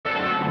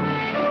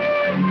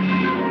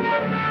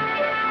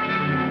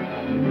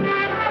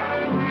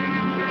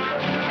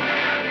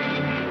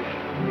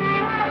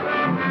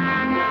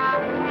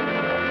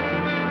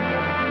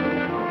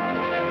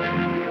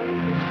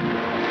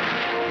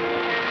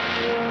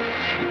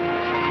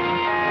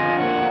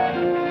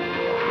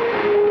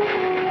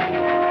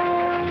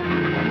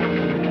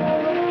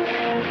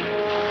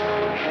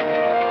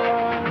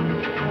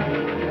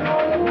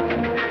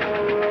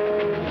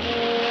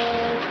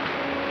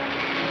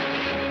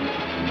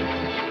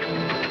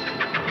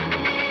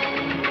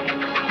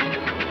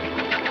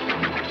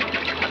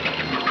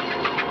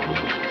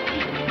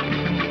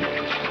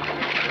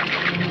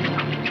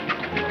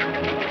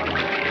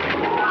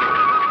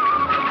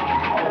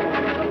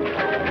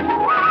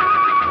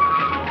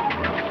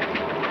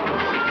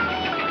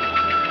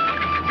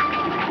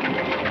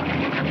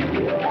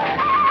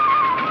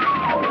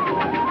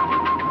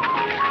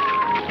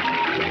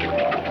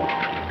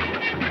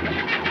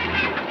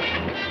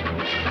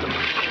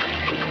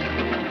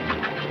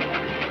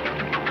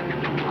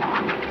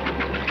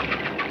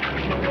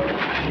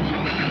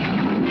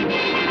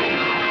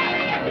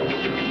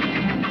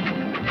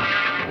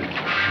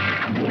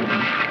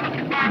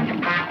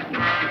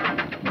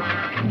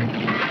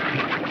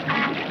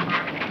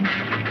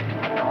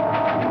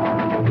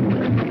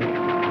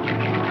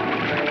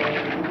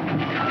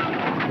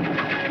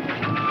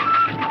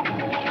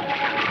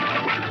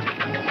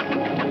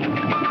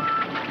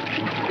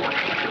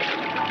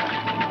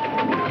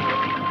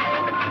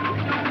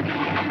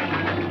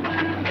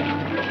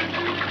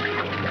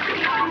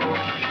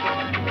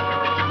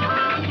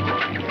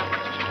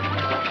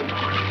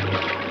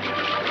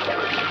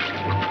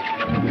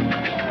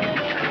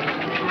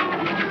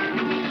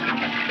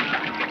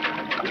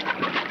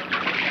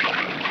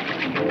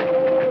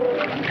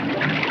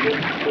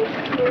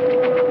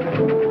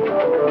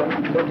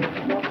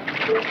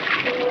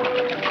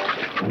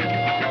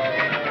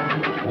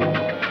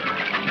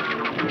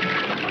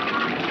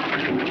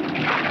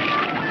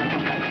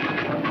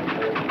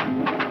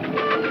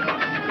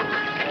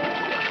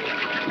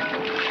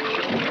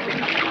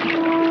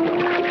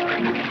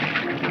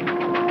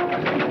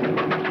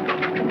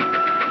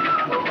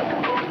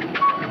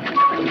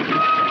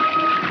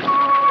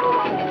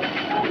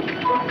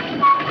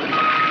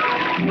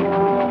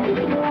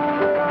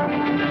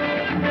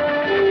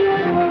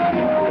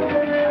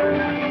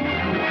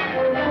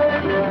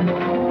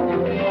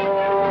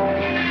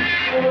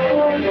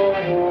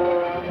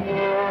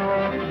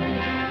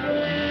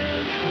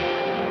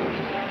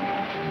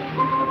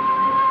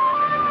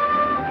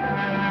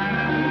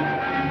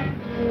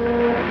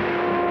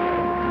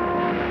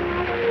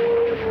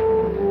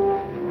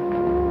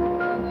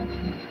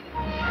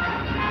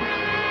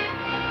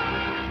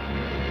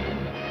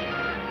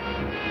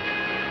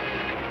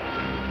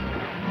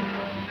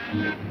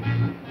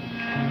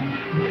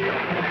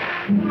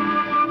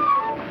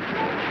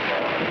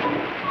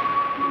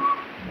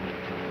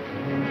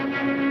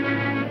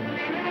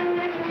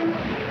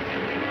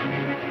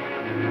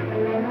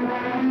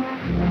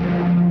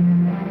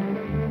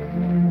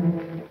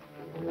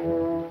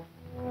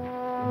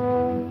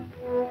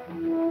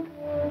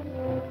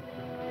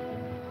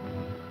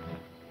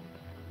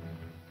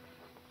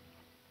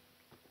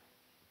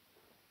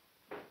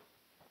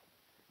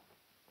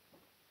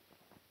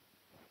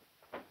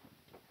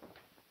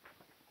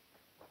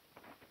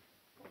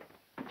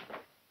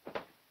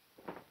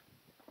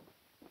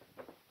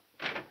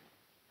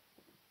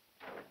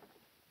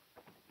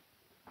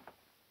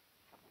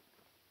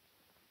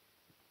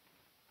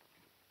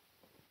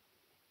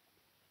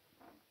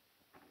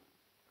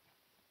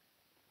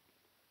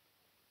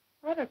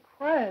What a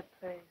quiet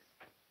place.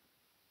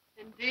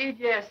 Indeed,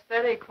 yes,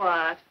 very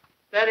quiet.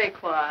 Very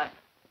quiet.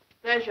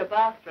 There's your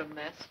bathroom,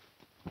 miss.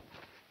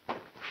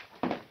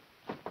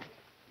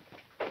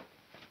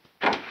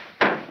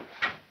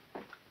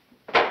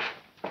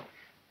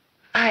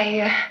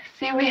 I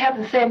see we have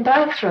the same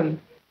bathroom.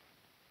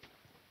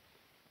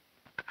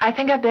 I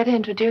think I'd better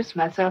introduce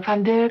myself.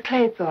 I'm Vera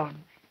Claythorne,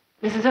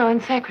 Mrs.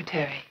 Owens'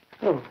 secretary.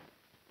 Oh,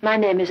 my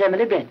name is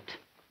Emily Brent.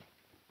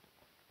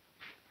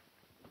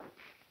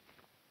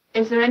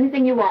 Is there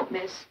anything you want,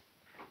 miss?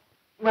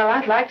 Well,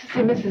 I'd like to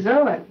see Mrs.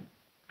 Owens.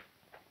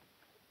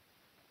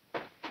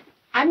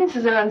 I'm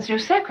Mrs. Owens' new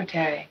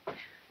secretary.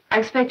 I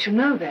expect you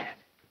know that.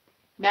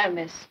 No,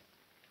 miss.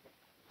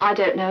 I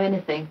don't know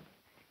anything.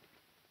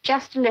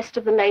 Just a list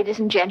of the ladies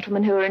and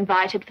gentlemen who are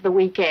invited for the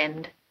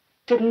weekend.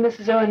 Didn't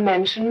Mrs. Owen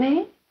mention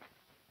me?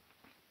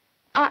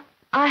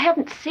 I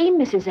haven't seen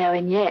Mrs.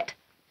 Owen yet.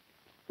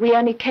 We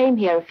only came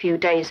here a few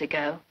days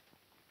ago.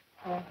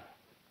 Oh.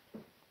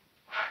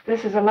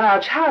 This is a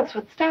large house.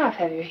 What staff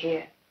have you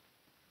here?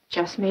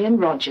 Just me and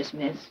Rogers,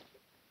 miss.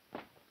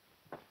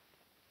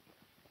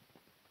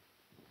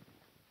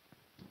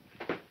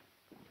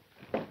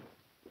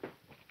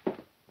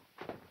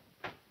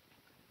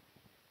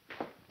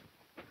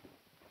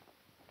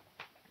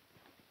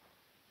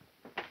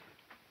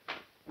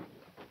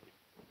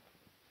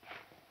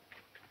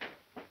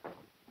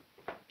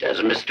 Does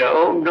Mr.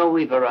 Owen know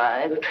we've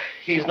arrived?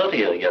 He's not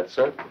here yet,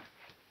 sir.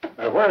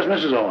 Where's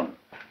Mrs. Owen?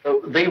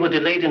 They were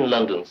delayed in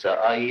London, sir.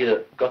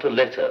 I got a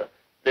letter.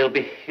 They'll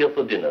be here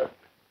for dinner.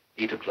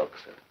 8 o'clock,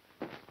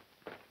 sir.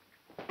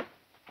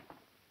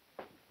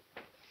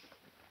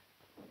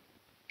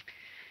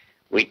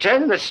 We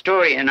tell the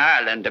story in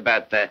Ireland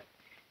about the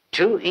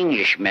two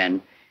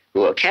Englishmen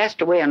who were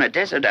cast away on a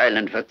desert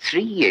island for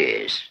 3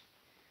 years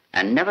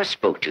and never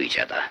spoke to each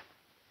other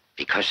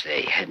because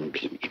they hadn't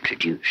been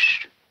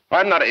introduced.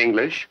 I'm not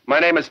English. My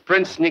name is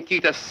Prince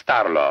Nikita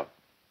Starlov.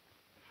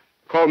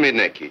 Call me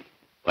Nicky.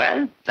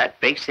 Well, that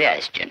breaks the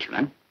ice,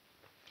 gentlemen.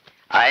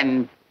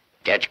 I'm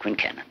Judge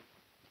Quincannon.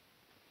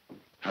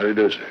 How do you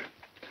do, sir?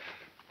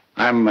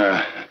 I'm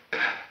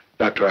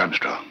Dr.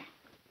 Armstrong.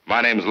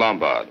 My name's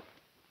Lombard.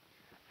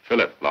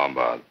 Philip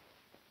Lombard.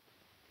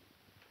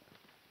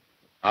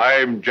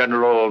 I'm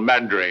General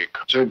Mandrake.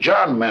 Sir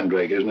John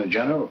Mandrake, isn't it,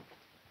 General?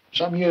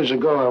 Some years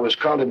ago, I was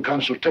called in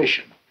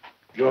consultation.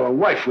 Your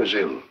wife was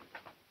ill.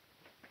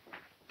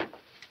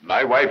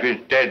 My wife is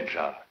dead,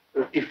 sir.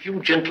 If you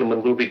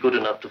gentlemen will be good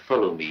enough to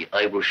follow me,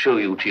 I will show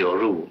you to your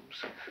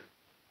rooms.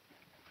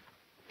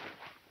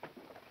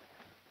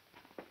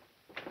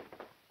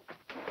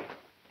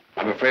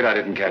 I'm afraid I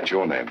didn't catch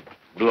your name.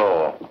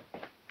 Bloor.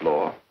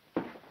 Bloor.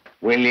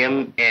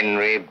 William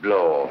Henry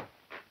Bloor.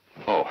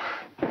 Oh,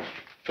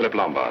 Philip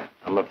Lombard.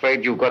 I'm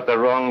afraid you got the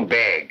wrong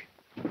bag.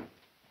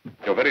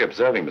 You're very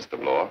observing, Mr.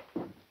 Bloor.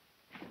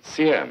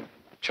 CM,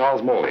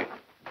 Charles Morley,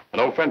 an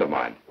old friend of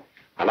mine.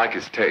 I like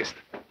his taste.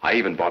 I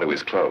even bought him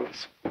his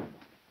clothes.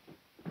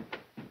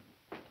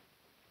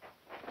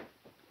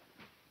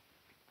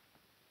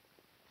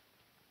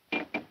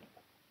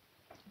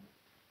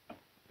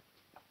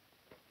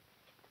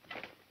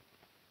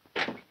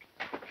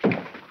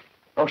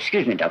 Oh,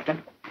 excuse me, Doctor.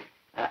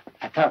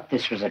 I thought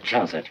this was a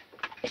closet.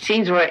 It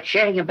seems we're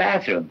sharing a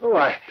bathroom. Oh,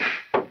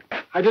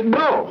 I didn't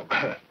know.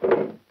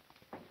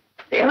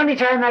 The only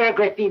time I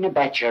regret being a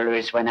bachelor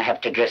is when I have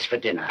to dress for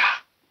dinner.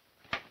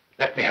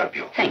 Let me help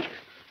you. Thank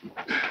you.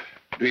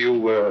 Do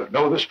you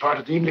know this part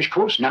of the English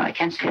coast? No, I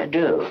can't say I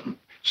do.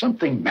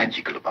 Something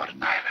magical about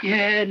an island.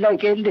 Yeah,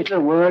 like a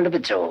little world of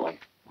its own.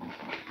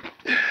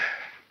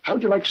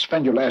 How'd you like to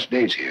spend your last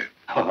days here?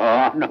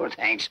 Oh, no,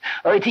 thanks.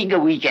 I think a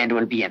weekend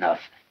will be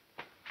enough.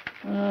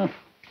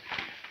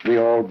 We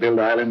all build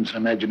islands in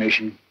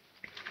imagination.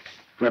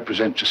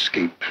 Represents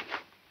escape.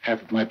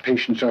 Half of my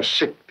patients are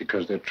sick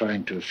because they're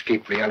trying to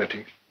escape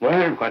reality.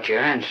 Well, what's your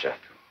answer?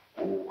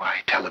 Oh,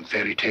 I tell them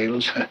fairy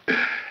tales.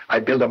 I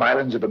build them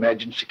islands of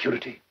imagined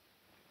security.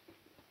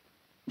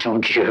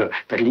 Don't you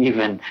believe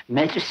in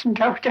medicine,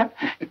 Doctor?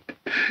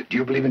 Do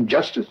you believe in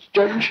justice,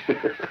 Judge?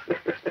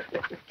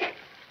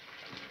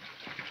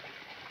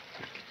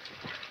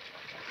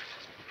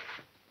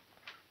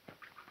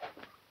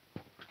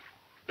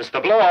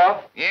 Mr.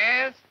 Bloor,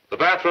 Yes? the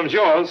bathroom's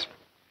yours.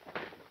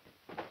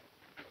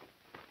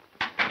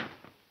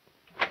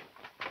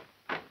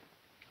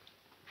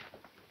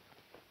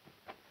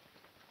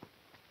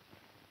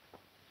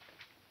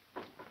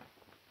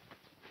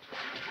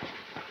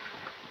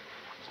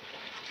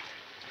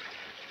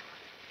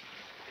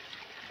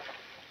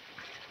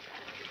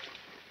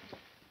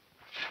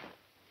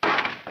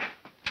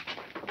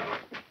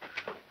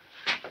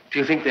 Do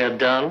you think they're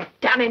done?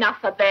 Done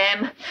enough for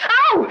them.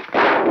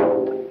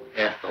 Oh!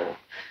 Ethel.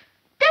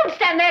 Don't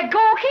stand there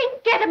gawking.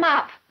 Get him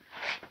up.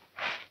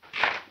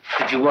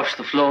 Did you wash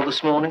the floor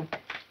this morning?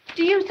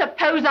 Do you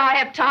suppose I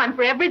have time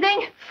for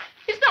everything?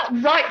 It's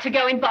not right to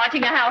go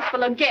inviting a house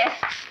full of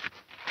guests.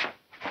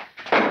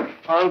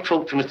 I'll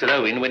talk to Mr.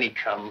 Owen when he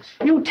comes.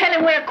 You tell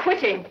him we're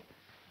quitting.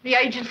 The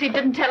agency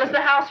didn't tell us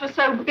the house was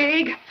so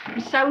big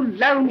and so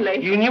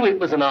lonely. You knew it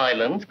was an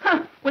island.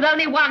 Huh, with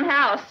only one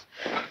house.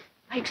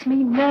 Makes me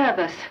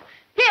nervous.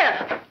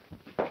 Here.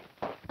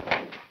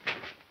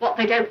 What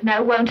they don't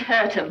know won't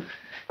hurt them.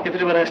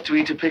 Everyone has to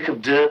eat a pick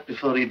of dirt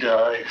before he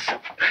dies.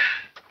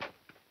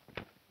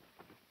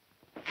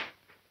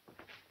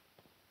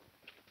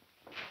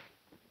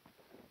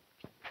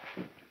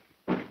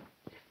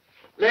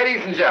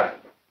 Ladies and gentlemen,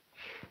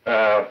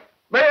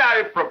 may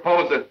I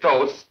propose a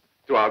toast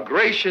to our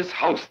gracious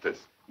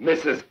hostess,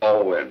 Mrs.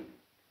 Owens.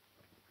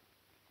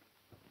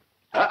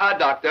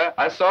 Doctor,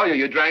 I saw you.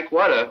 You drank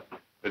water.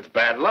 It's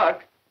bad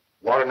luck.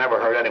 Water never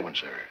hurt anyone,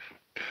 sir.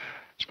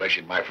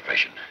 Especially in my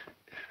profession.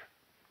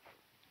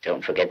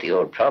 Don't forget the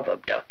old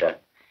proverb, Doctor.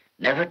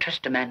 Never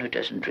trust a man who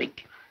doesn't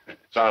drink.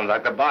 Sounds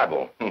like the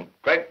Bible.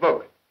 Great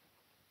book.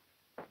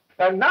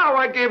 And now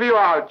I give you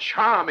our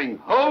charming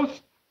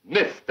host,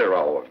 Mr.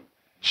 Owen.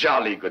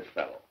 Jolly good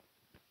fellow.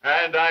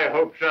 And I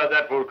hope, sir,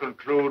 that will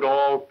conclude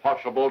all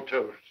possible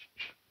toasts.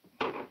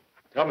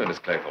 Tell me, Miss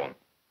Claythorne,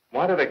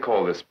 why do they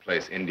call this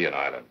place Indian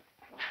Island?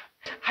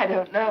 I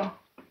don't know.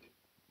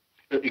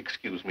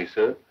 Excuse me,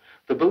 sir.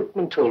 The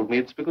boatman told me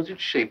it's because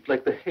it's shaped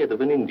like the head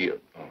of an Indian.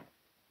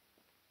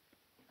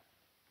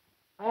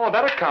 Oh,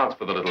 that accounts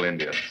for the little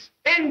Indians.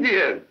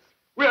 Indians!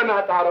 We're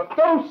not out of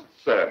toast,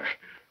 sir.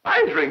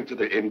 I drink to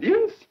the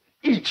Indians,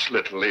 each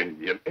little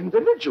Indian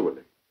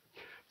individually.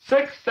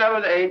 6,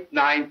 7, 8,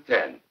 9,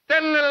 10.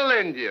 10 little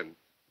Indians.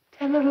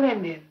 10 little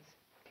Indians.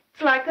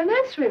 It's like the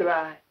nursery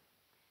rhyme.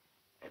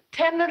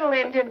 10 little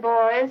Indian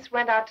boys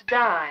went out to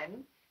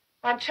dine.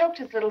 One choked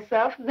his little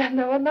self, and then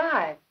there were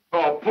 9.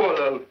 Oh, poor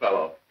little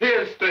fellow.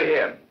 Here's to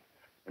him.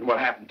 And what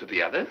happened to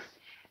the others?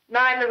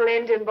 9 little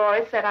Indian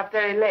boys sat up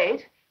very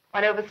late.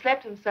 One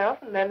overslept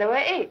himself, and then there were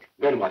 8.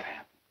 Then what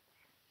happened?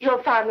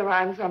 You'll find the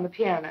rhymes on the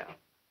piano.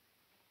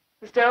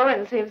 Mr.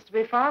 Owens seems to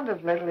be fond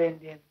of little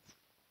Indians.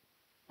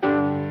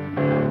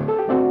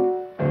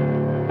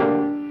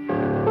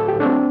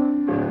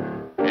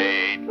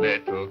 8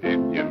 little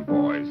Indian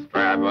boys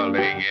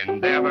traveling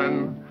in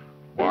Devon.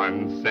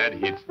 One said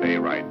he'd stay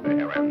right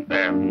there, and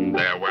then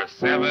there were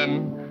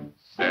 7.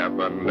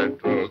 7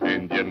 little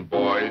Indian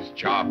boys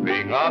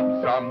chopping up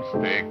some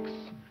sticks,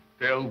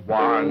 till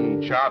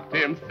one chopped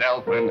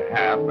himself in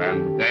half,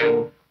 and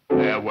then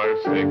there were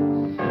 6.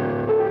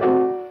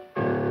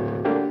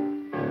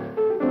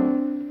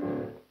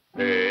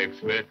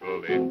 6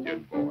 little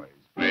Indian boys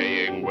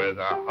playing with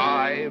a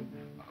hive.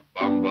 A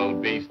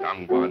bumblebee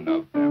stung one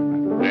of them,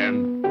 and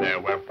then there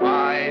were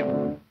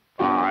 5.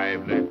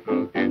 5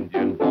 little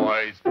Indian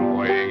boys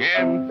going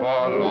in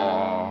for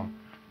law.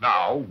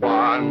 Now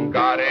one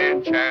got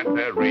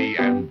enchantery,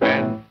 and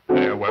then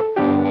there were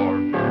 4.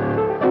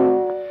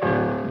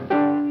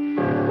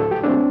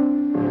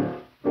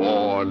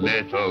 4 little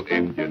little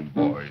Indian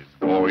boys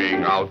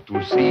going out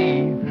to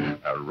sea.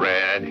 A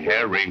red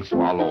herring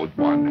swallowed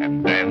one,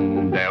 and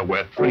then there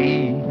were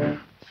three.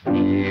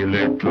 Three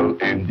little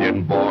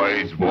Indian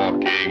boys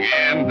walking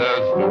in the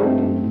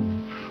zoo.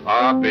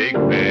 A big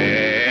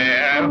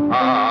bear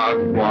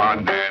hugged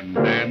one, and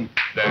then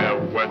there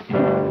were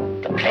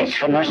two. The place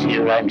for nursery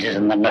rhymes is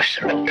in the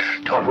nursery.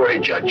 Don't worry,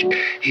 Judge.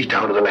 He's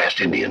down to the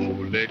last Indian.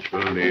 Two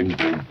little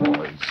Indian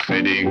boys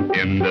sitting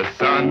in the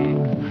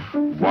sun.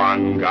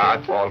 One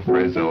got all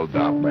frizzled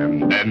up,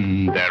 and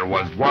then there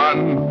was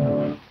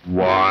one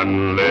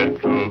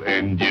little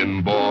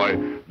Indian boy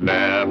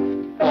left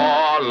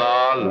all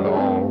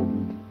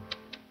alone.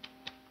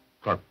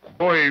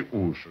 Какой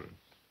ужас.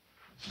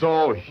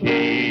 So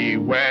he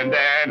went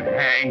and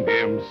hanged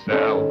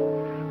himself,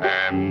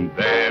 and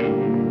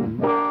then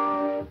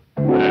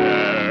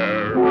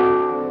there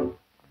were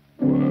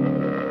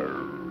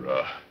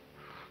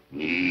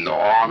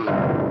none.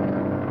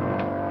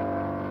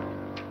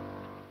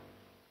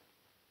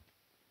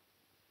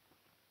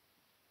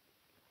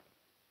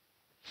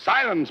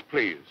 Silence,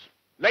 please.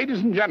 Ladies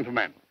and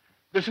gentlemen,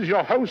 this is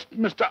your host,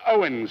 Mr.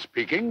 Owens,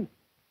 speaking.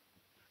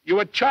 You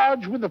are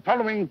charged with the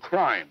following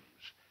crimes.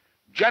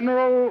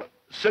 General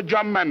Sir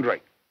John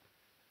Mandrake,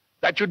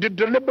 that you did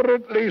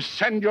deliberately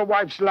send your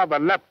wife's lover,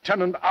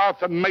 Lieutenant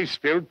Arthur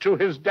Macefield, to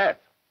his death.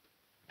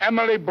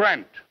 Emily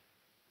Brent,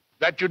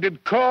 that you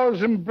did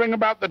cause and bring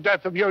about the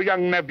death of your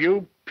young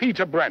nephew,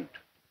 Peter Brent.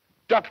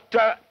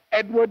 Dr.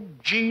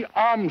 Edward G.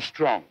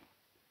 Armstrong,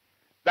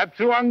 that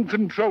through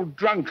uncontrolled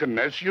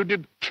drunkenness you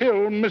did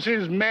kill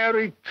Mrs.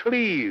 Mary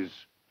Cleese.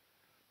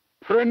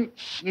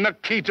 Prince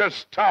Nikita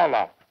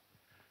Starloff,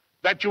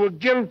 that you were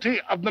guilty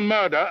of the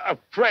murder of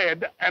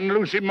Fred and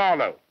Lucy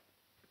Marlowe.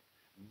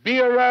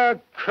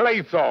 Vera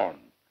Claythorne,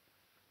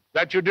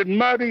 that you did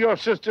murder your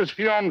sister's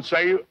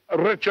fiancé,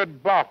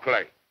 Richard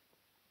Barclay.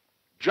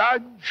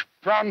 Judge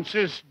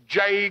Francis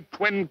J.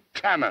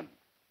 Quincannon,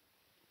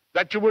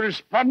 that you were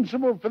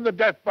responsible for the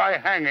death by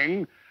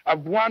hanging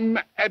of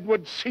one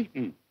Edward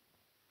Seaton.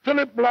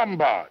 Philip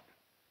Lombard,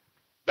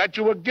 that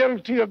you were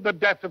guilty of the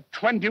death of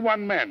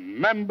 21 men,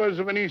 members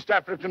of an East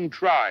African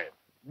tribe.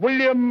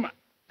 William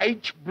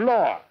H.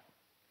 Bloor,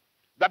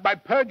 that by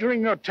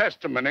perjuring your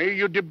testimony,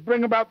 you did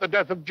bring about the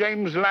death of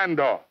James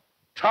Landor,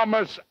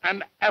 Thomas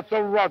and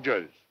Ethel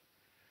Rogers,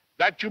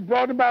 that you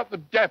brought about the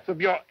death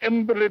of your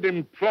invalid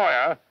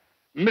employer,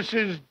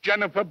 Mrs.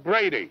 Jennifer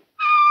Brady.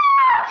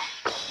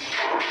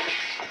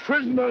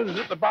 Prisoners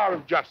at the bar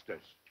of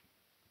justice,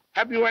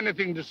 have you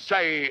anything to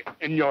say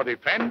in your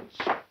defense?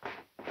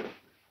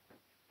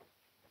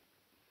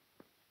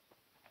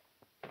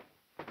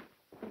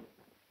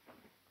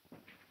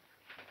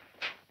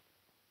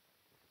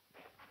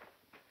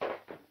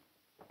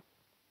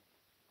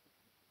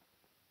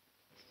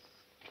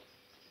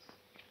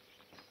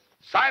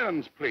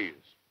 Silence, please.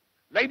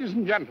 Ladies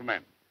and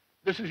gentlemen,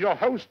 this is your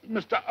host,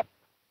 Mr.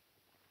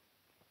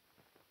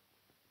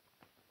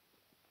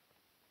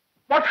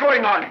 What's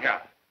going on here?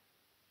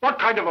 What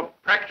kind of a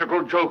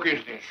practical joke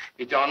is this?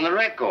 It's on the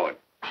record.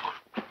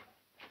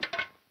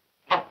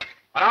 An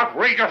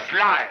outrageous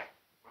lie.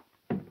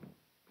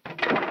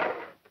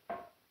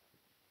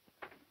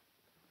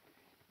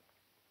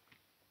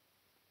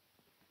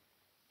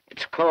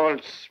 It's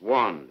called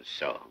Swan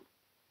Song.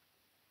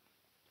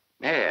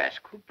 May I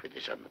ask who put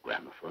this on the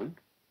gramophone?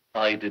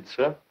 I did,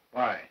 sir.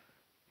 Why?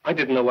 I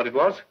didn't know what it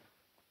was.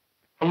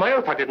 On my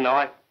oath, I didn't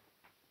know.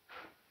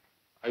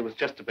 I was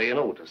just obeying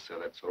orders, sir,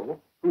 that's all.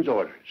 Whose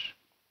orders?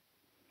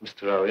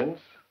 Mr. Owens?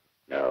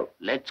 Now,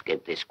 let's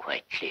get this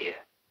quite clear.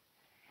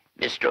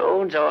 Mr.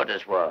 Owens'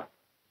 orders were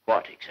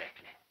what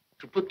exactly?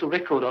 To put the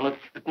record on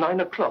at 9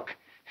 o'clock.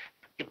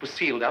 It was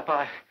sealed up.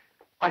 I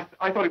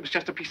thought it was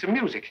just a piece of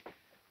music.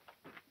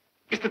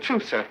 It's the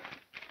truth, sir.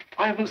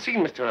 I haven't seen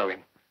Mr.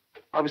 Owen.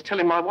 I was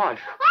telling my wife.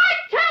 I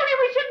tell you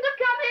we shouldn't have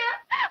come here.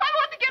 I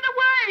want to get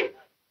away.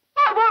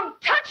 I won't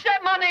touch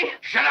that money.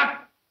 Shut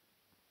up!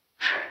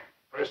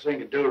 First thing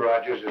to do,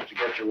 Rogers, is to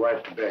get your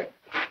wife to bed.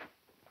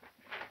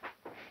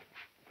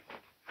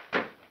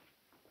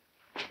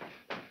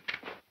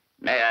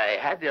 May I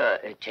have your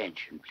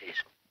attention,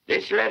 please?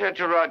 This letter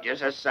to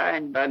Rogers is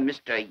signed by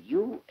Mr.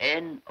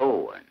 U.N.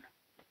 Owen.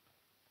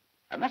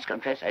 I must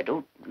confess I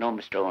don't know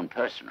Mr. Owen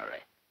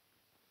personally.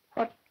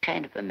 What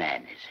kind of a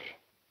man is he?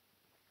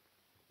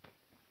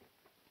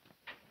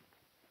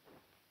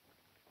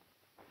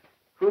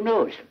 Who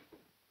knows him?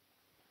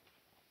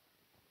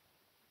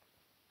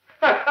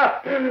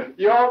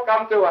 You all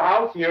come to a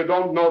house and you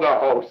don't know the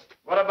host.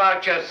 What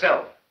about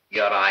yourself,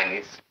 Your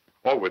Highness?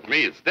 Oh, with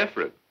me, it's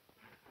different.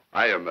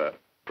 I am a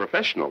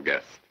professional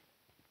guest.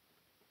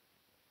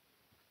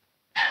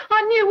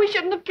 I knew we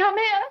shouldn't have come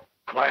here.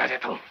 Quiet,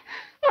 Ethel.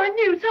 I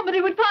knew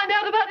somebody would find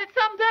out about it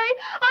someday.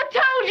 I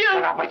told you.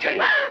 Shut up, I tell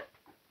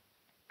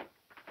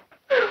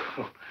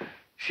you.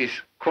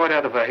 She's quite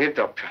out of her head,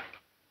 Doctor.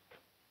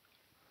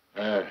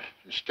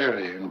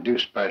 Hysteria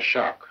induced by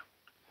shock.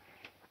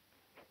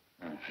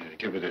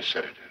 Give her this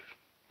sedative.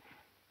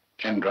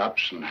 10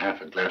 drops and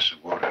half a glass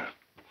of water.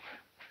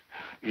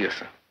 Yes,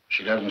 sir.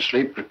 She doesn't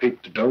sleep,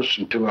 repeat the dose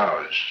in 2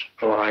 hours.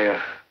 Oh,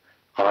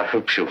 I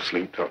hope she'll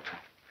sleep, Doctor.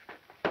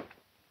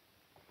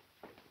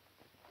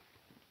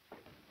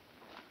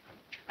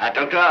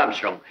 Dr.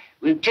 Armstrong,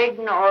 we've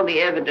taken all the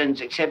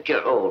evidence except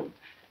your own.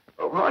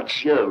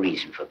 What's your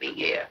reason for being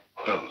here?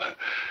 Well,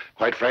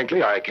 quite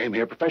frankly, I came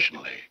here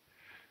professionally.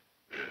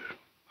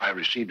 I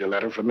received a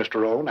letter from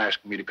Mr. Owen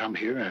asking me to come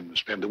here and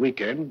spend the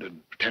weekend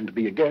and pretend to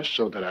be a guest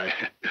so that I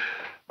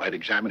might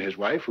examine his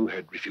wife, who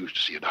had refused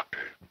to see a doctor.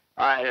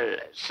 I'll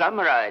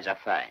summarize our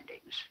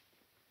findings.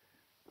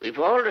 We've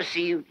all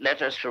received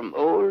letters from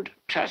old,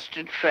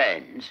 trusted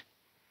friends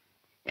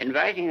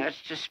inviting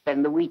us to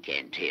spend the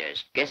weekend here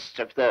as guests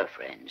of their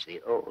friends,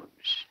 the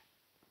Owens.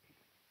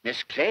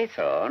 Miss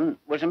Claythorne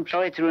was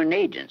employed through an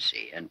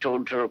agency and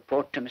told to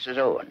report to Mrs.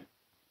 Owen.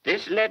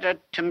 This letter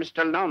to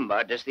Mr.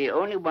 Lombard is the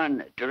only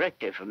one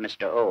directly from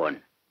Mr.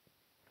 Owen.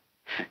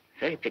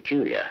 Very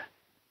peculiar.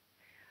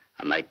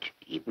 I might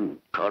even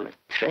call it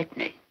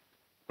threatening.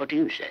 What do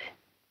you say?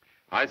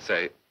 I'd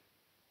say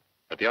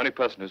that the only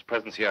person whose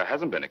presence here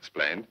hasn't been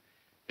explained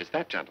is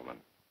that gentleman.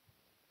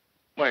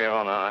 Well, Your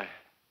Honor, I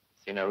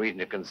see no reason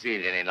to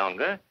conceal it any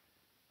longer.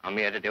 I'm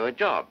here to do a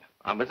job.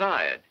 I was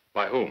hired.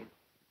 By whom?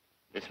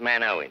 This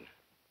man Owen.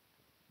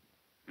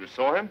 You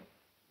saw him?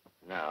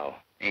 No.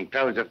 He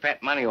closed a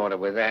fat money order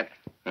with that.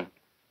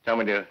 Told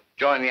me to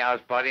join the house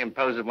party and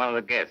pose as one of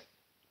the guests.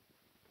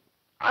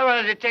 I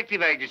run a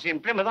detective agency in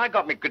Plymouth. I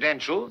got me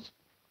credentials.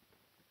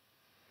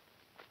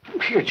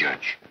 Look here,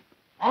 Judge.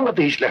 All of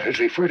these letters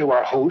refer to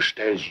our host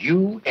as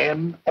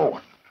U.N.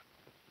 Owen.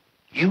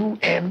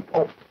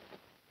 U.N.O.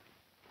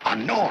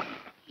 Unknown.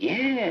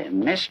 Yeah,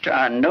 Mr.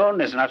 Unknown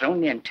has not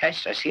only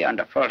enticed us here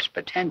under false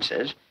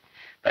pretenses,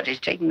 but he's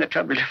taken the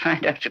trouble to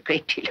find out a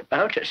great deal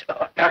about us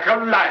all. Now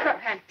come light.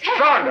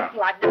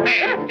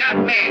 Not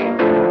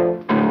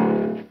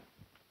me.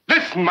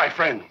 Listen, my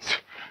friends.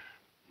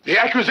 The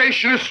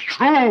accusation is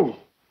true.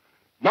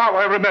 Now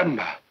I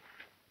remember.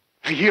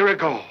 A year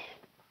ago,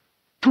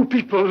 2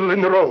 people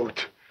in the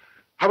road.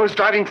 I was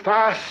driving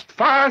fast.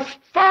 What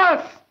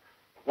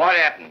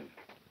happened?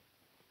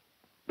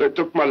 They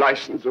took my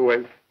license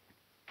away.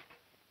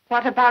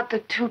 What about the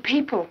 2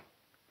 people?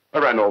 I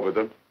ran over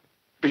them.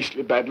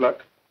 Beastly bad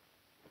luck.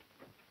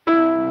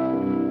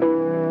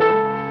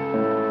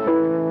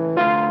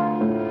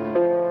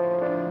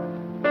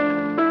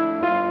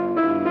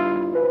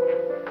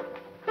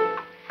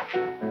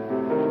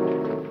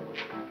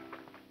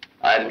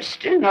 I'm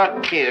still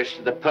not clear as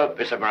to the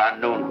purpose of our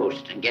unknown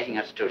host in getting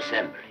us to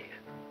assemble here.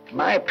 In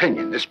my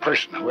opinion, this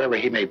person, whoever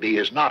he may be,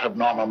 is not of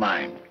normal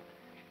mind.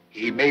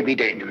 He may be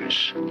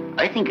dangerous.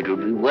 I think it would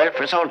be well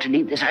for us all to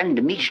leave this island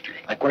immediately.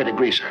 I quite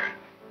agree, sir.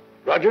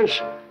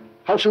 Rogers,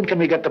 how soon can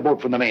we get the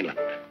boat from the mainland?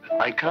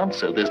 I can't,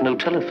 sir. There's no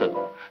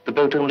telephone. The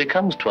boat only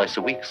comes twice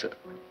a week, sir.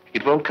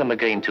 It won't come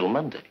again till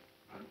Monday.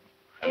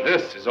 And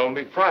this is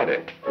only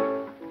Friday.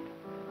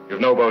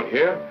 You've no boat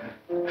here?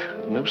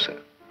 No, sir.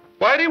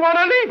 Why do you want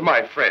to leave,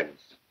 my friends?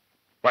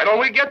 Why don't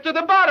we get to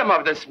the bottom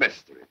of this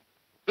mystery?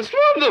 It's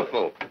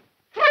wonderful.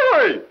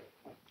 Hurry!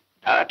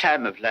 Our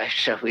time of life,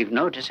 sir, we've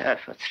no desire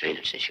for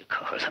thrills, as you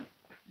call them.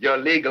 Your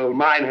legal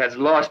mind has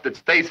lost its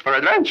taste for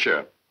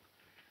adventure.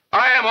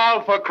 I am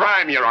all for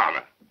crime, Your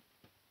Honor.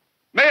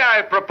 May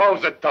I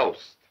propose a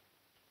toast?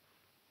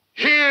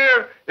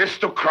 Here is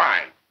to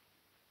crime.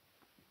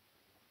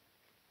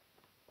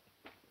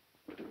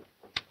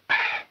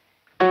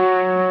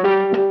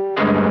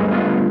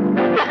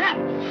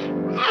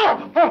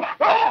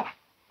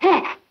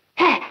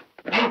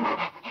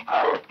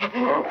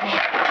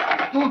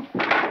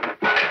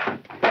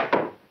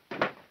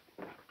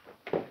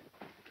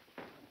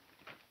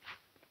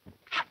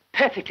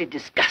 Perfectly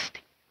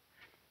disgusting.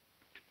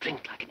 To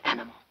drink like an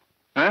animal.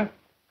 Huh?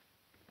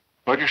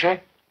 What'd you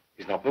say?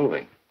 He's not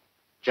moving.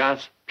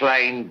 Just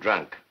plain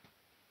drunk.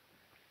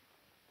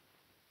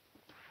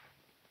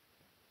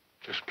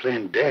 Just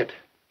plain dead.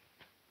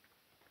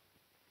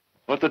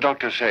 What'd the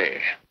doctor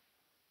say?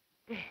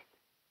 Dead.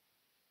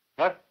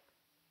 What?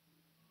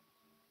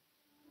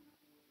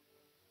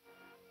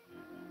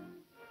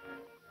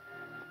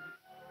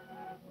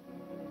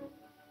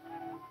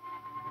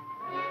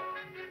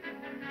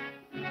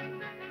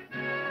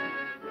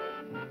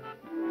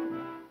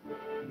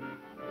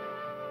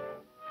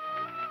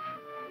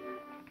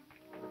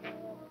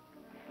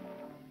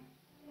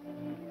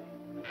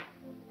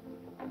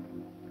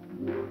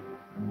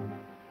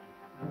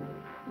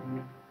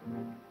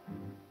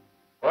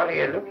 What are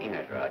you looking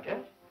at,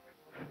 Rogers?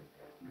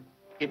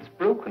 It's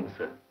broken,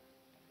 sir.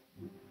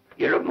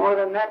 You look more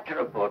than that to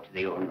report to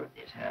the owner of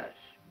this house.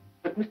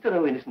 But Mr.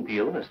 Owen isn't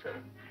the owner, sir.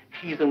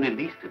 He's only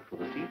leased it for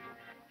the season.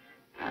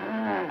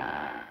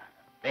 Ah,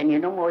 then you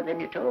know more than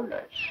you told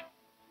us.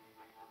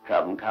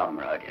 Come,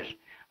 Rogers.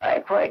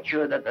 I'm quite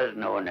sure that there's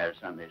no one else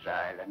on this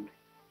island.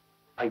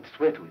 I'd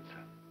swear to it,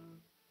 sir.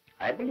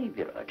 I believe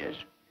you, Rogers.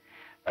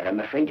 But I'm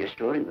afraid your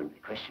story will be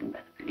questioned by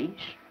the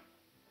police.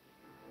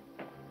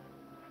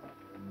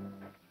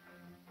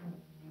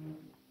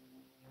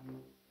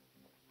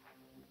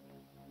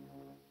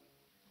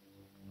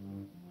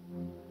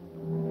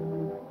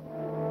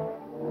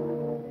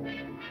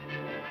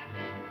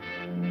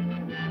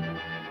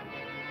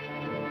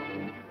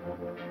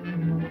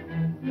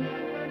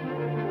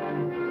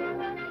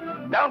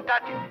 Don't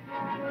touch it.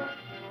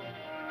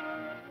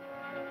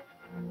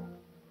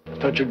 I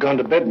thought you'd gone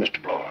to bed,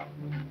 Mr. Blower.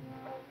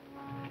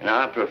 In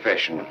our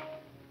profession,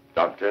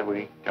 Doctor,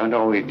 we don't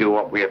always do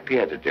what we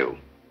appear to do.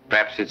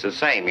 Perhaps it's the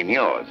same in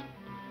yours.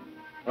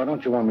 Why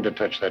don't you want me to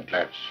touch that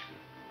glass?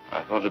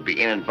 I thought it'd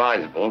be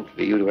inadvisable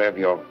for you to have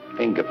your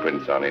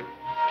fingerprints on it.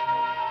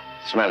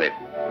 Smell it.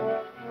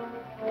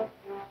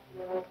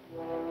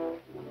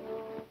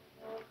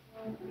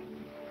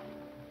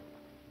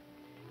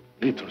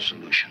 Lethal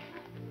solution.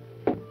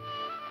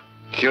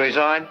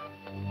 Suicide?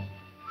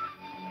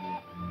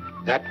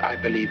 That, I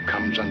believe,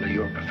 comes under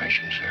your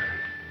profession, sir.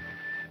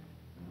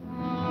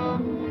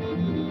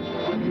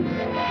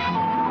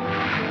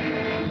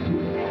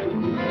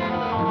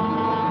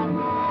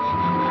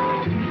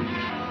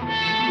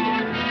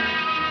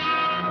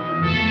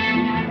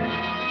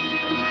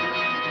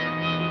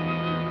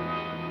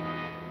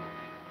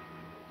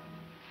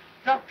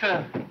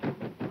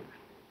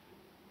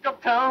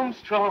 Dr.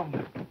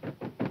 Armstrong.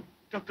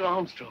 Dr.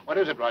 Armstrong. What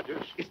is it,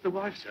 Rogers? It's the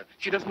wife, sir.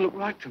 She doesn't look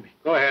right to me.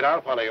 Go ahead,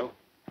 I'll follow you.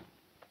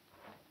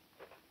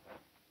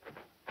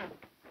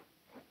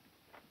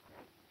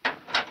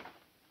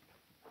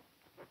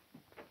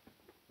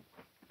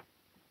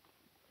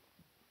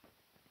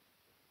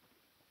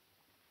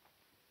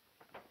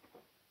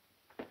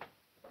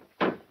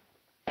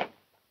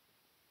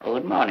 Oh,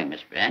 good morning,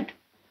 Miss Brent.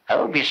 I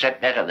hope you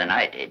slept better than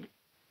I did.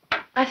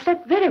 I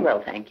slept very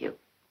well, thank you.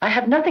 I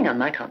have nothing on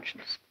my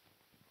conscience.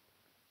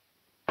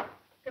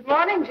 Good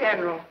morning,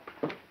 General.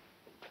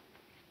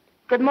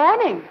 Good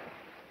morning.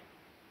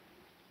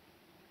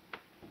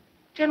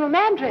 General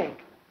Mandrake.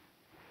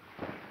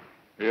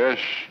 Yes,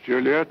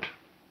 Juliet?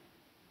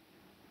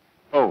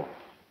 Oh,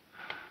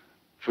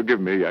 forgive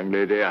me, young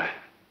lady.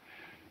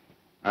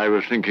 I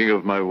was thinking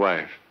of my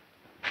wife.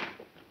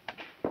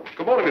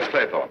 Good morning, Miss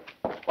Claythorne.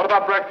 What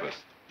about breakfast?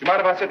 Do you mind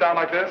if I sit down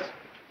like this?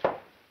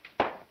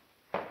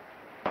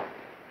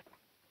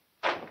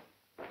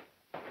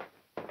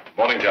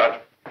 Morning, Judge.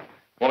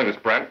 Morning, Miss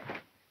Brent.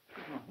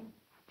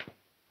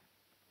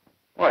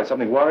 Why, is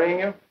something worrying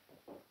you?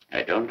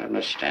 I don't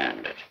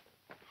understand it.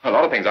 A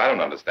lot of things I don't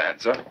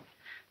understand, sir.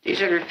 These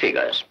little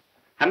figures.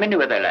 How many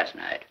were there last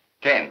night?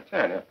 10.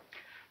 10, yeah.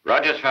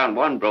 Rogers found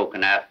one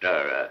broken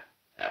after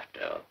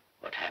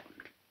what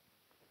happened.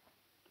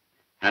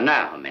 And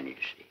now, how many do you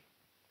see?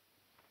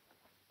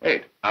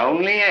 8.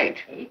 Only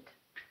 8. 8?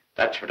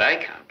 That's what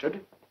I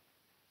counted.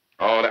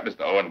 Oh, let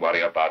Mr. Owen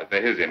worry about it.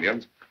 They're his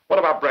Indians. What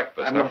about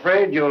breakfast? I'm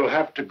afraid you'll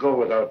have to go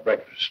without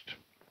breakfast.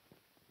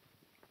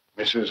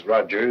 Mrs.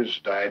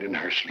 Rogers died in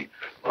her sleep.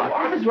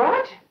 What was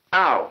Rogers?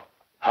 Ow.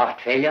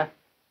 Heart failure?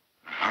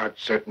 Her heart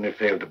certainly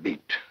failed to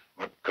beat.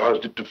 What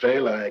caused it to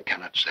fail, I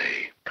cannot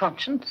say.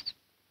 Conscience?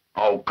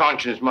 Oh,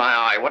 conscience, my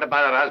eye. What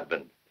about her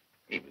husband?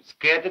 He was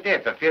scared to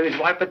death for fear his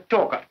wife would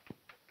talk her.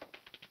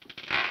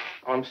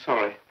 Oh, I'm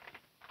sorry.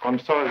 I'm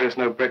sorry there's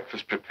no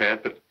breakfast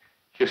prepared, but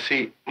you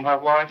see, my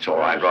wife... It's all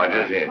right,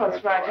 Rogers. Of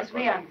course, Rogers,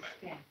 we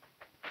understand.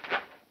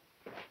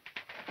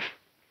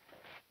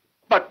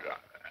 But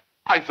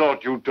I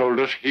thought you told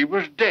us he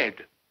was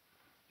dead.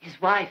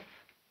 His wife.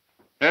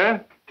 Eh?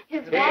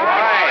 His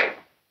Wife.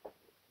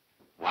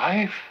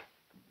 Wife?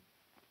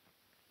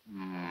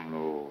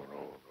 No.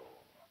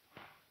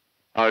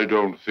 I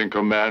don't think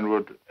a man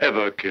would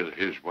ever kill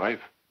his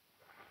wife,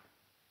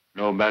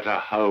 no matter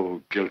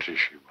how guilty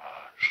she was.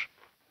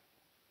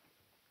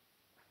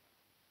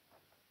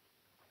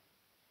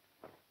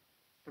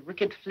 The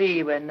wicked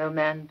flee where no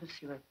man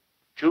pursueth.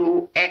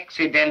 2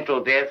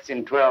 accidental deaths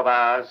in 12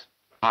 hours.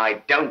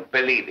 I don't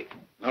believe it.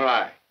 All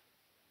right.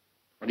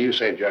 What do you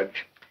say,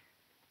 Judge?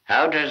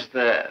 How does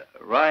the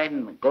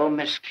rhyme go,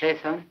 Miss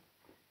Claythorne?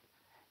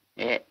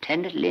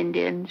 10 little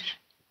Indians.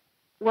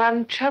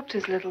 One choked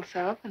his little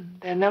self, and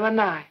they're never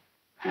nigh.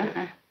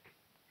 Uh-huh.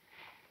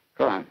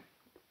 Go on.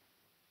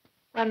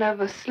 One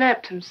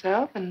overslept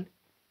himself, and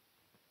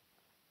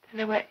then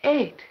there were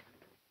 8.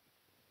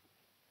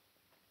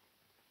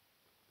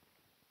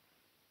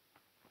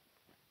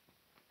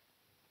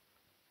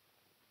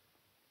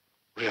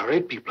 We are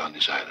 8 people on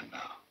this island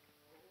now.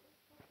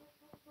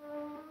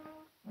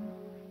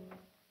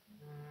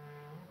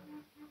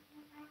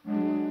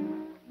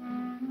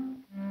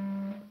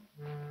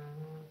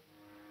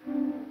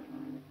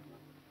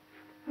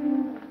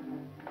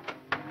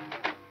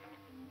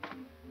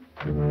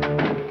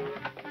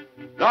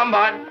 Go on,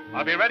 bud.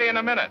 I'll be ready in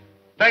a minute.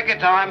 Take your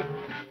time.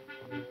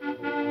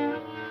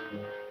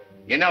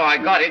 You know, I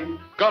got it.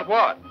 Got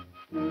what?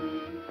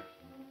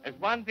 There's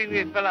one thing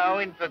this fellow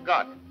Owen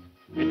forgot.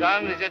 His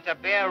island is just a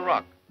bare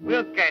rock.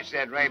 We'll catch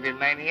that raving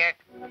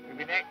maniac. We've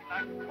been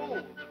acting like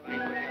fools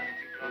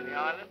on the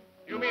island.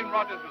 You mean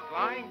Rogers was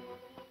lying?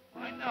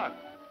 Why not?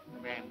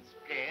 The man's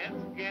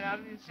scared out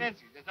of his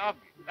senses. It's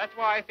obvious. That's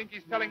why I think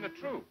he's telling the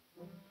truth.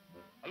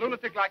 A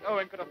lunatic like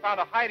Owen could have found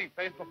a hiding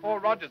place before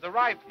Rogers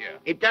arrived here.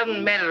 It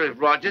doesn't matter if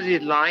Rogers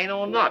is lying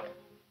or not.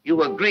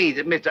 You agree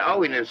that Mr.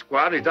 Owen and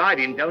squad is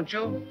hiding, don't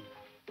you?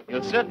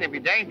 He'll certainly be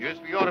dangerous.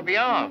 We ought to be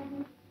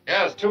armed.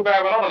 Yeah, it's too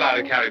bad we're not allowed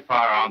to carry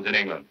firearms in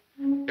England.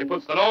 It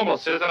puts the normal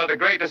citizen at a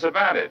great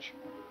disadvantage.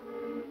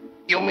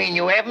 You mean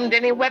you haven't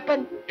any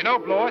weapon? You know,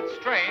 Bloor, it's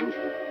strange,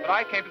 but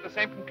I came to the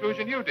same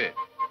conclusion you did.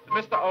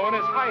 That Mr. Owen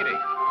is hiding.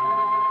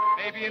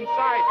 Maybe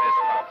inside this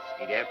house.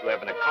 He'd have to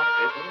have an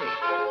accomplice, wouldn't he?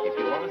 If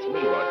you ask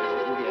me, Rogers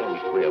isn't the only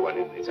queer one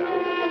in this house.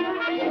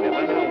 You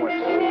never know what's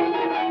going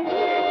on.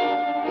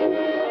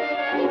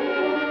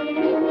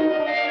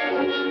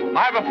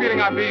 I have a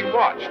feeling I'm being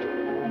watched.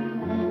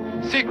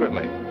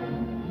 Secretly.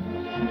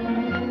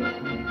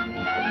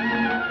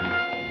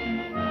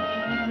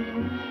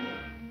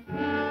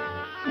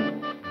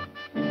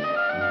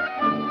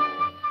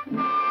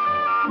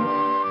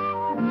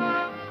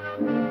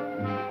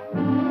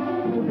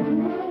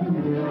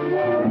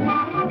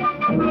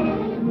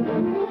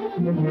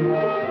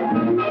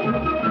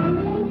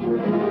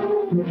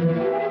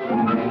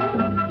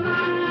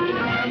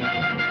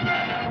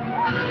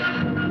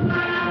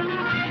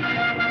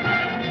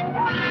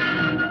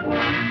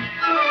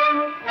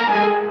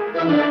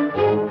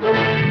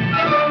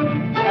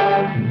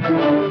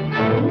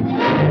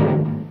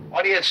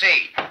 What do you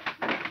see?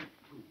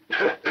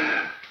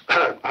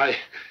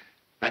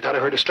 I thought I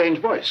heard a strange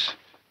voice.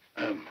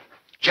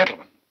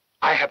 Gentlemen,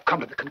 I have come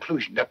to the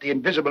conclusion that the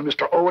invisible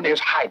Mr. Owen is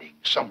hiding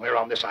somewhere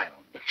on this island.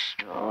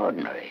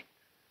 Extraordinary.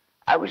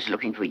 I was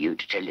looking for you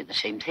to tell you the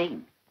same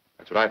thing.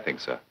 That's what I think,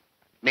 sir.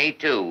 Me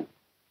too.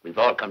 We've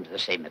all come to the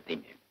same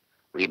opinion.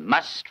 We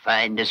must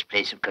find this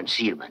place of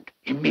concealment.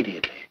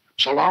 Immediately.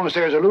 So long as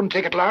there is a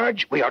lunatic at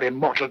large, we are in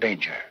mortal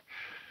danger.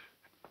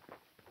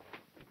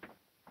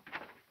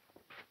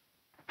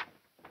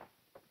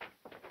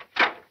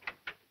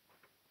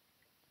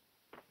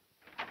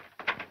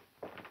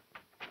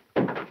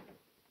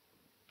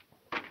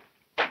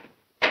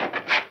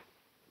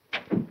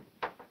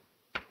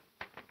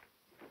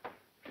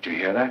 Did you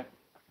hear that?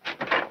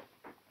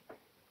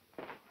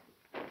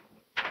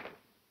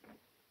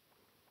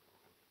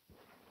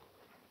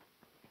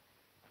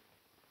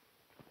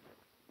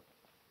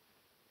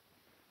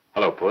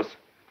 Hello, Puss.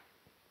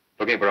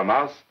 Looking for a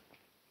mouse?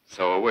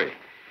 So are we.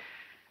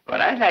 What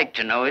I'd like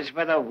to know is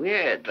whether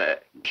we're the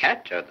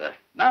cat or the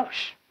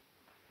mouse.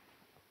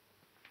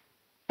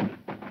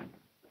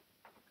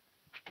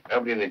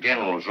 Nobody in the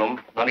general's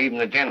room, not even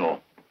the general.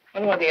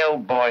 Wonder what the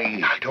old boy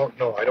is. I don't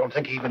know. I don't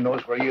think he even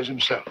knows where he is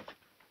himself.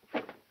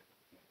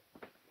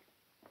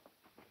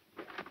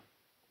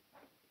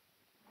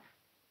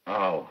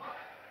 Oh.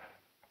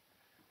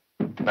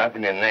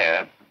 Nothing in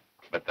there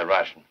but the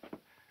Russian.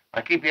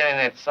 I keep hearing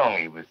that song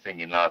he was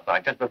singing last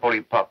night, just before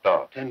he popped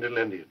off. 10 Little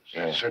Indians.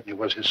 Yeah. That certainly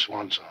was his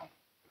swan song.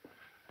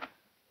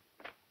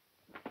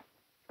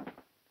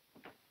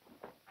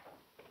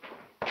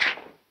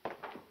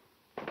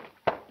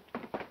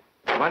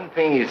 One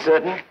thing is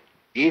certain,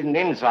 he isn't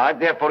inside,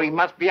 therefore he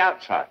must be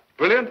outside.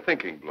 Brilliant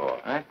thinking, Bloor.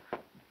 Huh?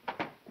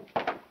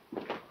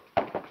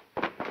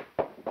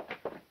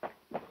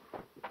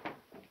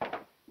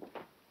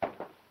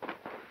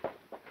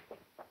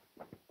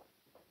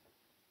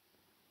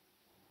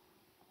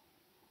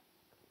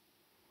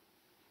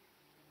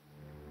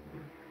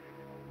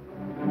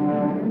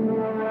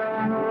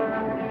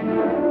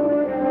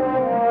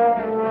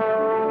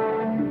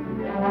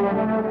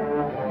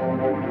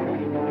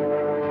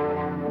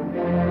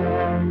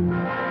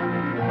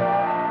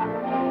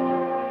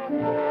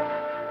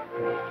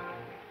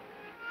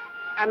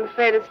 I'm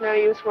afraid it's no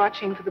use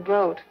watching for the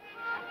boat.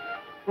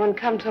 It won't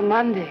come till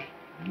Monday.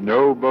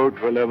 No boat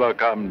will ever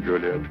come,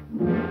 Juliet.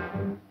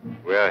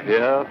 We're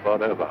here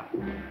forever.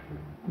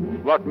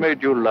 What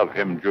made you love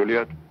him,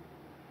 Juliet?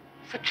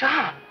 Sir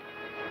John.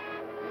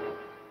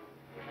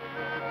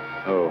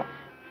 Oh.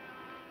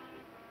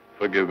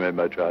 Forgive me,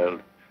 my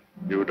child.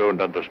 You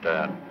don't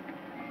understand.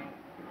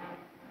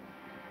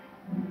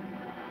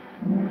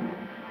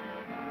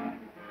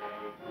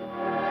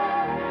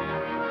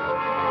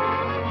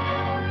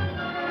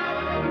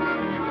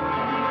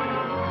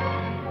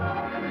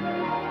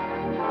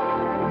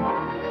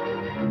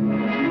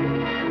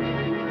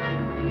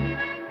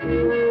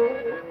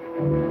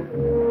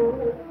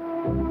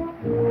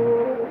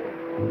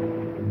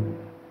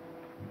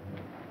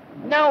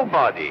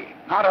 Nobody.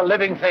 Not a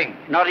living thing.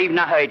 Not even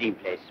a hiding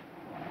place.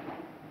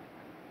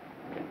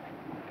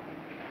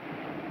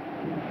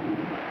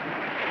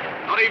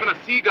 Not even a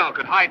seagull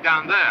could hide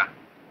down there.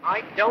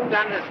 I don't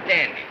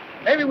understand it.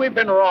 Maybe we've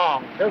been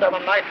wrong. Built up a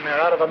nightmare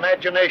out of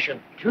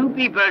imagination. 2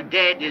 people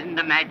dead isn't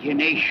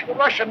imagination. The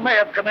Russian may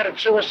have committed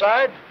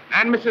suicide.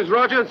 And Mrs.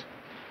 Rogers?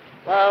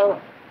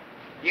 Well,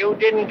 you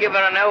didn't give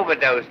her an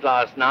overdose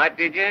last night,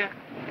 did you?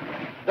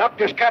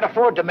 Doctors can't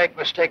afford to make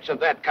mistakes of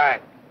that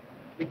kind.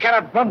 We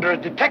cannot blunder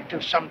as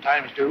detectives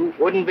sometimes do.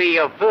 Wouldn't be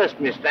your first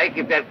mistake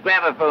if that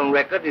gramophone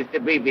record is to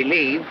be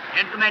believed.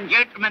 Gentlemen,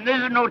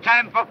 this is no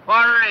time for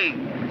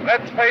quarreling.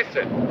 Let's face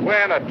it,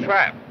 we're in a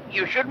trap.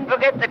 You shouldn't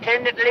forget the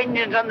 10 little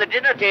Indians on the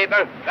dinner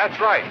table. That's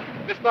right.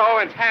 Mr.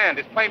 Owen's hand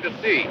is plain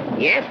to see.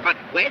 Yes, but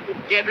where the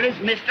devil is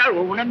Mr.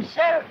 Owen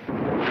himself?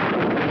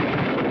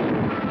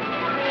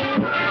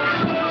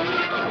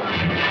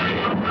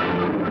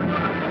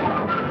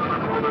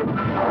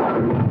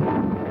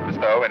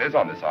 Mr. Owen is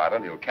on this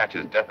island. He'll catch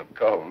his death of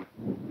cold.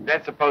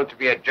 That's supposed to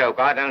be a joke.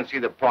 I don't see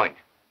the point.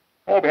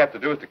 All we have to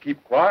do is to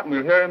keep quiet and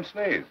we'll hear him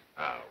sneeze.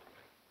 Oh.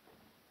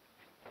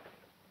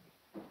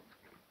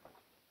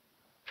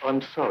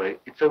 I'm sorry.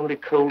 It's only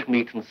cold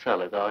meat and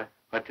salad. I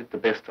did the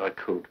best I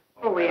could.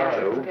 Oh, we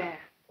understand.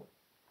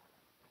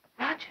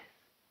 Rogers,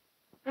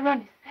 we're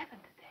only 7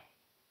 today.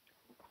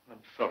 I'm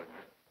sorry.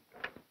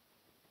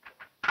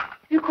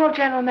 You called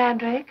General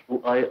Mandrake?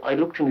 Oh, I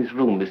looked in his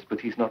room, miss, but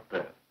he's not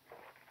there.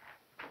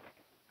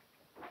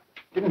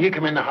 Didn't he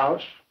come in the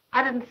house?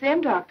 I didn't see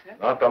him, Doctor.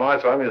 Last time I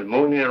saw him, he was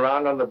mooning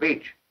around on the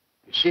beach.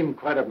 He seemed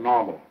quite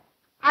abnormal.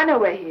 I know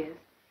where he is.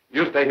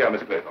 You stay here,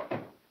 Miss Claythorne.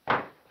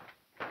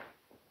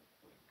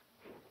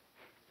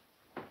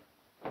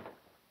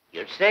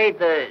 You'd say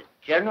the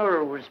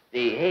general was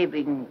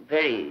behaving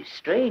very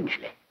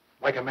strangely.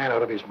 Like a man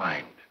out of his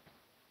mind.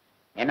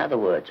 In other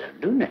words, a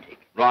lunatic.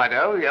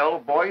 Righto, the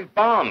old boy's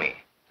balmy.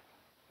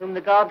 Whom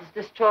the gods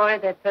destroy,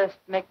 they first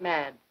make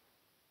mad.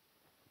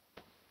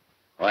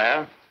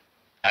 Well,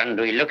 aren't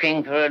we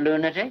looking for a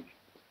lunatic?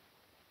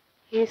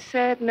 He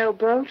said no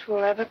boat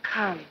will ever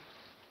come.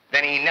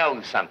 Then he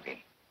knows something.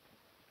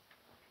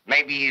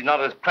 Maybe he's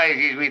not as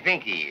crazy as we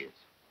think he is.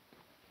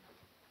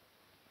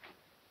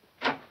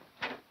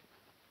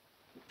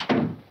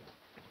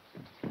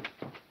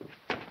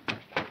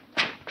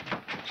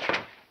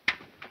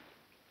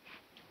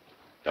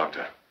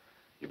 Doctor,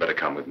 you better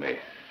come with me.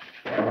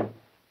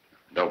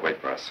 Don't wait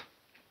for us.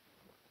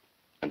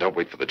 And don't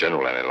wait for the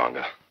general any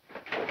longer.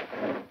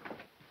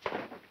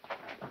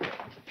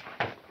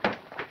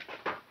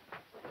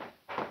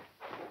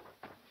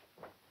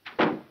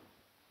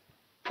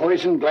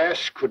 Poison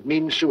glass could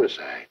mean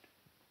suicide.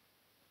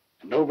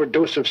 An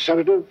overdose of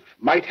sedative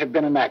might have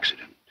been an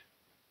accident.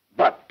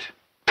 But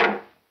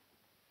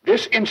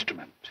this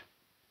instrument,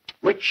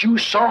 which you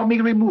saw me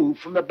remove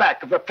from the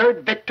back of the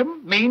third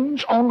victim,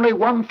 means only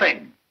one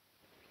thing.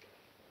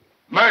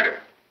 Murder.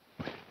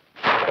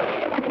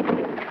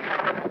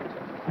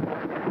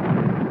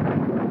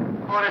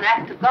 Or an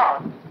act of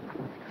God.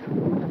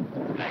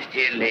 My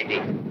dear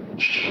lady,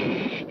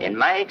 in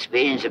my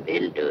experience of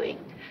ill-doing,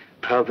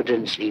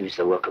 Providence leaves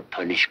the work of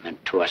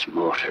punishment to us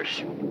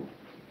mortals.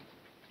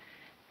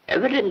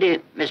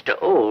 Evidently, Mr.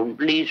 Owen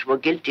believes we're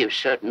guilty of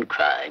certain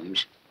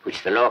crimes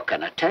which the law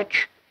cannot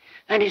touch,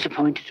 and he's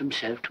appointed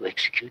himself to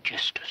execute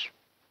justice.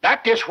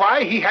 That is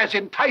why he has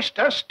enticed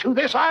us to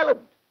this island.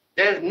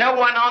 There's no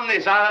one on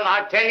this island,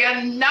 I tell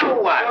you,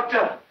 no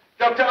one.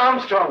 Dr.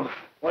 Armstrong.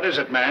 What is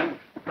it, man?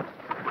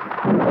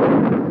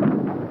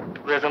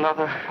 There's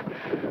another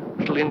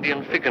little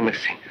Indian figure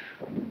missing.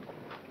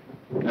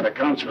 That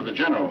accounts for the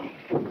general.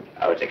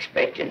 I was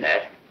expecting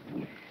that.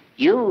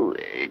 You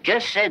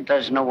just said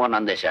there's no one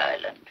on this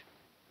island.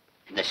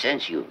 In the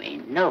sense you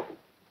mean, no.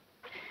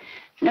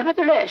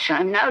 Nevertheless,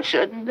 I'm now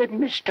certain that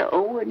Mr.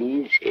 Owen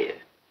is here.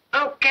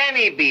 How can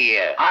he be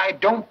here? I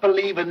don't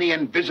believe in the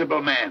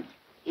invisible man.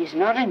 He's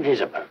not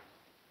invisible.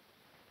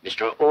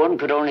 Mr. Owen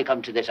could only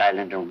come to this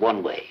island in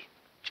one way.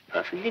 It's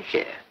perfectly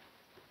clear.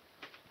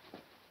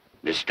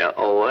 Mr.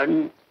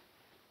 Owen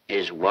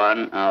is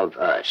one of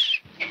us.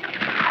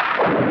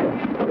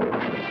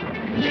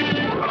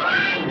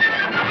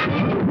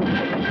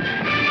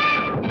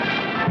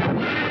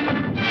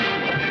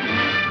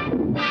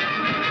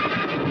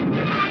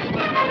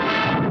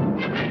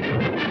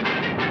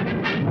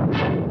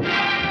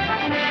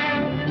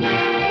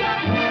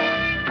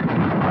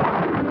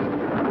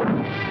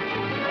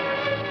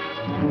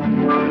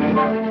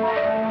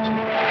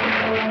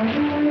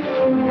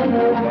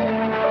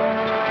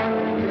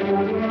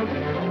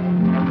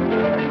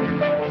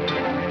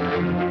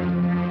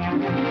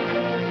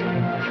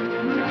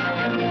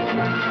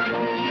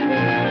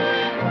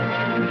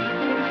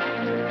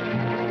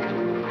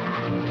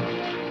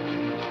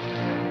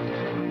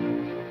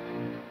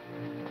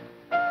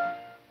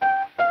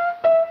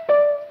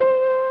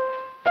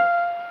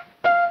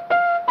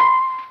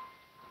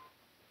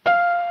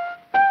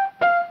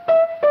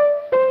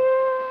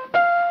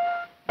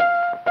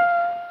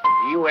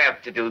 You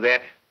have to do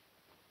that.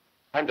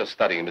 I'm just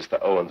studying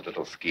Mr. Owen's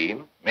little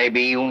scheme.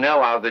 Maybe you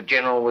know how the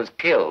general was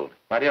killed.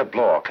 My dear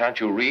Blore, can't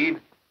you read?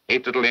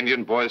 8 little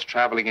Indian boys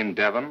traveling in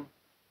Devon.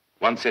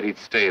 One said he'd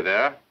stay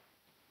there,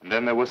 and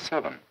then there were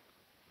 7.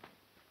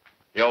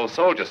 The old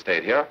soldier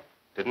stayed here,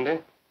 didn't he?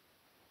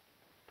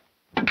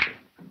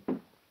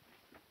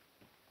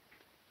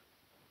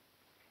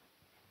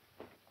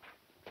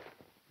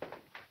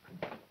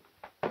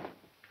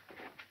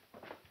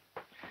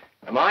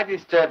 Am I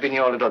disturbing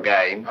your little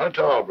game? Not at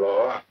all,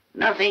 Blower.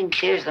 Nothing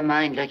clears the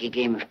mind like a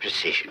game of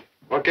precision.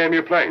 What game are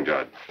you playing,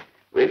 Judge?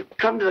 We've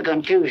come to the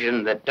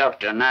conclusion, that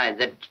Doctor and I,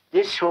 that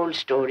this whole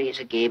story is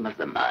a game of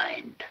the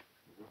mind.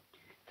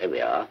 There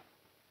we are.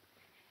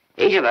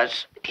 8 of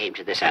us came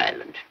to this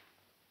island.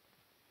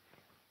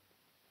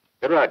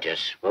 The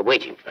Rogers were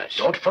waiting for us.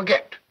 Don't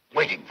forget,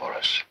 waiting for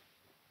us.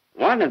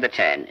 1 of the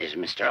 10 is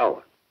Mr.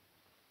 Owen.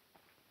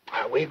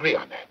 We agree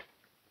on that.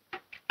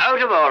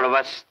 Out of all of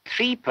us,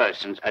 3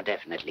 persons are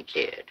definitely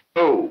cleared.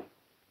 Who?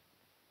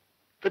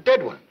 The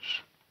dead ones.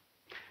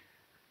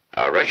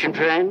 Our Russian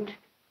friend,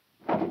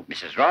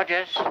 Mrs.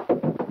 Rogers,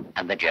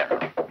 and the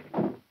General.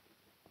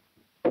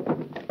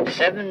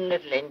 7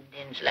 little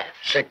Indians left.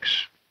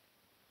 6.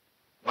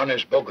 One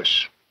is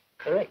bogus.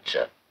 Correct,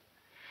 sir.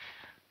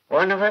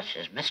 One of us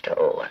is Mr.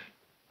 Owen.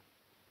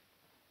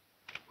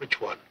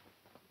 Which one?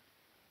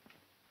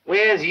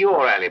 Where's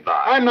your alibi?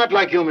 I'm not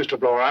like you, Mr.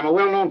 Blower. I'm a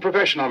well-known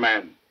professional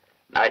man.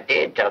 My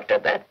dear doctor,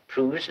 that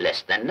proves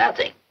less than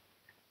nothing.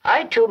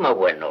 I, too, am a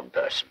well-known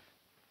person.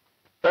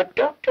 But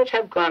doctors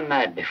have gone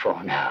mad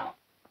before now.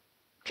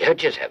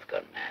 Judges have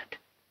gone mad.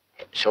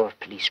 So have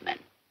policemen.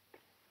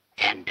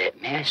 And,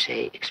 may I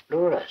say,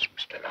 explorers,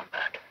 Mr.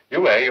 Lombard.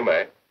 You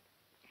may.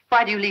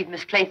 Why do you leave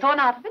Miss Claythorne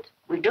out of it?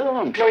 We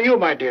don't. No, you,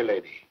 my dear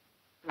lady.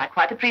 I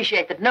quite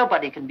appreciate that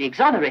nobody can be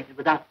exonerated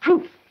without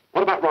proof.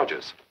 What about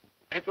Rogers?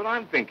 That's what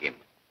I'm thinking.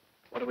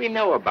 What do we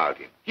know about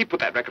him? He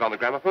put that record on the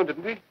gramophone,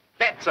 didn't he?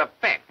 That's a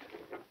fact.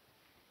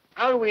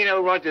 How do we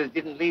know Rogers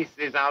didn't lease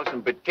this house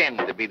and pretend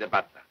to be the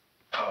butler?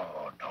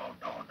 Oh, no.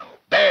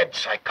 Bad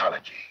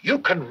psychology. You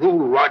can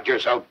rule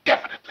Rogers out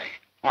definitely.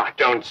 I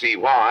don't see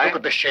why. Look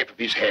at the shape of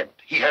his head.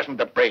 He hasn't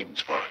the brains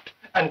for it.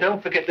 And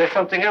don't forget there's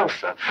something else,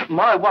 sir.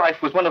 My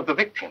wife was one of the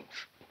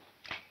victims.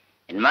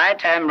 In my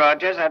time,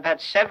 Rogers, I've had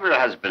several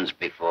husbands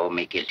before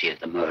me guilty of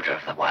the murder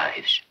of the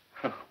wives.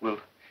 Well,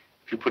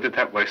 if you put it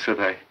that way,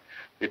 sir,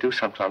 they do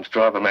sometimes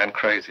drive a man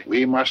crazy.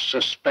 We must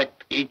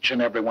suspect each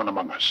and every one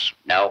among us.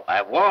 Now,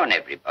 I warn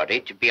everybody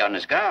to be on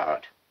his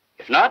guard.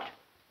 If not,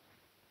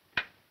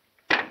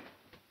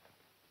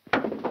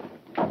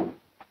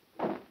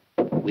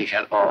 we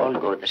shall all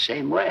go the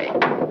same way.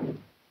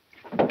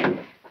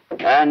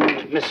 And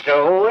Mr.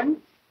 Owen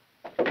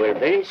will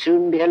very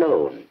soon be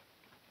alone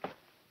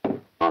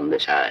on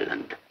this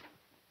island.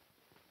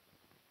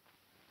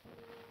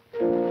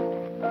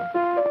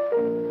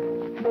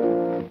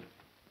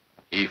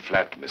 E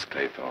flat, Miss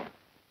Claythorne.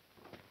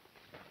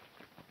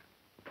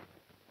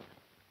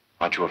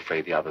 Aren't you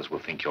afraid the others will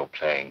think you're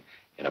playing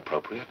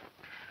inappropriate?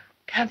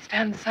 Can't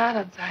stand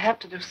silence. I have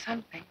to do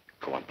something.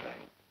 Go on playing.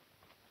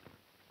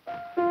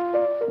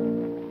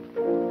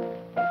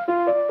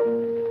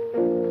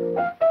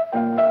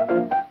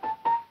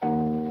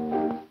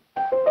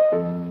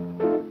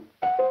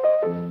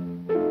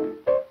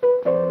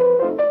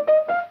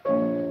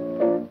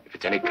 If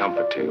it's any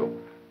comfort to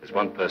you, there's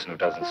one person who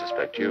doesn't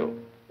suspect you.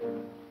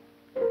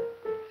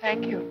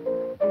 Thank you.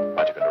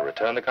 Aren't you going to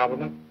return the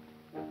compliment?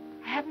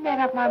 I haven't made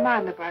up my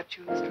mind about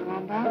you, Mr.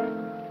 Lombard.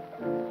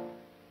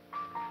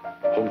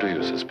 Whom do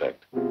you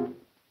suspect?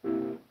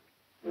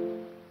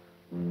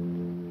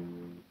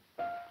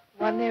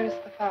 One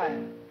nearest the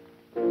fire.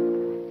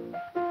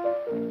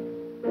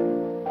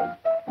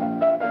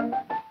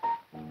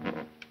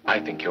 I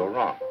think you're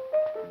wrong.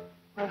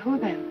 Well, who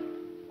then?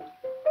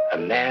 A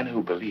man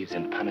who believes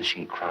in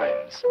punishing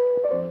crimes.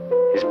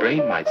 His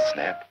brain might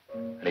snap,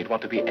 and he'd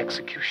want to be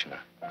executioner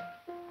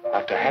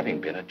after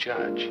having been a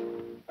judge.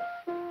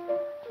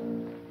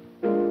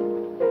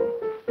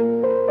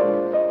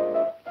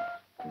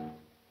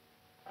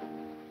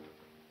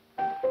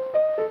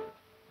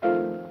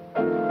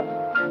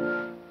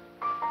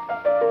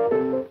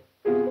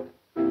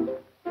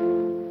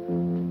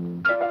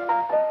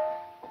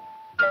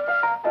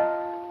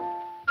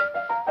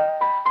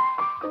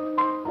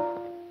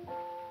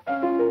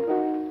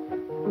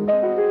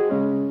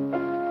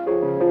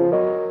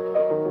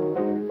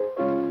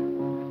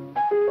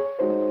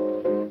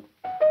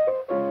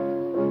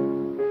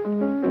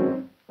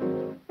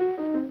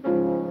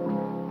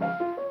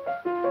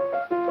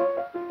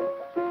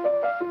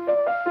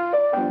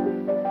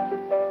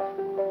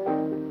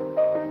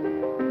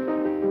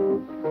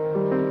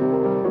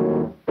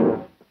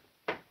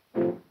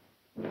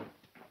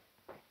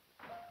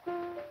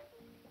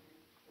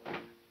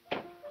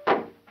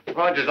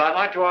 Rogers, I'd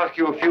like to ask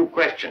you a few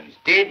questions.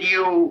 Did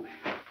you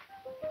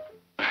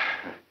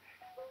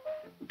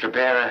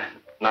prepare a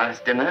nice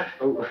dinner?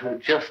 Oh,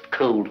 just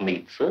cold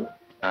meat, sir.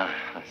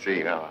 I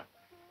see. Now,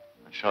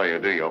 I'm sure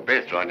you'll do your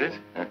best, Rogers.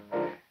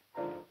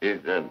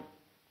 Is there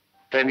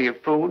plenty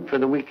of food for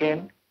the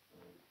weekend?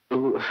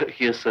 Oh,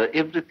 yes, sir.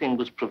 Everything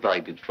was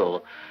provided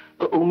for.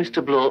 Oh,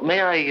 Mr. Bloor,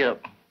 may I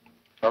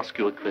ask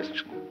you a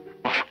question?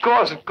 Of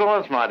course,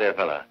 my dear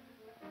fellow.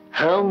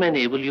 How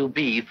many will you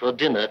be for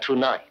dinner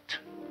tonight?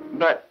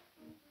 But,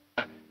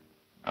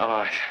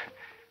 I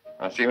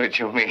see what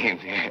you mean.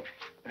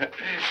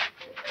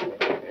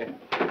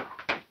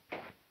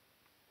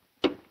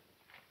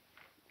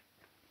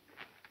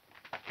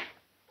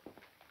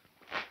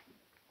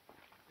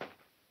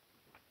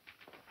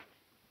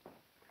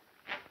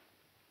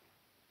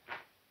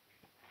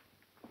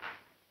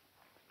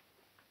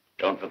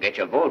 Don't forget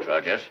your vote,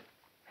 Rogers.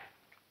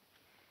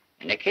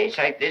 In a case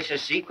like this, a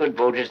secret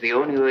vote is the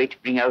only way to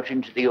bring out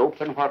into the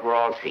open what we're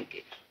all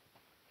thinking.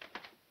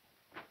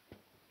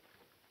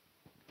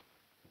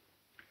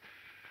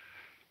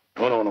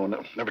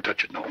 No, never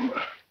touch it, no.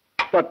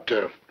 But,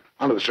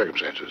 under the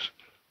circumstances.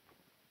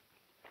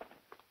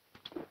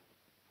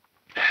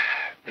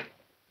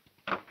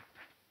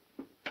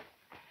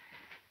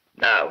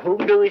 Now,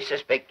 whom do we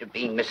suspect of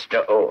being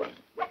Mr. Owen?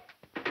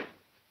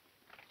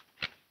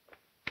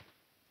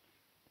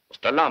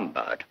 Mr.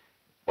 Lombard.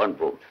 One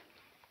vote.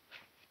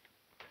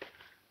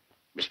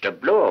 Mr.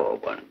 Bloor,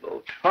 1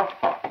 vote. Ha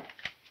ha.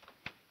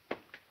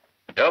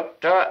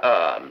 Dr.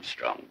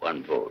 Armstrong,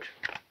 1 vote.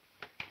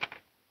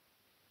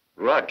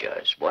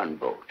 Rogers, 1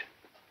 vote.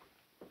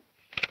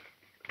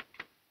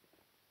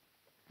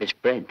 Miss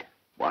Brent,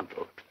 1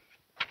 vote.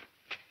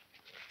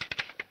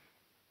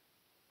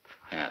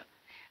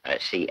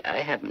 See, I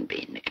haven't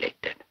been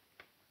neglected.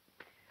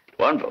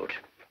 1 vote.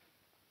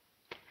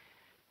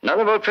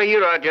 Another vote for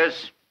you,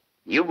 Rogers.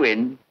 You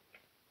win.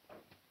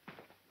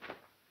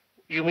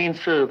 You mean,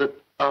 sir, that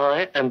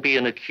I am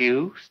being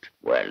accused?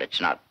 Well,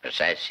 it's not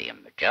precisely a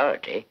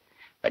majority,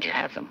 but you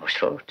have the most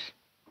votes.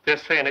 They're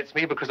saying it's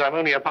me because I'm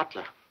only a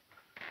butler.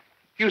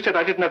 You said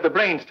I didn't have the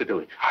brains to do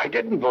it. I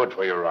didn't vote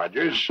for you,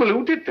 Rogers. Well,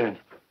 who did then?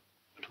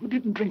 But who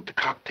didn't drink the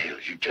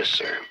cocktails you just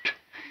served?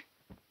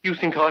 You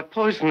think I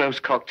poisoned those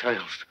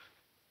cocktails?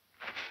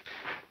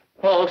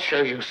 I'll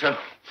show you, sir.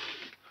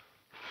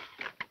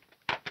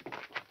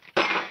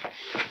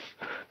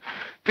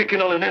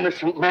 Picking on an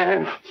innocent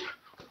man.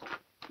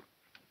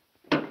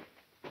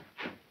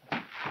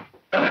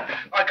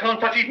 I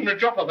can't touch even a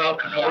drop of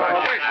alcohol.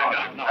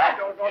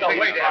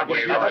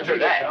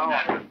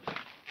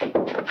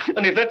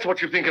 And if that's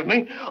what you think of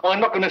me,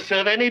 I'm not going to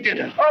serve any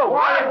dinner. Oh,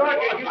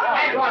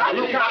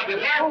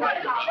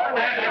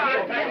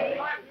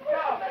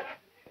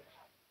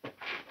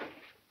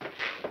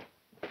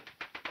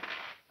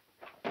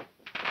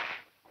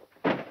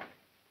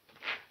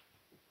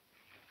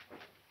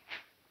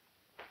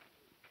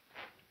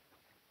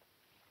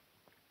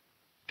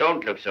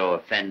 Don't look so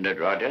offended,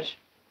 Rogers.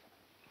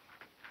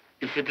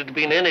 If it had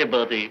been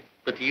anybody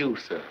but you,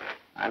 sir.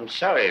 I'm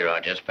sorry,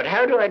 Rogers, but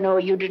how do I know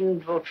you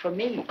didn't vote for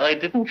me? I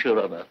didn't,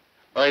 Your Honor.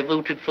 I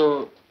voted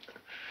for...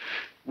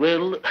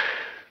 Well,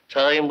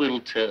 time will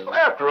tell.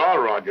 After all,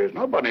 Rogers,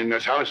 nobody in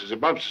this house is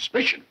above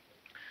suspicion.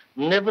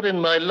 Never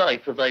in my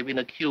life have I been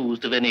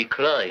accused of any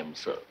crime,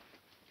 sir.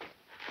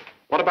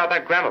 What about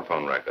that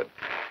gramophone record?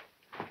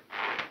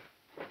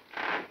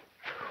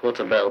 What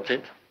about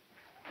it?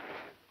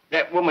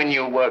 That woman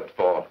you worked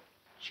for,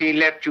 she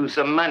left you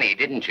some money,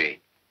 didn't she?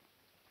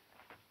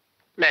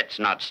 Let's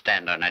not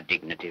stand on her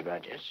dignity,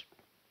 Rogers.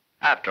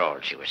 After all,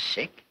 she was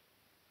sick.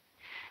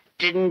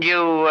 Didn't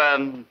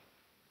you,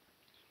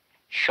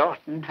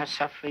 shorten her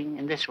suffering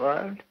in this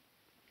world?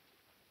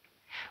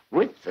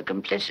 With the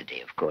complicity,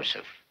 of course,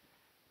 of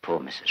poor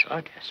Mrs.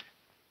 Rogers.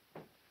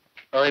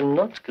 I'm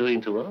not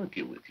going to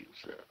argue with you,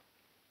 sir.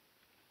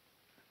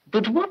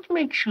 But what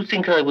makes you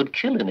think I would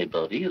kill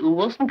anybody who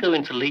wasn't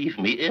going to leave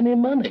me any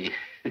money?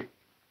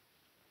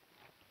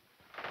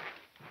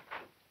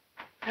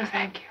 No,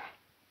 thank you.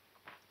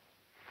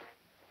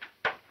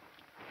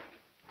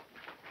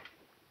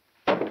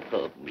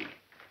 Pardon me.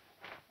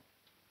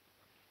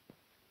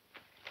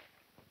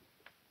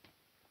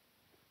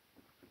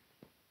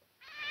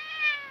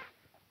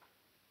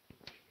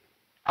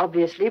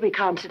 Obviously, we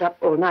can't sit up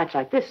all night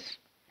like this.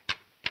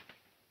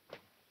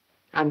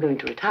 I'm going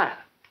to retire.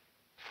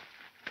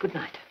 Good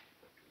night.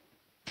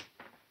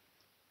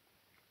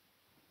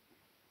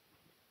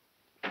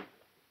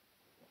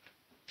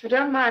 If you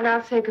don't mind,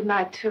 I'll say good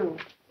night, too.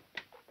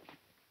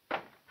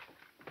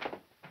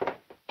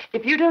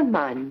 If you don't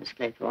mind, Miss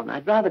Claythorne,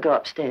 I'd rather go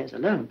upstairs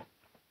alone.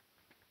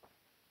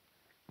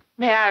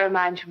 May I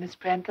remind you, Miss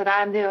Brent, that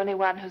I'm the only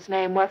one whose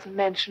name wasn't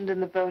mentioned in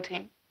the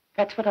voting?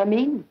 That's what I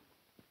mean.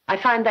 I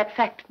find that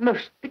fact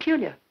most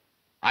peculiar.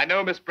 I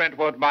know Miss Brent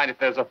won't mind if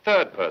there's a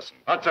 3rd person.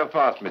 Not so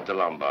fast, Mr.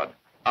 Lombard.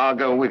 I'll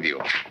go with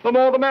you. The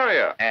more the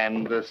merrier.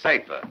 And the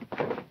safer.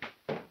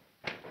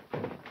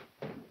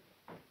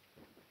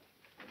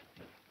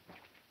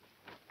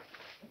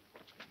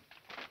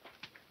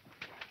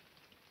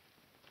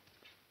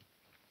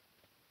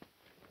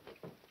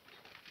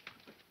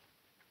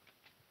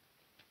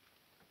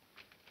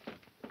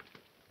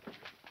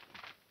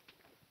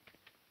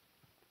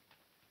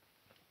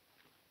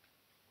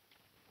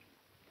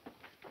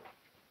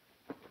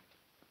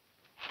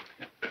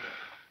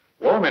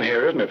 Warm in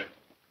here, isn't it?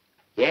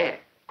 Yeah,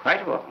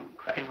 quite warm,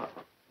 quite warm.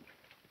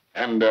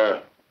 And,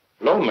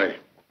 lonely.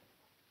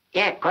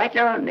 Yeah, quite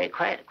lonely,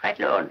 quite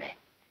lonely.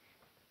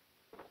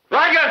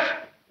 Rogers!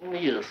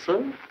 Yes,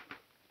 sir.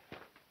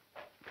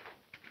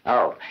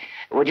 Oh,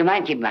 would you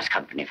mind keeping us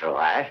company for a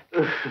while?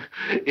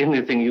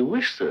 Anything you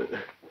wish, sir.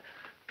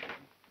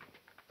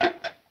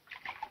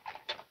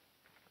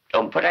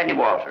 Don't put any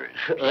water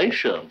in. I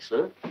shan't,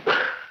 sir.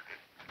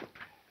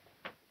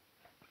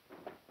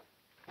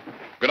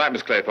 Good night,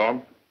 Miss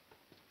Claythorne.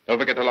 Don't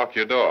forget to lock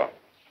your door.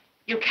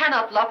 You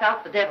cannot lock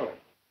out the devil.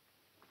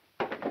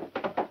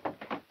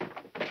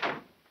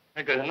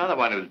 I got another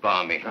one who's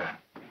balmy.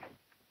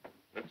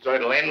 So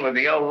it'll end with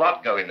the old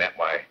lot going that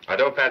way. I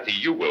don't fancy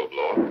you will,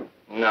 Bloor.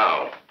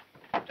 No.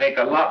 Take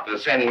a lot to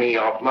send me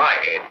off my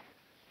head.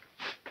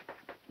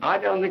 I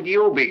don't think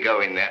you'll be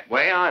going that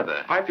way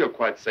either. I feel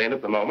quite sane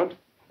at the moment.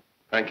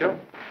 Thank you.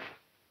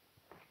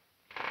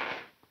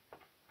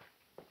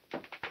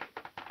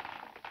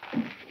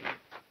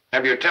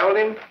 Have you told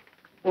him?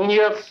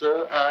 Yes,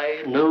 sir.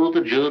 I know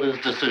the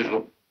jury's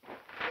decision.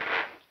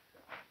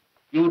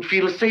 You'd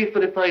feel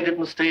safer if I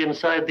didn't stay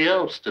inside the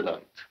house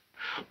tonight.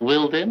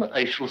 Well, then,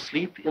 I shall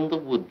sleep in the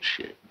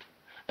woodshed.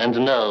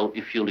 And now,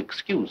 if you'll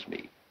excuse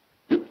me,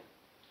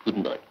 good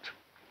night.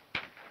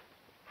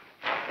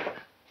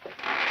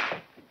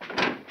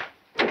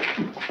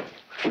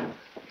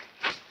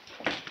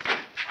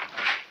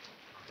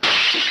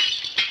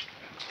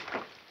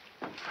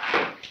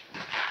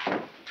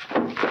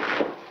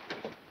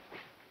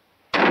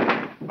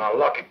 Now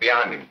lock it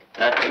behind him.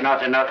 That's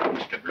not enough,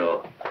 Mr.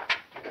 Blow.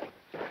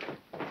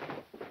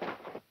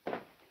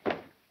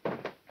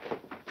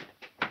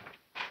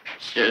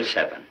 Still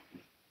 7.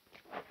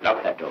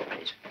 Lock that door,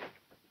 please.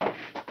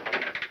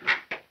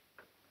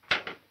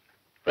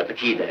 Put the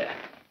key there.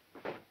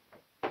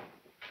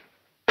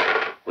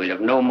 We'll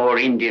have no more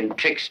Indian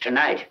tricks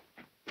tonight.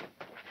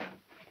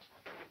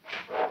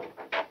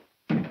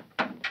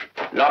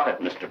 Lock it,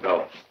 Mr.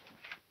 Blow.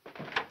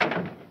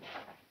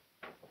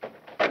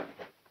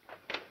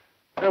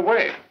 Hey,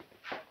 wait.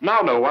 Now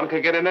no one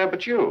can get in there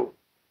but you.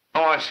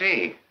 Oh, I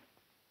see.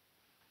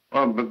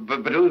 Well,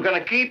 but who's going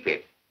to keep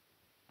it?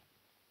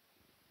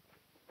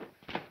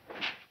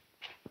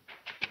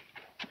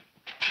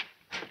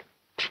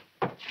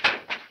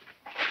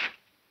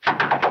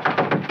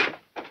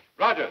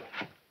 Roger.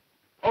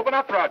 Open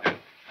up, Roger.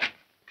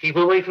 Keep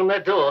away from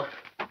that door.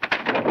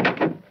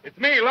 It's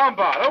me,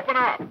 Lombard. Open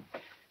up.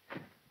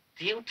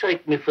 Do you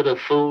take me for a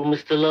fool,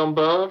 Mr.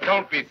 Lombard?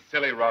 Don't be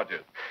silly,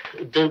 Roger.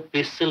 Don't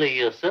be silly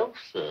yourself,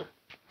 sir.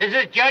 This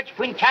is Judge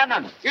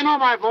Quincannon. You know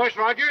my voice,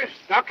 Rogers.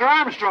 Dr.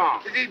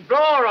 Armstrong. This is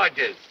Blow,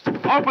 Rogers.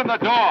 Open the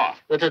door.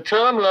 At a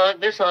time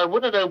like this, I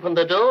wouldn't open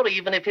the door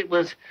even if it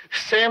was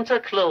Santa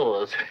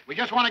Claus. We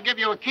just want to give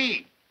you a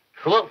key.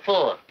 What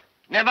for?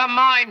 Never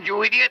mind,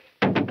 you idiot.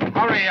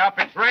 Hurry up,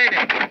 it's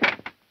raining.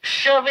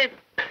 Shove it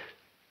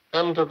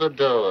under the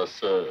door,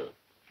 sir.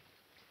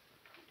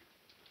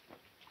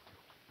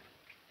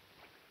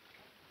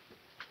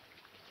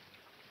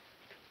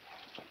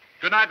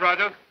 Good night,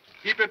 Roger.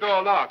 Keep your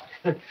door locked.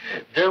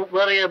 Don't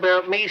worry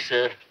about me,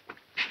 sir.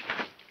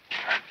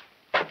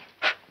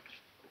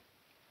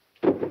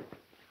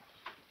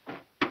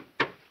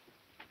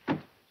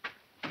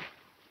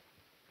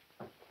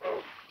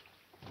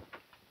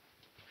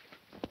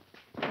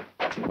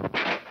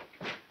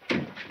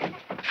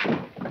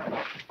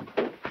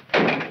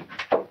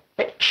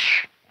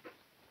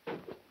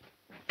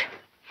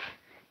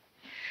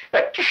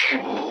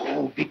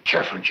 Oh, be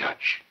careful,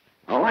 Judge.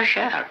 Oh, I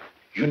shall.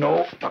 You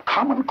know, the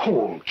common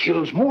cold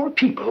kills more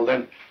people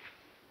than...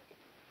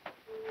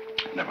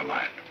 Never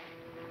mind.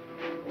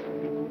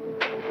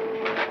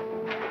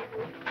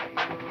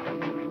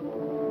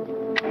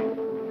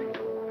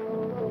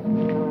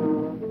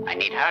 I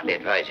need hardly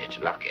advise you to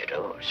lock your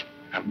doors.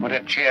 And put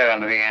a chair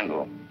under the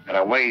handle. There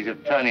are ways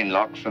of turning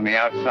locks from the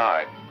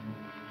outside.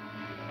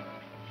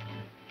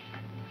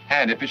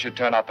 And if it should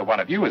turn out the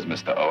one of you is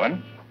Mr.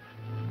 Owen,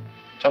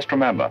 just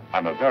remember,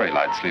 I'm a very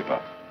light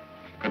sleeper.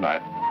 Good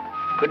night.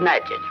 Good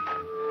night, gentlemen.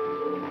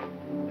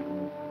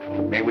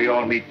 May we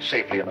all meet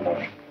safely in the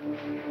morning.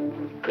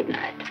 Good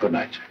night. Good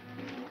night, sir.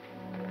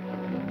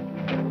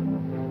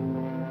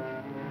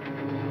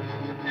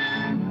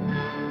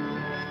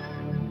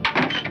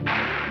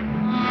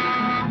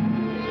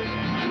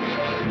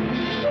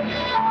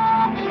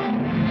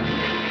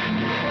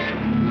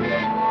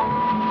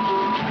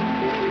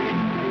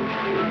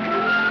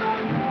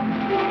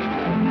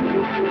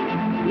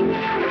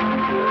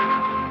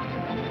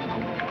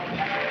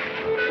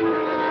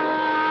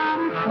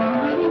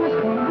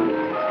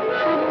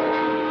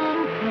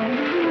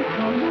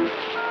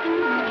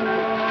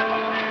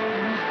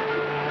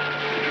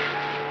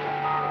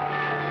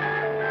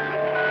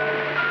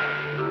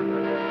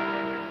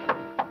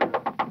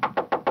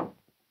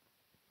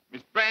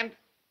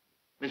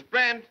 Miss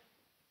Brent?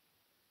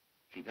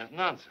 She doesn't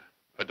answer.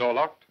 The door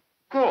locked?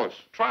 Of course.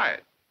 Try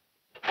it.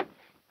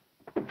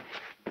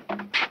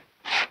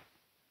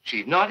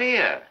 She's not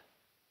here.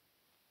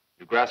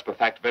 You grasp a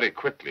fact very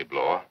quickly,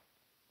 Blower.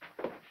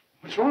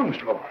 What's wrong,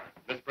 Mr. Blower?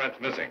 Miss Brent's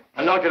missing.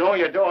 I knocked at all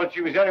your doors.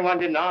 She was the only one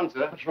who didn't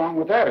answer. What's wrong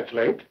with that? It's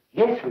late.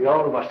 Yes, we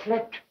all of us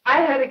slept.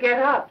 I heard her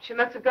get up. She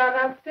must have gone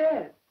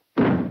downstairs.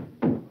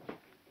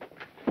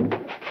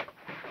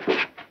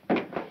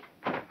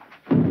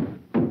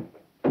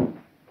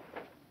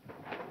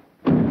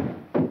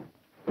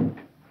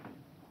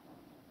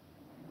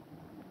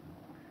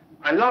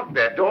 I locked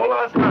that door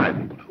last night.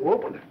 Who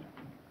opened it?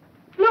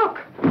 Look.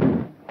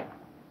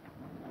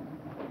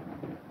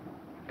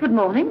 Good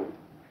morning.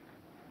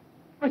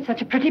 Oh, it's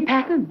such a pretty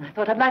pattern. I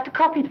thought I'd like to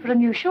copy it for a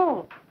new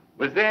shawl.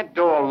 Was that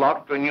door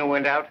locked when you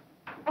went out?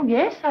 Oh,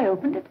 yes, I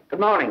opened it. Good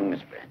morning,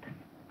 Miss Brent.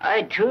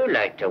 I, too,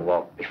 like to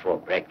walk before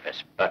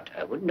breakfast, but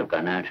I wouldn't have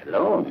gone out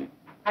alone.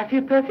 I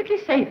feel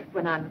perfectly safe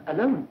when I'm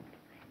alone.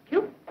 Thank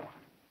you.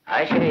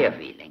 I share your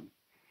feeling.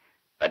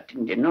 But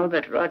didn't you know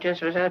that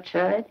Rogers was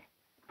outside?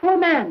 Poor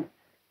man.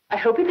 I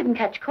hope he didn't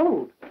catch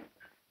cold.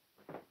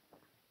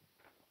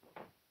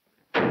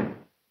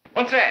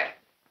 What's that?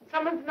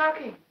 Someone's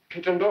knocking.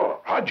 Kitchen door.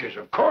 Rogers,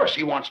 of course.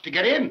 He wants to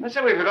get in. I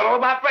said we forgot all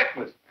about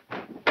breakfast.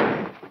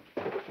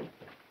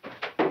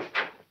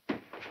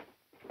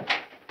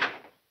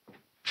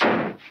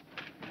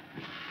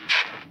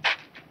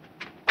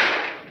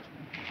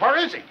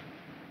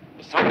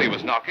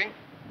 Who's knocking?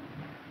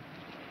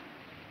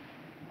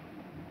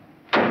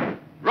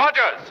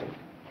 Rogers!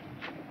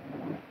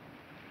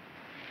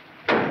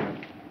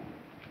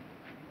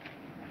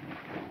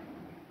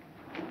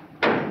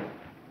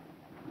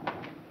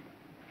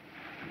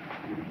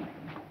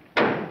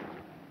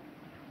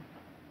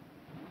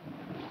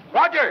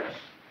 Rogers!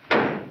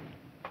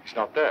 He's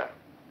not there.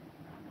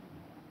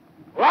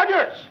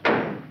 Rogers!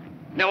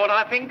 Know what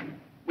I think?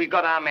 We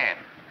got our man.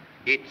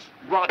 It's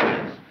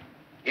Rogers.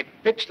 It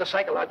fits the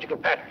psychological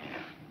pattern.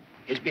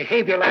 His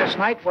behavior last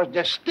night was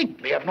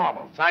distinctly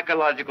abnormal.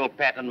 Psychological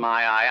pattern,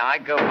 my eye. I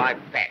go by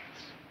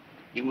facts.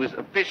 He was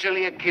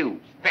officially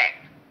accused.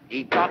 Fact.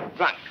 He got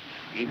drunk.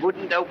 He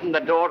wouldn't open the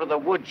door to the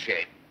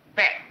woodshed.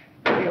 Fact.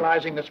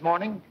 Realizing this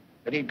morning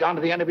that he'd gone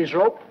to the end of his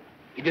rope,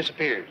 he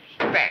disappears.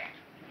 Fact.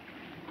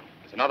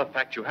 There's another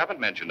fact you haven't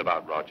mentioned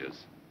about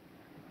Rogers.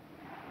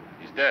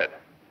 He's dead.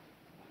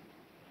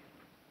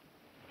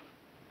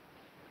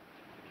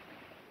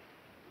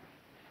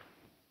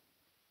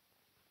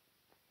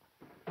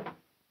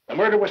 The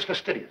murder was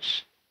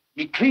fastidious.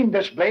 He cleaned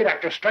this blade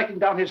after striking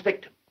down his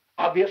victim.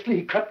 Obviously,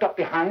 he crept up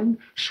behind,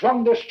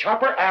 swung this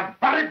chopper, and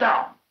brought it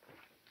down,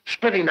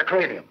 splitting the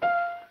cranium.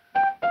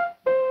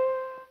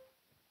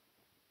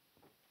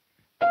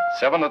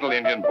 7 little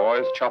Indian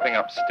boys chopping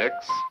up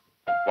sticks.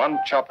 One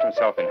chopped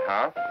himself in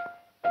half.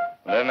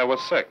 And then there were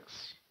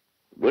 6.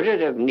 Would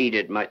it have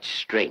needed much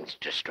strength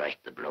to strike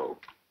the blow?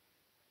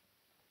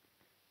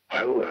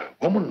 Well, a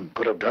woman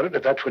could have done it,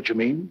 if that's what you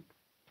mean.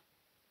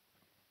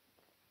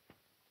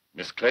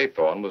 Miss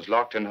Claythorne was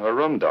locked in her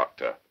room,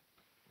 Doctor.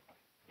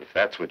 If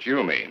that's what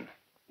you mean.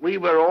 We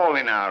were all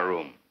in our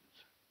rooms.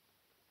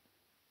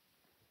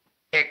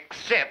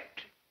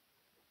 Except...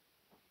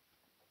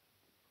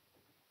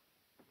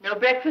 No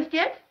breakfast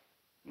yet?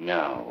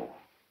 No.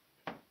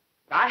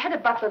 I had a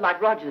butler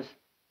like Rogers.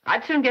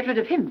 I'd soon get rid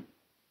of him.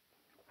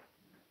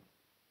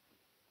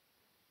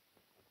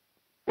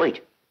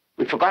 Wait,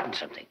 we've forgotten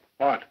something.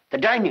 What? The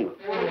dining room.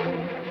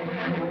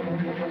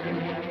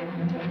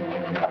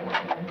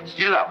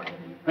 Still locked.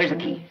 Where's the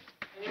key?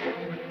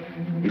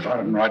 We found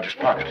it in Roger's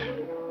pocket.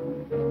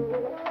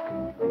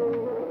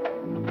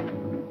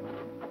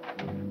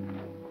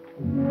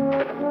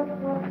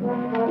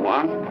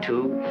 One,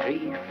 2,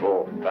 3,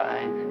 4,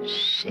 5,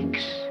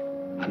 6.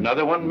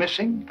 Another one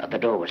missing? Thought the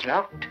door was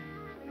locked.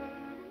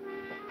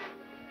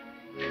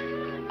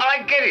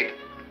 I get it.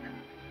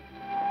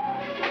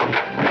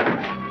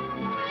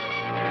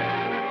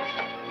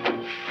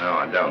 No,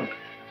 I don't.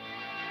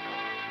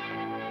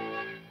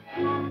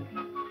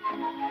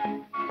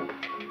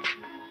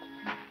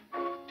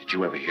 Did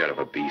you ever hear of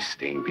a bee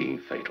sting being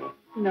fatal?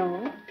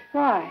 No.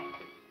 Why?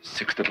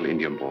 6 little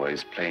Indian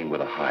boys playing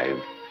with a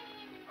hive.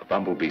 A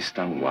bumblebee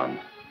stung one,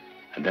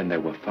 and then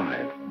there were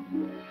 5.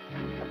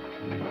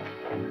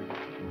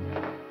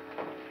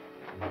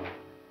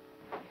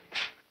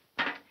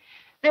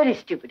 Very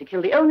stupid to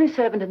kill the only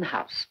servant in the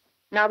house.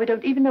 Now we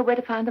don't even know where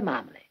to find the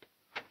marmalade.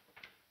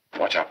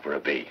 Watch out for a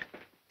bee.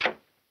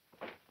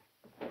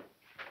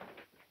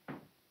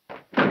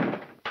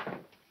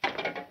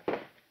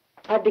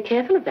 I'd be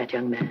careful of that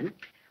young man.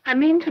 I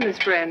mean to,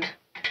 Miss Brent.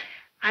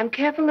 I'm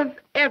careful of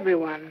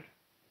everyone.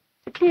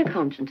 A clear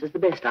conscience is the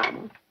best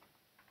armor.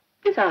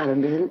 This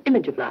island is an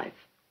image of life.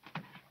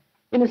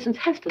 Innocence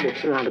has to live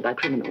surrounded by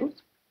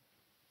criminals.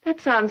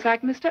 That sounds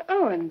like Mr.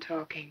 Owen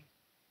talking.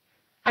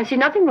 I see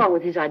nothing wrong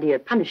with his idea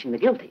of punishing the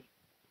guilty.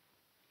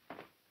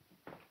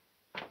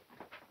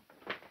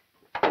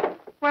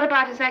 What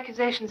about his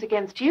accusations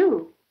against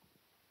you?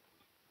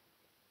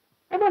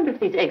 I wonder if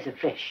these eggs are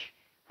fresh.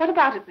 What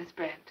about it, Miss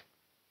Brent?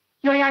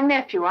 Your young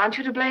nephew, aren't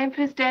you to blame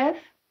for his death?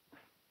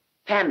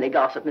 Family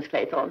gossip, Miss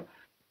Claythorne.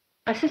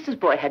 My sister's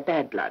boy had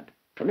bad blood.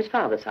 From his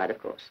father's side, of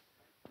course.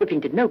 Whipping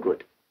did no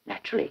good.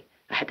 Naturally,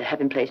 I had to have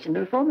him placed in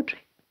the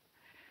reformatory.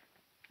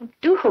 I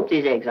do hope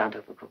these eggs aren't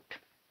overcooked.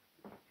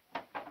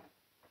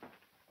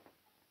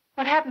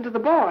 What happened to the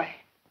boy?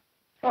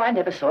 Oh, I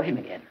never saw him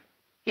again.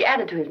 He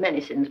added to his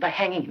many sins by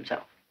hanging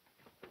himself.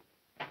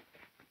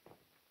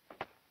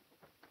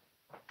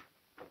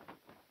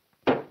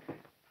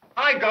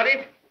 I got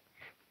it.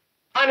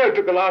 I know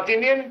took a last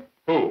Indian.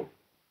 Who?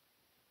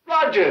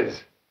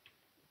 Rogers.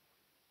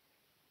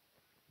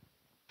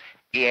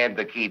 He had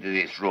the key to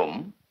this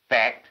room.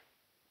 Fact.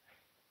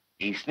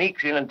 He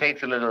sneaks in and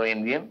takes a little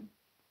Indian,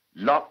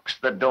 locks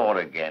the door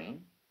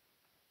again,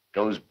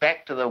 goes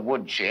back to the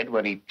woodshed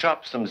where he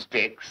chops some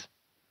sticks.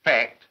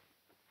 Fact.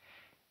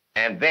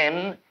 And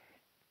then...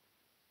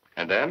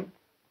 And then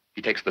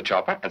he takes the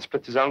chopper and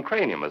splits his own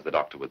cranium, as the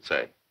doctor would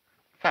say.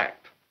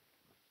 Fact.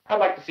 I'd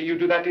like to see you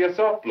do that to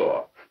yourself,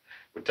 Floor.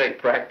 Would take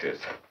practice.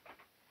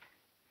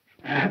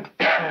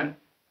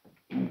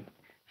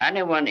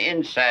 Anyone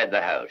inside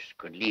the house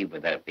could leave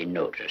without being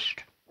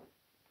noticed.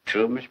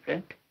 True, Miss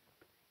Brent?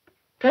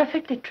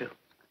 Perfectly true.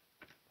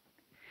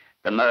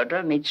 The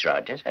murderer meets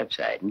Rogers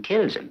outside and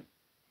kills him.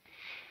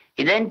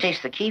 He then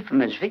takes the key from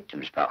his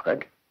victim's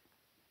pocket,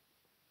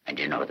 and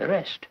you know the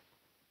rest.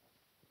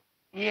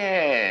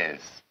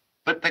 Yes,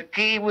 but the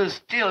key was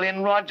still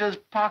in Rogers'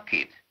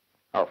 pocket.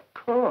 Of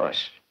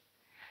course.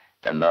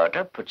 The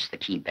murderer puts the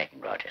key back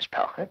in Roger's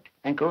pocket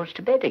and goes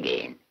to bed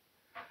again.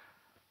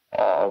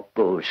 Or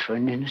goes for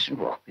an innocent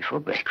walk before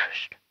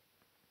breakfast.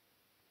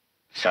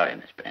 Sorry,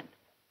 Miss Brent.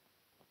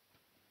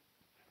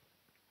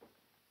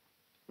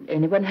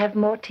 Anyone have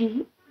more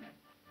tea?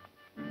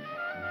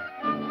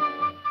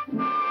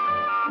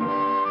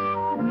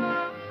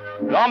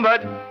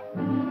 Lombard!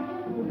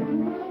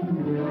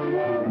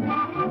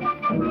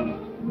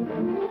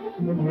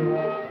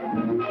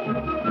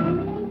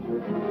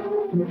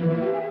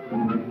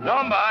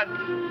 Lombard!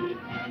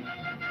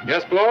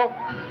 Yes, Flo?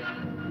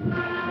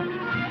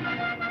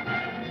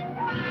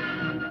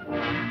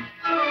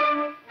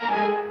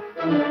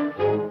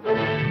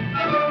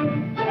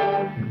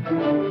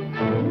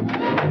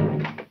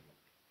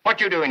 What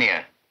you doing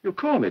here? You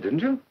called me, didn't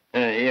you?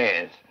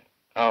 Yes.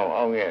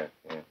 Oh, yes.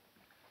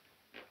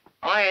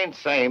 I ain't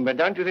saying, but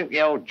don't you think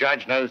the old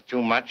judge knows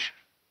too much?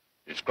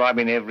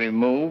 Describing every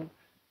move.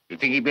 You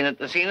think he'd been at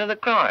the scene of the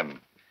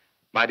crime?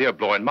 My dear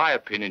Flo, in my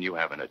opinion, you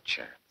haven't a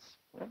chance.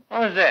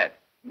 How's that?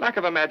 Lack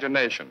of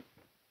imagination.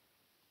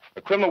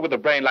 A criminal with a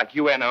brain like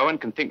you and Owen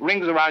can think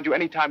rings around you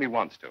any time he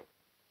wants to.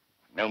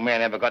 No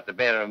man ever got the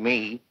better of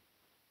me.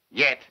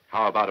 Yet.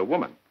 How about a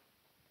woman?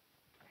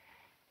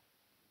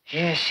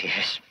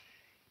 Yes.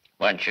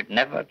 One should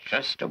never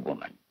trust a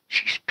woman.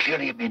 She's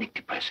clearly a manic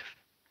depressive.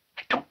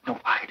 I don't know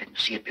why I didn't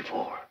see it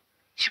before.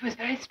 She was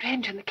very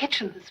strange in the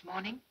kitchen this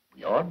morning.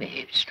 We all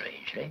behave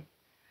strangely.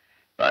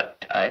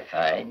 But I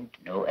find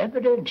no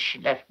evidence. She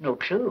left no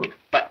clue.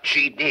 But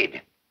she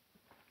did.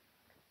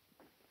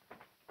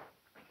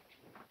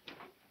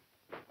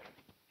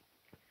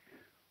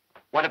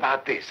 What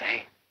about this,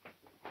 eh?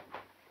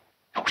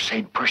 No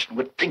sane person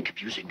would think of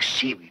using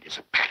seaweed as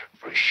a pattern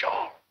for a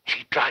shawl.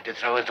 She tried to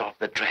throw us off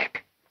the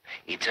track.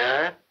 It's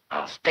her.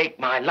 I'll stake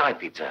my life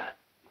it's her.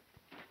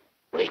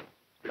 Wait,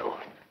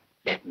 Lord.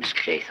 Let Miss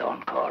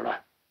Claythorne call her.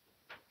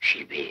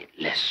 She'll be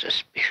less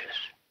suspicious.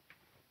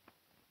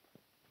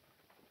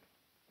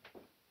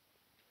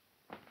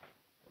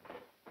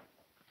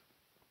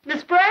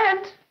 Miss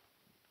Brent!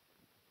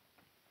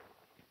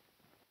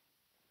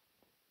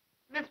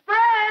 Miss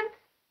Brent!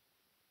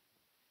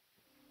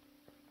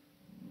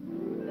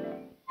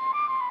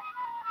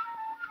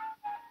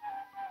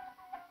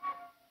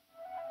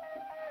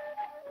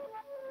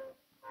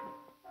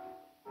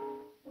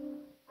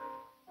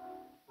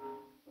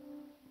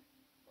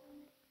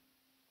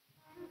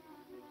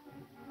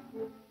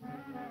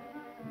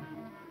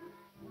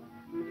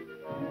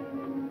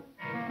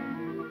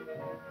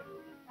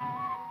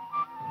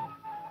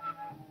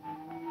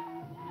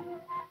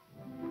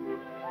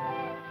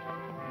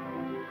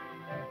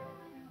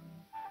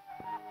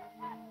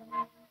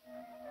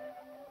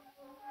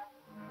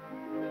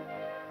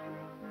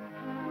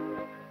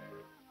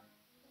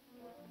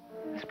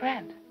 Miss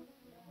Brent.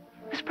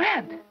 Miss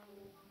Brent.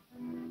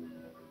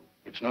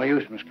 It's no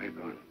use, Miss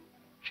Claythorne.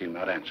 She'll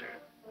not answer.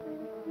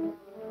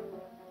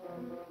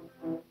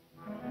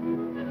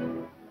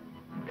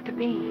 But the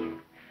bee.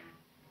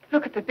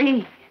 Look at the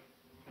bee.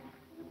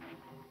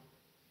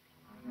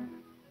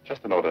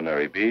 Just an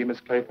ordinary bee,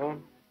 Miss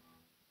Claythorne.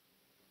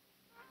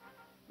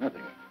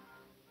 Nothing.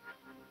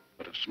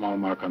 But a small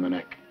mark on the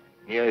neck.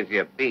 Here's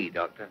your bee,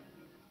 Doctor.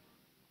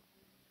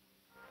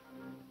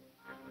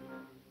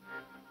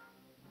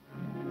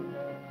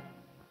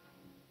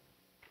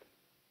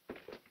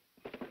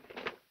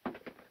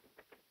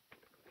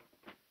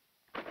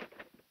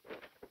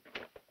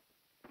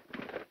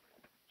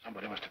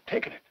 Somebody must have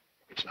taken it.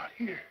 It's not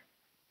here.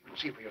 You can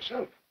see for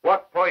yourself.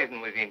 What poison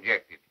was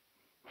injected?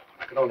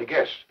 I can only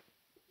guess.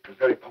 It was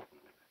very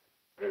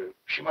potent.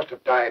 She must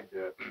have died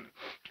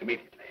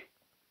immediately.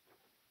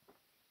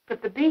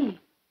 But the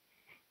bee.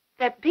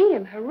 That bee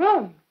in her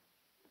room.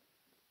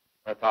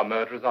 That's our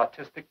murderer's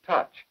artistic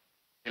touch.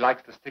 He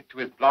likes to stick to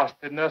his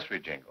blasted nursery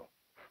jingle.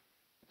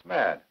 It's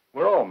mad.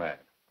 We're all mad.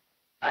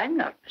 I'm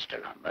not,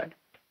 Mr. Lombard.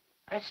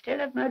 I still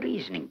have my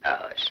reasoning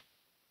powers.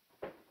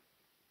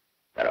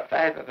 There are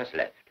 5 of us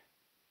left.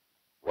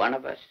 One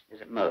of us is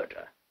a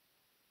murderer.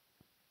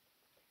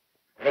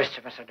 The rest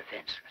of us are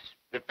defenseless.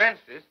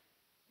 Defenses?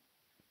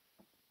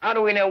 How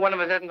do we know one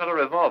of us hasn't got a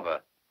revolver?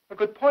 A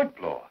good point,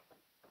 Flo.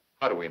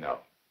 How do we know?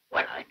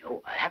 Well, I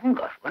know I haven't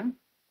got one.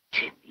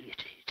 To me,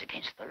 it's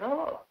against the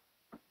law.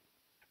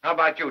 How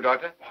about you,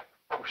 Doctor? Why,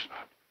 of course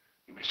not.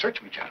 You may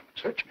search me, gentlemen.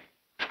 Search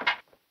me.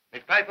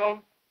 Miss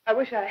Claythorne? I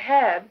wish I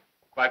had.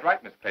 Quite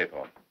right, Miss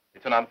Claythorne.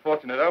 It's an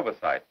unfortunate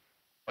oversight.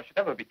 One should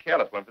never be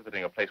careless when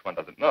visiting a place one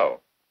doesn't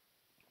know.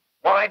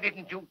 Why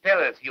didn't you tell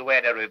us you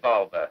had a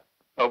revolver?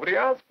 Nobody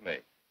asked me.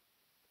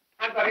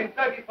 I've got in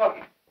 30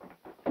 pockets.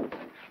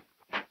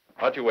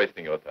 Aren't you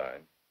wasting your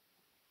time?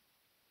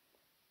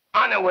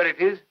 I know where it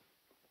is.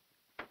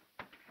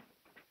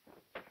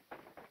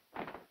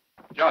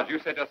 Judge, you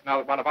said just now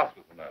that one of us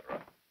was the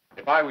murderer.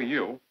 If I were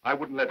you, I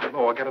wouldn't let the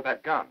law get at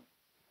that gun.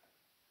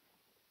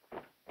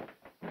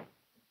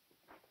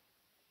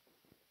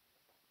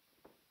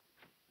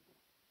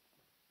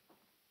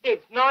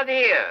 It's not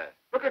here.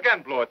 Look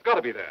again, Flo. It's got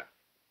to be there.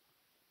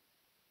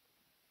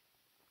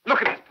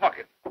 Look at his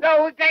pocket.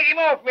 No, take him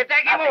off me.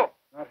 Take him off.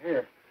 Not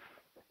here.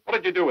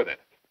 What did you do with it?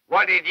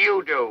 What did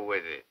you do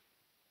with it?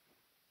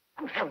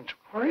 Good heavens,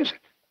 where is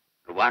it?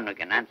 The one who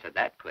can answer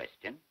that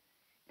question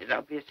is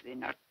obviously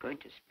not going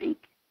to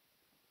speak.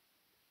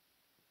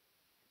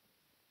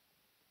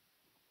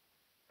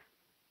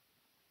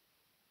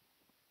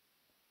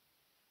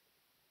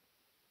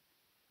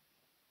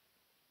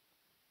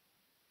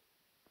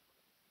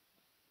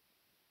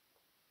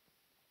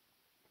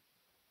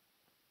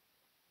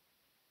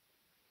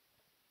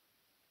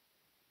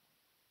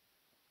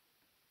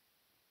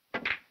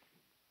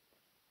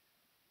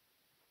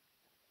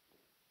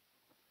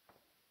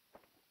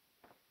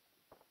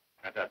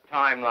 At a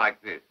time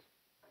like this.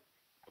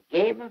 A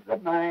game of the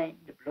mind,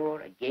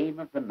 Blore, a game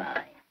of the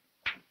mind.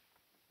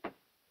 You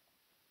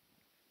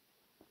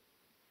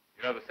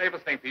know, the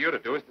safest thing for you to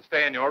do is to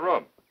stay in your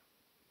room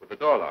with the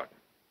door locked.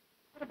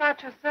 What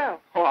about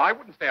yourself? Oh, I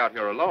wouldn't stay out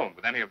here alone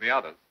with any of the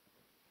others.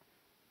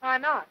 Why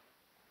not?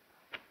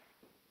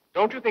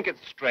 Don't you think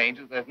it's strange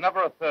that there's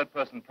never a third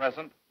person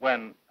present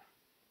when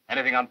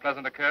anything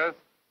unpleasant occurs?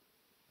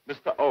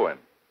 Mr. Owen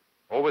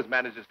always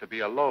manages to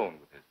be alone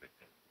with his victim.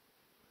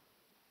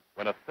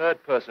 When a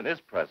third person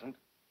is present,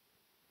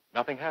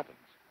 nothing happens.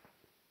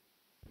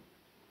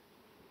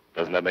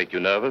 Doesn't that make you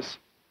nervous?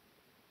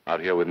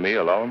 Out here with me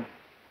alone?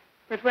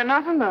 But we're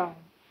not alone.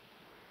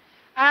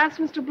 I asked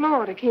Mr.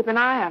 Blore to keep an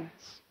eye on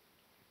us.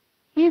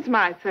 He's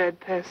my third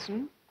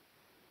person.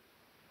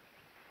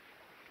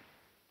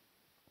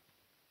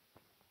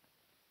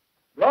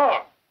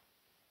 Law!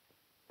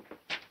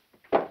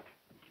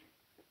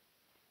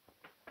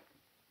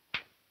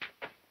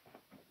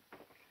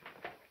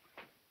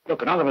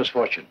 Look, another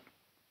misfortune.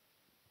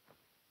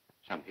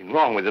 Something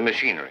wrong with the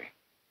machinery.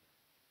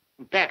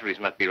 Batteries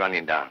must be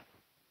running down.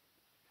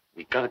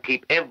 We've got to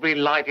keep every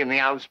light in the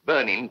house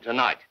burning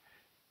tonight.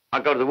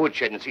 I'll go to the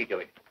woodshed and see to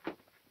it.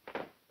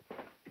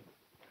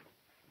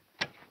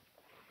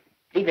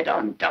 Leave it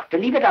on, Doctor,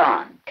 leave it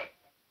on.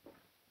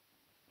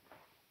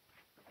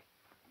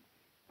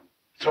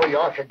 Throw you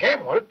off your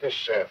game, will it,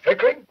 this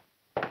flickering?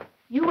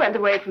 You went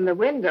away from the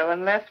window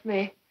and left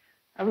me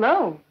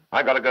alone.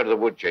 I've got to go to the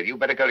woodshed. You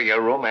better go to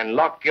your room and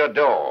lock your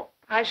door.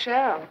 I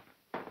shall.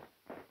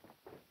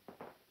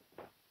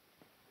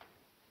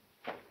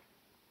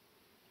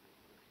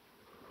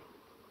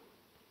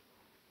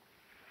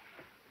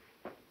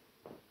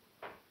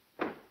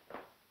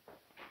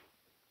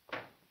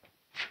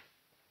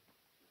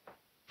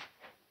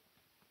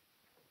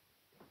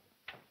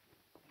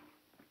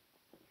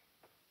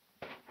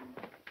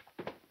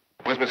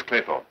 Where's Miss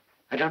Claythorne?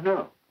 I don't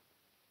know.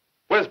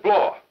 Where's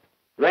Blore?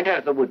 Went out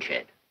of the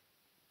woodshed.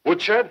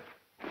 Woodshed?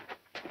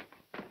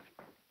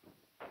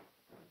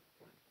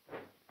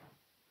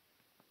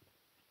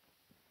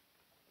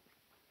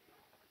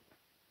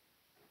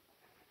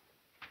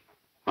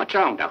 What's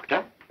wrong,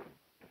 Doctor?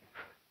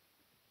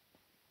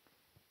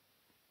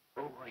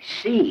 Oh, I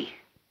see.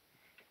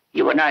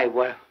 You and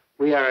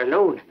we are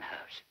alone in the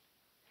house.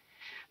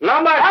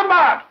 Lombard!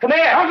 Lombard! Come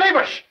here! Don't leave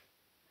us!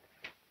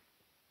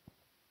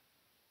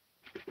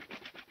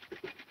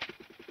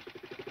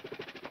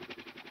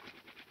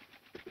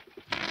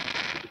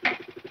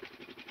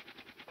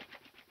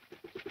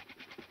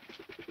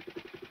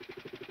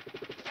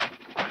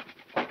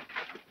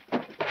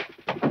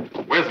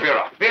 Where's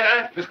Vera?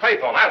 Vera? Miss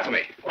Claythorne, answer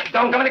me.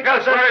 Don't come any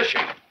closer. Where is she?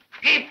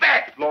 Keep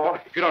back. Blore,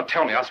 if you don't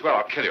tell me, I swear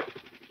I'll kill you.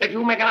 If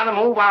you make another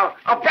move,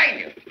 I'll bang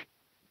you.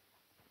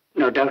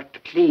 No, Doctor,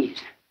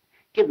 please.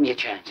 Give me a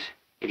chance.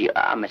 If you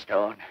are, Mr.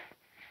 Owen.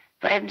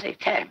 For heaven's sake,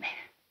 tell me.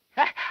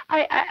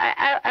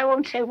 I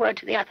won't say a word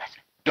to the others.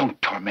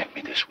 Don't torment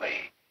me this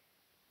way.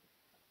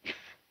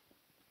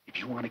 If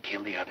you want to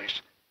kill the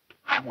others,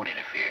 I won't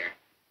interfere.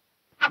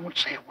 I won't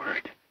say a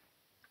word.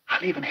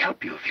 I'll even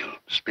help you if you'll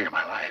spare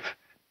my life.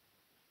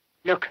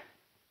 Look,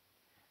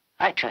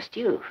 I trust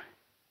you.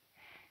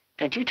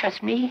 Don't you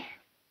trust me?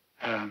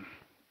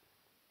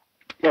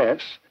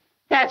 Yes.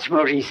 That's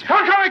more reason.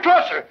 Don't come any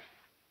closer!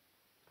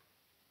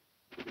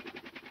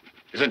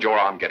 Isn't your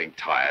arm getting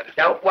tired?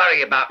 Don't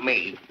worry about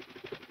me.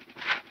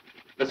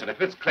 Listen, if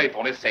Miss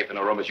Claythorne is safe in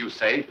her room, as you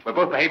say, we're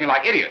both behaving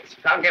like idiots.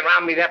 Can't get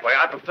around me that way.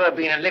 I prefer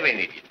being a living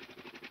idiot.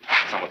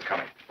 Someone's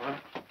coming.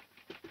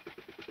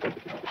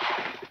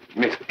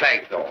 Miss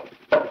Claythorne.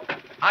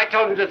 I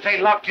told you to stay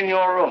locked in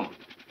your room.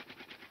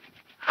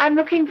 I'm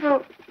looking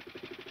for...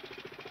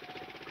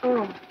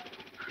 Oh.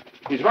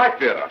 He's right,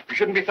 Vera. You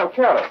shouldn't be so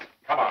careless.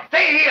 Come on.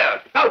 Stay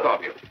here, both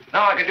of you.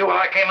 Now I can do what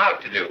I came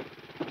out to do.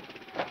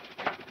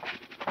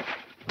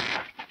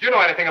 Do you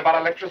know anything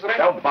about electricity?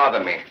 Don't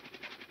bother me.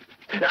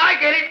 I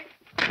get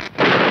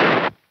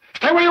it.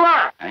 Stay where you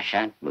are! I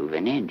shan't move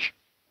an inch.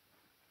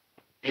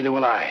 Neither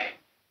will I.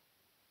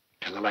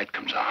 Till the light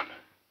comes on.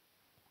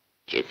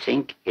 Do you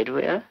think it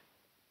will?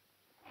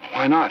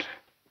 Why not?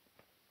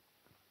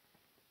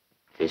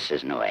 This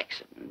is no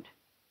accident.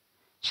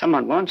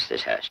 Someone wants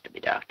this house to be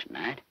dark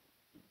tonight.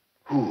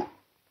 Who?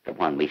 The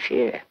one we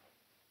fear.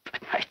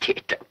 But, my dear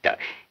Doctor,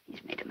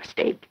 he's made a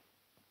mistake.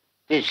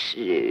 This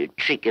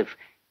trick of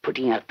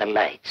putting out the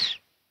lights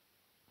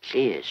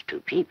clears two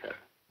people.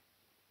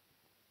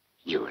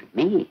 You and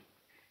me.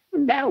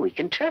 Now we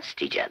can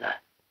trust each other.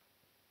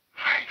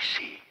 I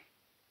see.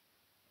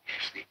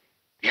 Yes,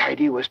 the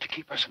idea was to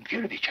keep us in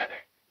fear of each other.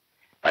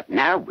 But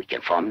now we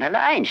can form an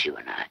alliance, you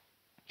and I.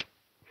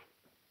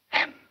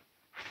 And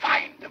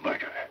find the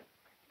murderer.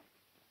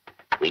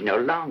 We no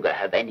longer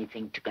have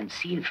anything to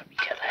conceal from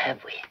each other,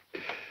 have we?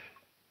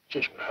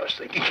 Just what I was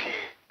thinking.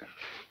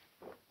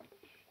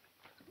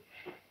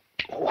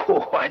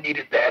 Oh, I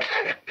needed that.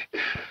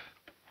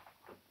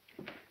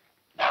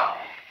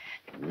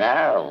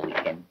 Now we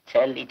can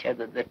tell each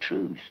other the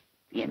truth,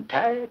 the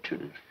entire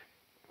truth.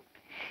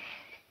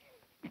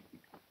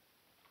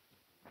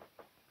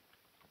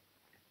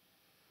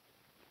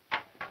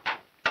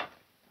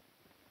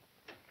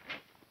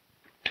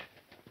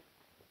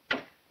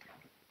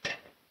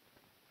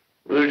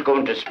 Who's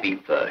going to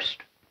speak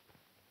first?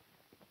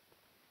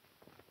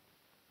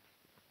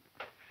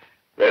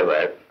 Very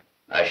well,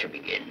 I shall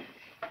begin.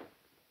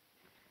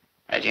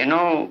 As you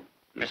know,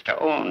 Mr.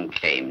 Owen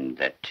claimed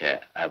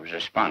that I was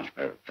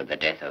responsible for the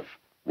death of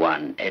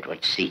one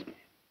Edward Seaton.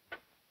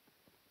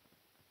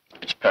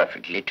 It's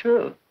perfectly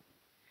true.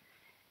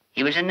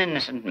 He was an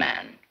innocent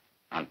man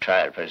on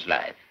trial for his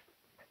life.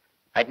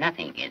 I had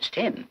nothing against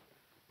him.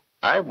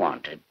 I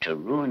wanted to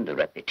ruin the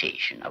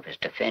reputation of his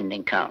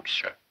defending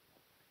counsel,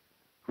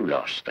 who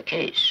lost the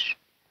case,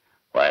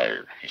 while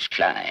his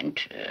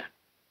client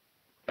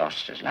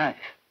lost his life.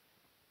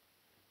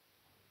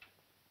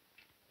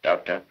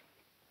 Doctor,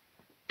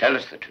 tell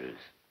us the truth.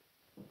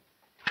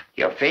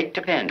 Your fate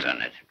depends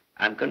on it.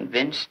 I'm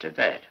convinced of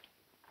that.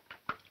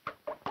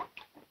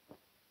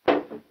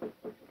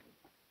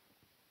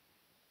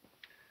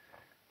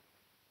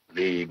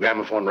 The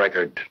gramophone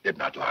record did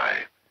not lie.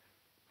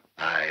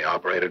 I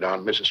operated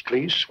on Mrs.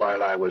 Cleese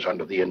while I was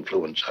under the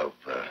influence of...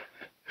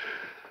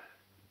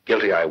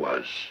 guilty I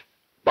was,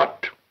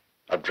 but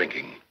of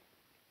drinking,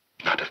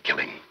 not of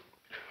killing.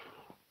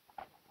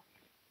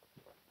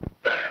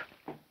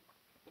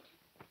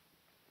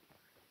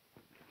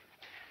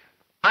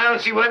 I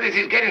don't see where this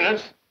is getting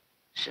us.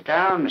 Sit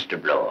down,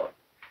 Mr. Bloor.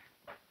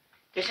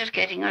 This is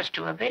getting us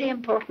to a very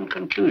important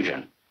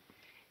conclusion.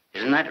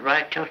 Isn't that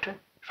right, Doctor?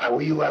 If I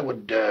were you, I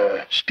would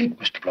speak,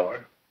 Mr.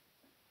 Bloor.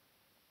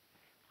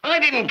 I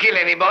didn't kill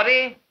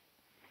anybody.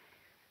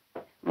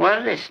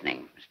 Well,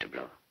 listening, Mr.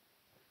 Bloor.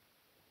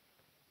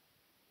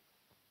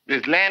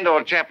 This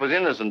landlord chap was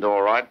innocent,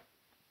 all right,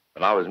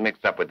 but I was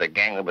mixed up with the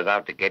gang that was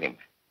out to get him.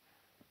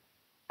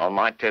 On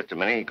my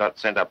testimony, he got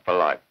sent up for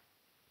life.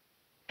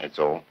 That's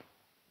all.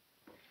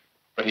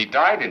 But he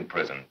died in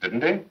prison,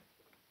 didn't he? Of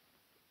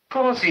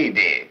course he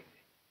did.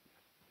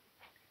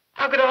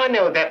 How could I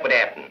know that would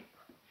happen?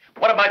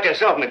 What about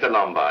yourself, Mr.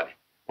 Lombard?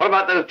 What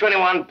about those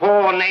 21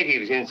 poor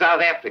natives in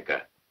South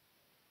Africa?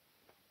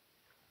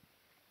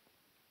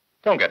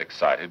 Don't get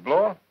excited,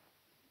 Bloor.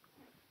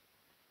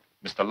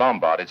 Mr.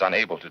 Lombard is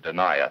unable to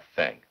deny a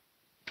thing.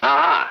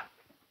 Ah,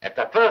 that's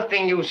the first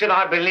thing you said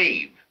I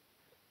believe.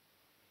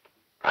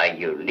 Are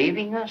you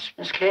leaving us,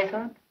 Miss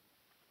Claythorne?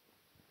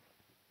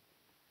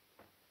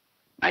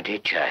 My dear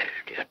child,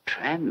 you're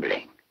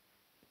trembling.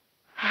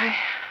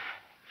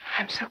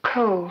 I'm so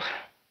cold.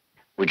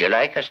 Would you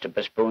like us to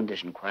postpone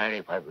this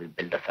inquiry while we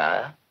build a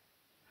fire?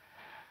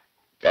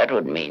 That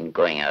would mean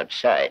going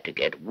outside to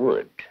get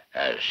wood,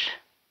 as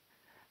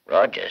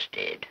Rogers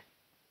did.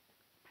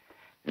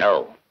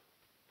 No,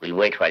 we'll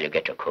wait while you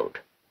get your coat.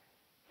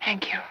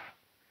 Thank you.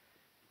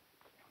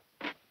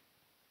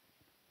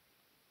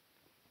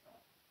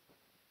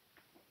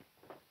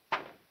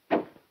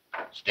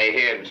 Stay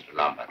here, Mr.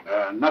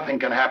 Lombard. Nothing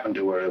can happen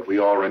to her if we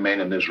all remain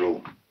in this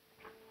room.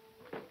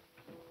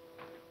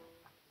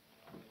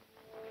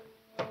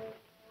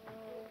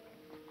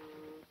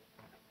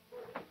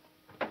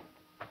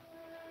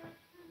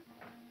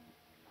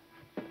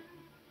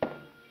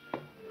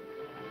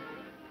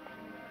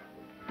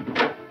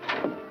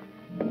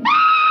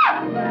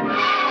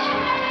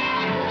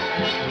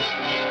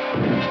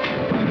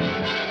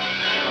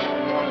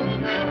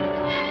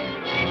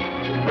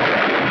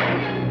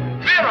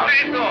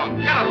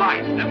 Get a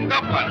light. Haven't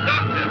got one.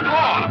 Doctor,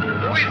 Bloor.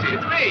 Who is he?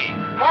 It's me.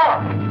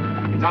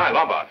 Bloor. It's I,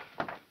 Lombard.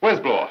 Where's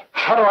Bloor?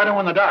 How do I know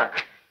in the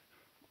dark?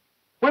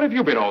 Where have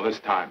you been all this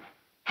time?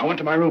 I went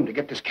to my room to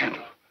get this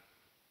candle.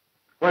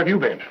 Where have you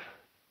been?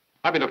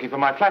 I've been looking for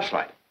my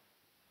flashlight.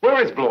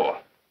 Where is Bloor?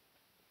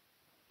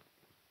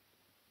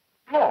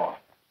 Bloor,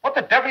 what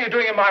the devil are you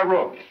doing in my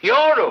room?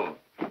 Your room?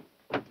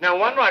 No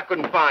wonder I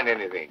couldn't find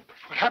anything.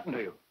 What happened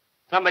to you?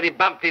 Somebody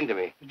bumped into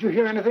me. Did you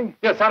hear anything?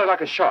 Yeah, it sounded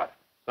like a shot.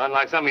 Sounded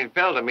like something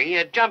fell to me.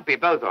 You're jumpy,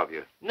 both of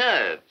you.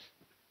 Nerves.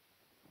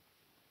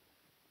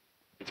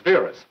 It's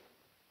Vera's.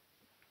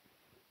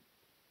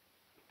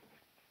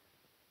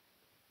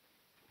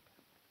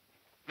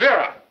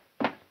 Vera!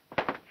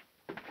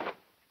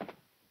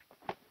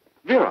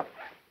 Vera!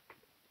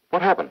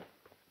 What happened?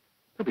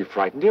 Don't be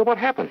frightened, dear. What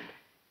happened?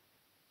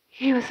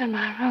 He was in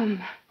my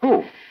room.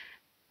 Who?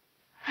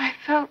 I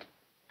felt,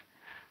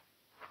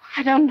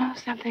 I don't know,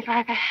 something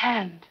like a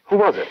hand. Who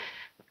was it?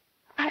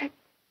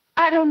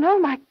 I don't know.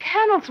 My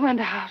candles went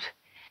out.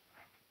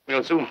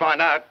 We'll soon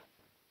find out.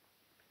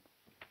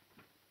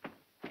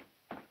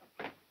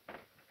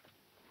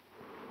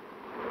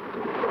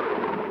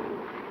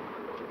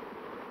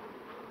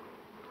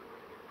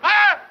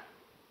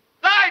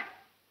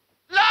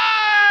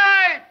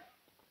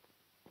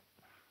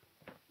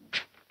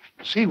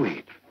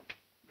 Seaweed.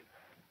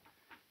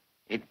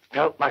 It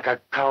felt like a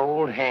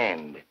cold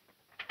hand.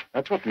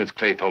 That's what Miss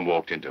Claythorne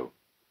walked into.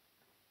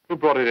 Who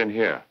brought it in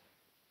here?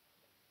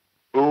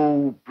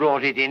 Who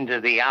brought it into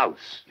the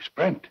house? Miss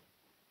Brent.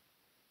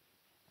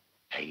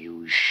 Are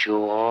you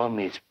sure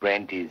Miss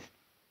Brent is...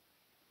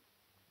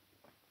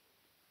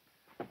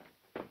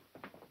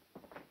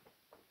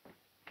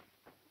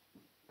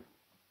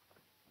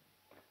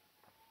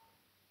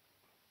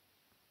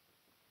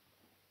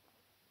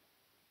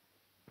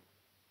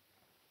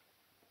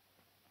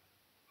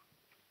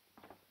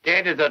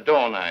 Dead as a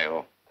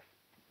doornail.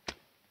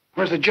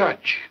 Where's the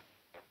judge?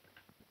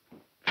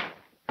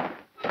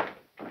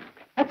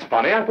 That's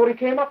funny. I thought he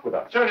came up with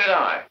us. So did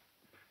I.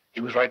 He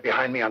was right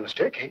behind me on the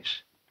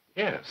staircase.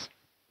 Yes.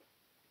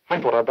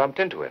 I thought I bumped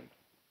into him.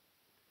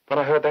 But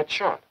I heard that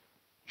shot.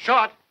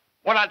 Shot?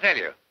 What'd I tell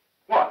you?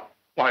 What?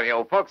 Why, the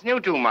old folks knew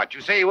too much.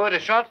 You say you heard a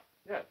shot?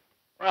 Yes.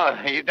 Well,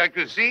 don't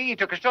you see? He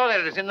took a shot at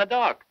us in the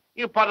dark.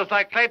 You pot us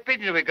like clay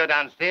pigeons if we go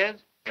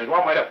downstairs. There's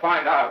one way to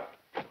find out.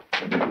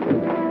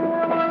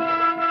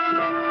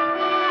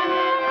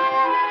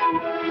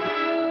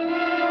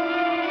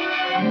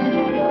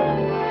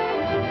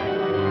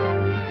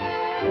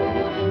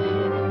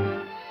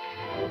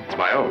 It's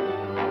my own.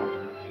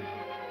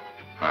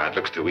 Ah, it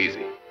looks too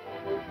easy.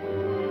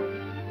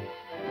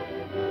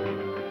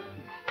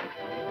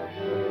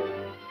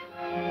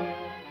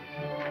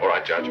 All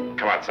right, Judge.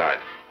 Come outside.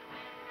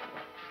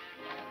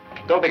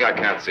 Don't think I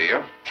can't see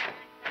you.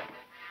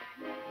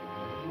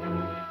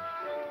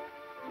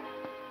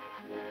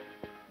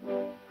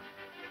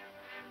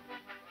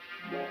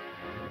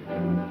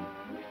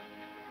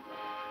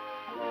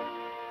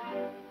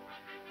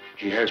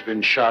 He has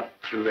been shot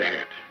through the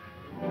head.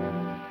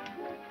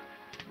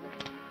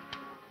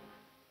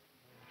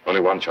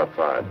 Only one shot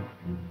fired.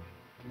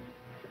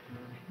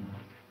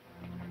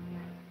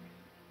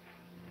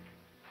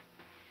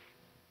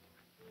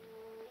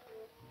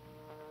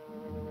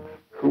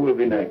 Who will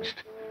be next?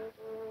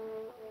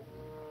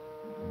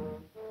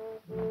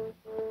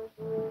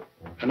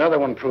 Another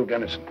one proved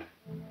innocent.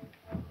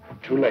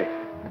 Too late.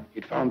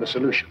 He'd found the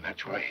solution.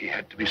 That's why he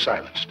had to be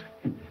silenced.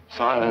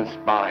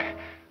 Silenced by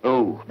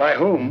who? By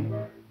whom?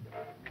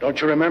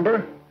 Don't you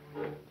remember?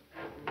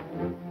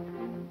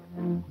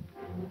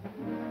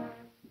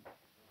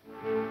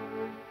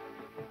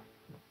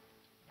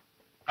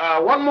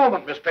 One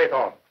moment, Miss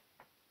Claythorne.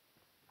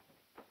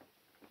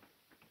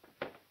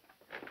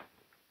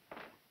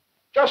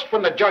 Just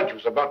when the judge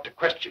was about to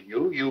question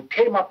you, you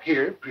came up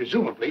here,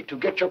 presumably, to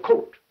get your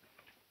coat.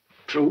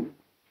 True?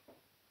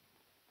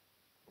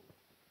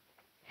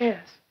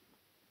 Yes.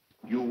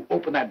 You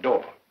open that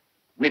door.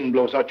 Wind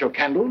blows out your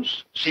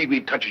candles.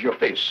 Seaweed touches your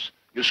face.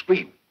 You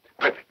scream.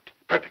 Perfect,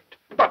 perfect.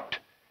 But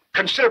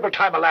considerable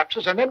time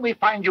elapses, and then we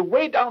find you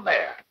way down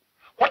there.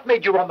 What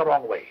made you run the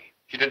wrong way?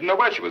 She didn't know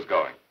where she was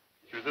going.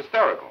 She was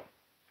hysterical.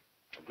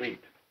 Agreed.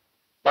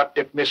 But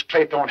if Miss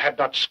Claythorne had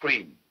not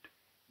screamed,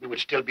 we would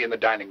still be in the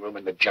dining room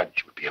and the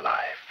judge would be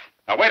alive.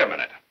 Now, wait a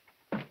minute.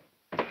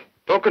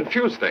 Don't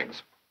confuse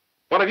things.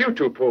 One of you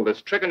two pulled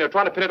this trick, and you're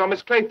trying to pin it on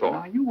Miss Claythorne.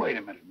 Now, you wait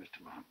a minute, Mr.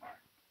 Lombard.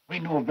 We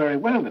know very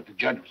well that the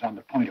judge was on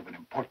the point of an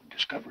important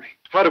discovery.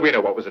 How do we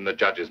know what was in the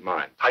judge's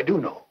mind? I do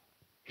know.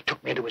 He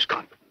took me into his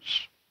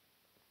confidence.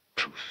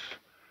 Truth.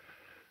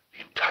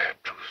 The entire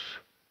truth.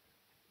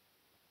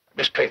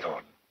 Miss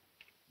Claythorne,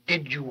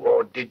 did you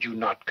or did you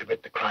not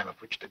commit the crime of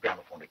which the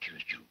gramophone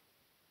accused you?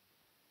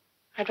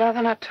 I'd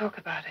rather not talk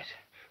about it.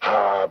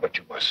 Ah, but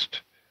you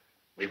must.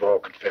 We've all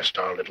confessed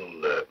our little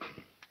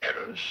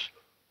errors.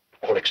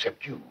 All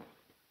except you.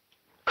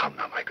 Come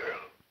now, my girl.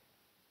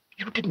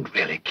 You didn't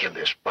really kill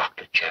this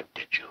Barker chap,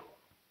 did you?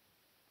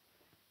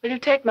 Will you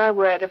take my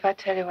word if I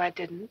tell you I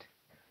didn't?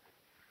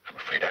 I'm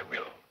afraid I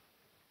will.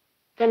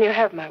 Then you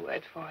have my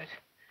word for it.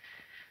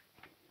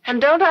 And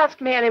don't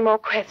ask me any more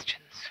questions.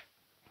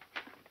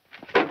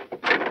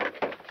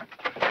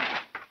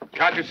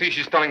 Can't you see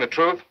she's telling the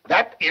truth?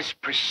 That is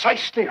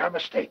precisely her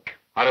mistake.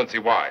 I don't see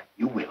why.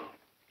 You will.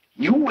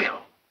 You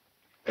will.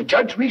 The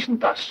judge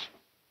reasoned thus.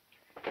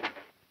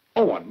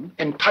 Owen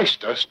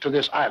enticed us to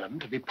this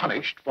island to be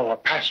punished for a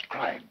past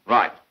crime.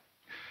 Right.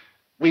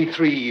 We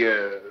three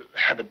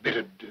have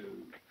admitted,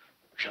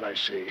 shall I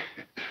say,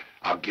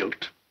 our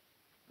guilt.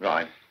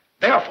 Right.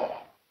 Therefore,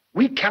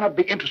 we cannot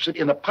be interested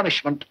in the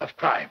punishment of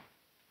crime.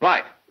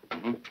 Right.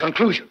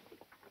 Conclusion.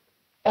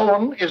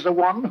 Owen is the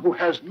one who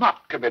has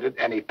not committed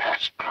any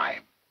past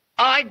crime.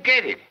 I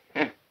get it.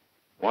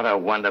 What a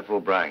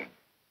wonderful brain.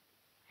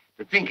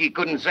 To think he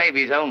couldn't save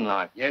his own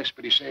life. Yes,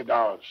 but he saved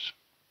ours.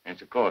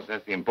 Yes, of course.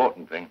 That's the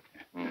important thing.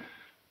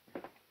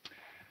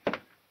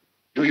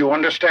 Do you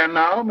understand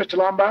now, Mr.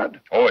 Lombard?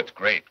 Oh, it's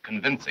great.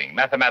 Convincing.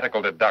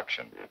 Mathematical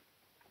deduction.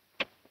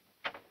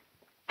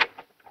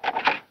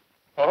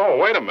 Oh,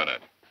 wait a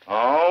minute.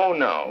 Oh,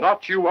 no.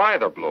 Not you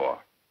either, Bloor.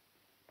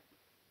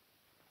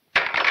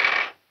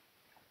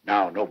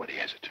 Now nobody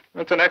has it.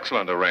 That's an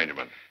excellent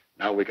arrangement.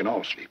 Now we can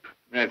all sleep.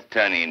 Let's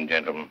turn in,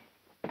 gentlemen.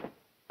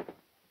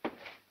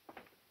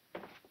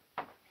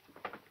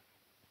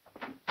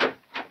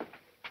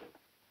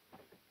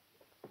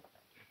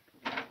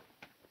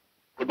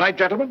 night,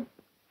 gentlemen.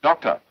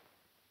 Doctor,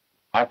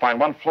 I find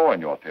one flaw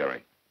in your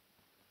theory.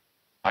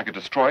 I could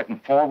destroy it in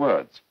 4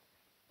 words.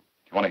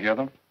 Do you want to hear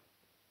them?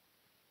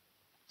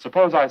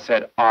 Suppose I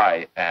said,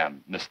 I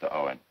am Mr.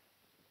 Owen.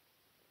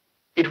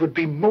 It would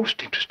be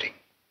most interesting,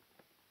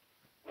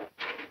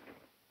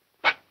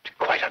 but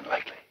quite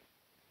unlikely.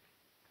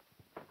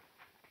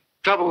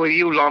 Trouble with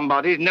you,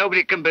 Lombard, is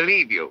nobody can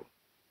believe you.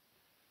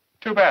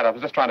 Too bad. I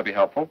was just trying to be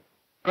helpful.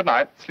 Good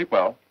night. Sleep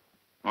well.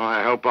 Oh,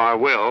 I hope I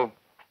will.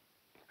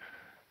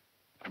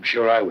 I'm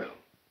sure I will.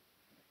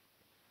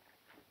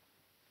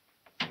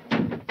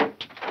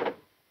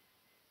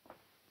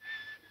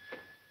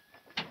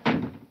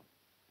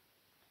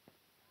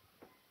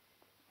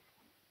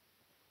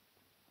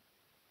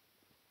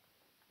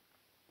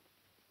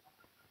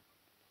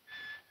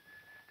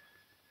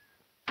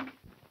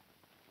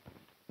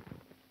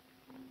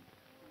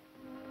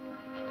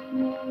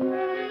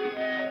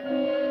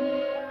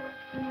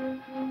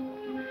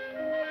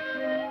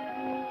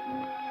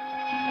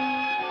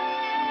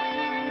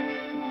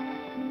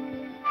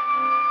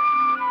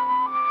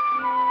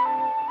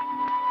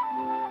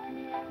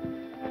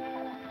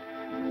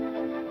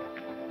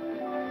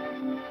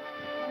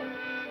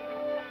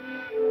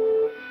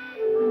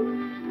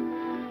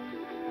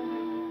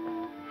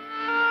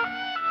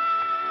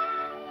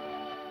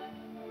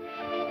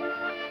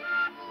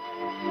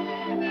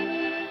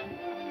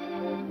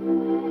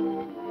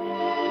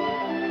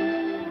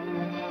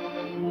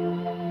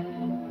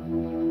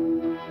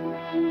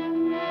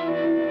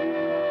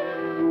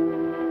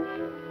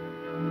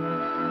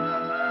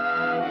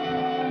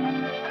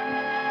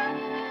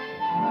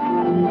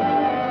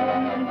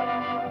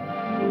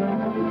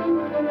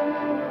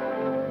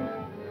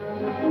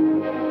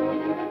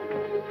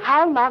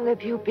 How long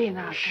have you been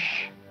out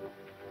there?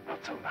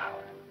 Not so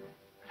loud.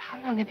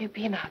 How long have you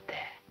been out there?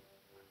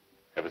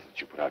 Ever since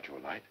you put out your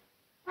light.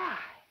 Why?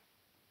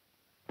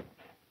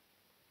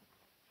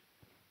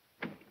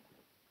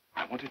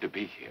 I wanted to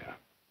be here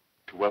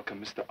to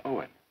welcome Mr.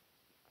 Owen.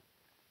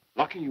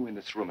 Locking you in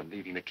this room and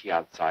leaving the key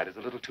outside is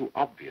a little too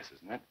obvious,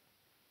 isn't it?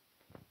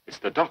 It's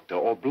the doctor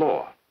or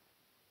Bloor.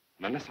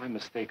 And unless I'm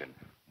mistaken,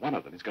 one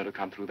of them is going to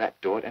come through that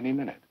door at any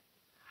minute.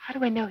 How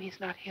do I know he's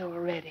not here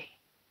already?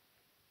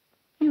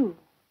 You.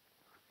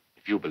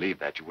 If you believed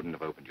that, you wouldn't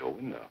have opened your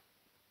window.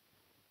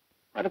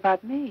 What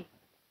about me?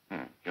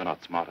 You're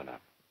not smart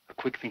enough. A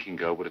quick-thinking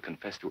girl would have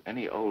confessed to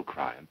any old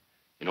crime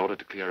in order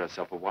to clear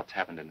herself of what's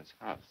happened in this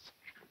house.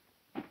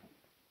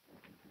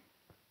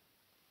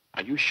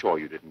 Are you sure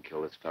you didn't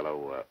kill this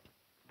fellow,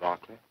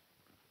 Barclay?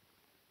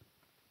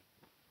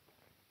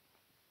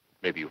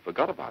 Maybe you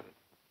forgot about it.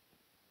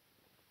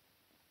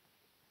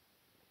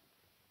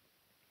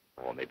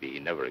 Or maybe he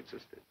never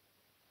existed.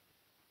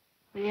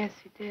 Well, yes,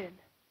 he did.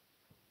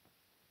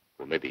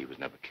 Or maybe he was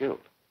never killed.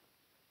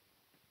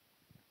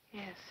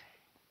 Yes.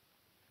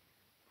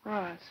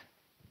 Was.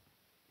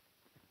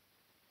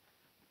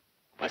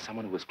 By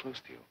someone who was close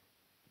to you.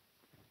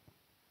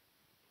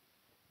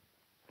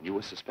 And you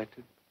were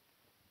suspected?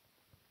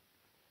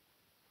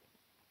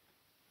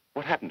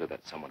 What happened to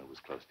that someone who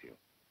was close to you?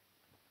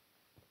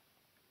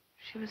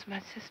 She was my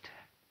sister.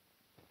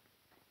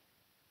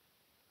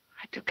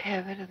 I took care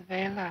of her to the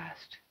very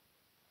last.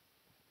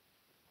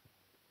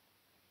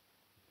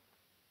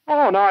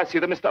 Oh, now I see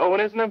that Mr.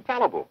 Owen isn't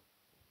infallible.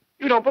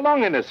 You don't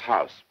belong in this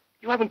house.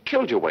 You haven't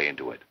killed your way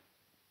into it.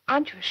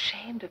 Aren't you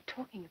ashamed of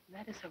talking of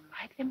matters so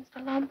lightly,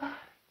 Mr. Lombard?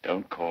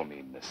 Don't call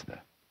me mister.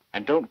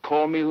 And don't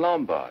call me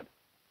Lombard.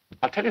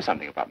 I'll tell you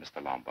something about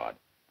Mr. Lombard.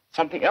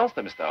 Something else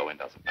that Mr. Owen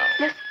doesn't know.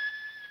 Miss...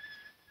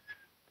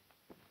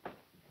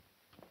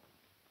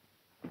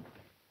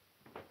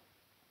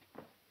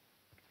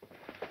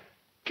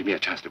 Give me a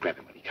chance to grab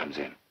him when he comes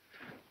in.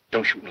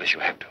 Don't shoot unless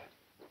you have to.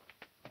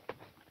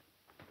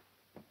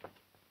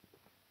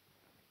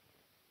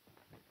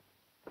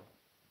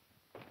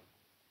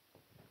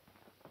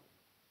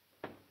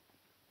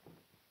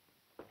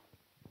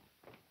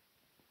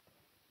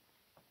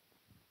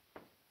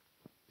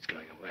 He's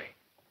going away.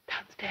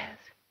 Downstairs.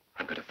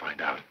 I'm going to find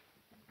out.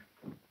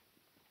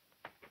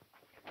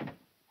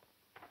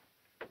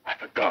 I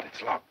forgot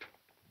it's locked.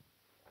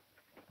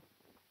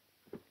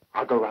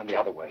 I'll go around the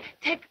other way.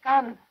 Take the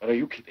gun. No,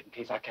 you keep it in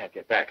case I can't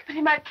get back. But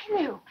he might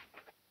kill you.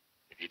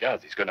 If he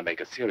does, he's going to make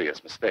a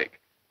serious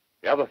mistake.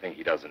 The other thing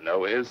he doesn't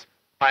know is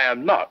I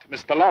am not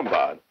Mr.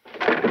 Lombard.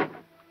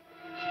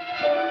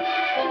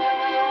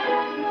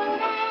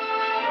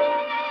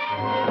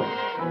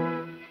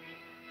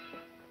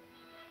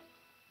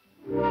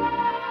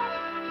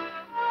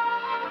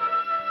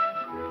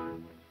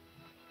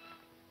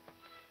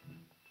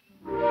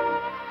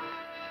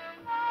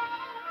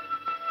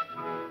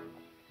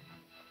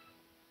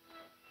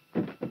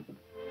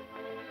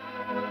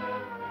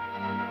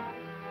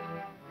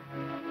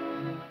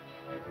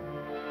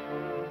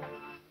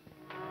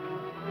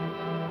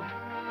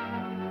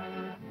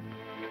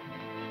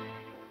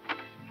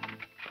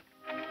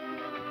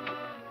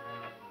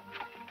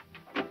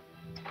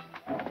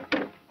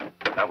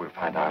 Now we'll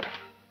find out.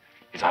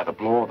 It's either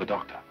Bloor or the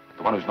doctor,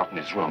 the one who's not in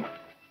his room.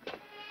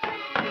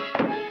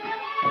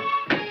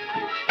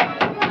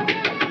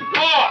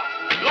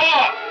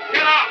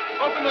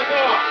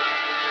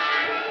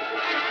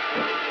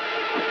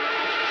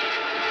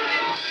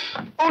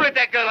 Who let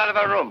that girl out of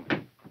her room?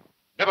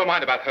 Never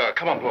mind about her.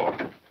 Come on, Bloor.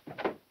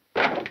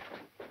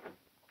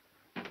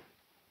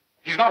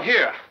 He's not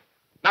here.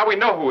 Now we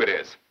know who it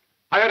is.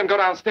 I heard him go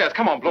downstairs.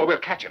 Come on, Bloor, we'll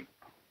catch him.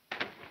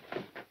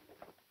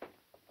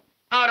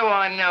 How do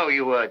I know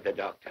you heard the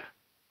doctor?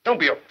 Don't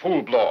be a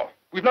fool, Bloor.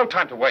 We've no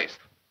time to waste.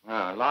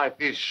 Well, life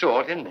is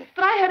short, isn't it?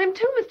 But I heard him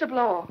too, Mr.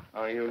 Bloor.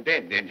 Oh, you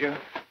did you?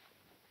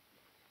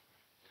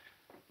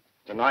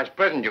 It's a nice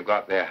present you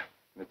got there.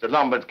 Mr.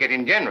 Lombard's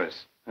getting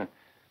generous.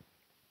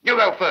 You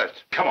go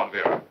first. Come on,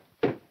 Vera.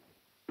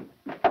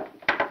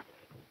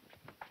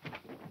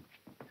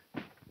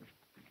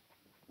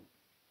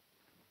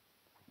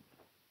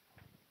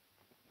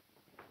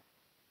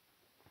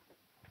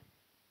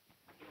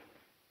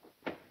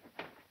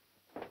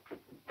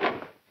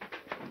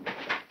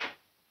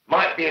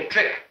 Might be a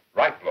trick.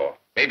 Right, Bloor.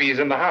 Maybe he's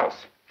in the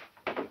house.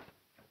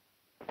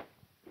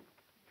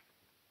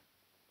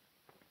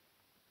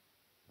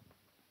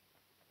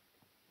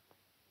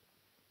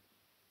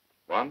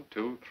 One,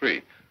 two,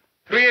 three.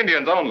 3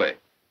 Indians only.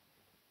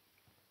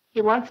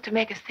 He wants to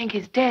make us think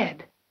he's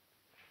dead.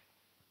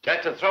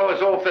 That's to throw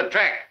us off the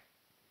track.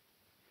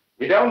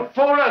 You don't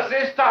fool us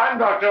this time,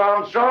 Dr.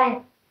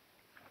 Armstrong.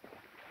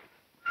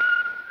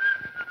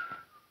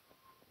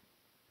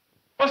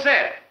 What's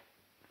that?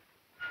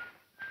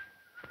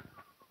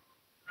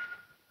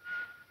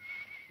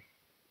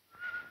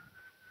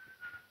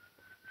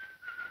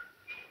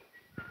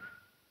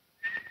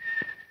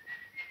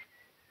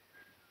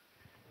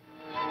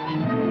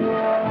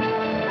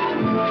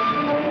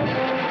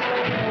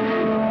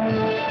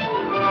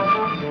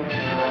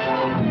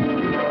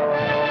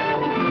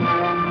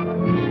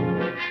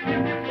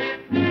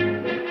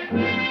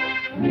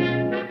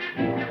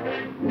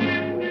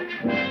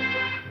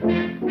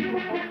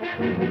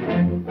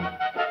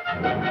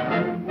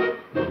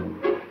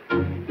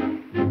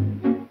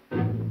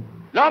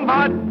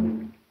 Lombard!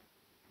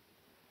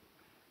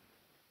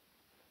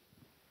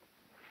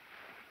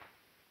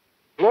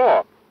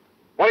 Bloor,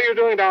 what are you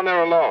doing down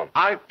there alone?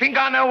 I think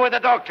I know where the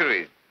doctor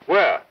is.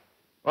 Where?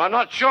 Well, I'm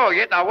not sure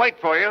yet. I'll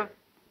wait for you.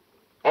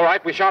 All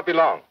right, we shan't be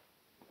long.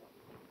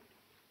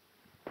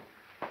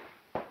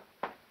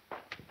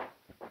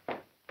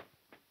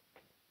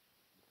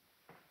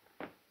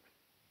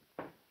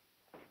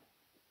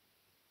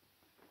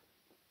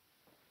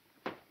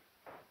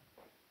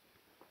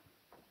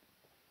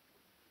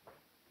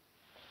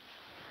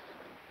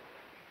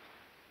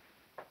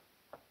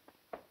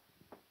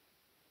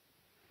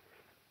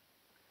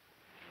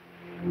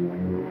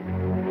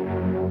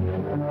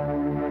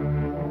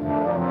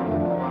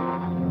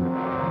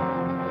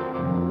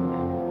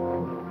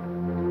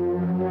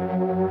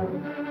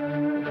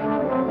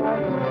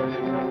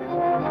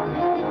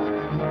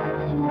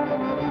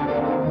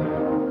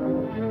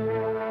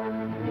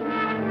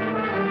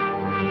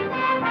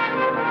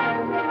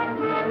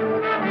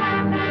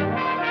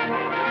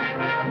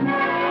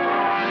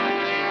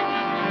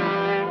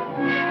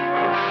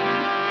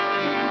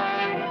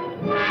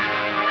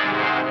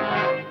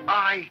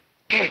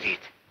 Get it.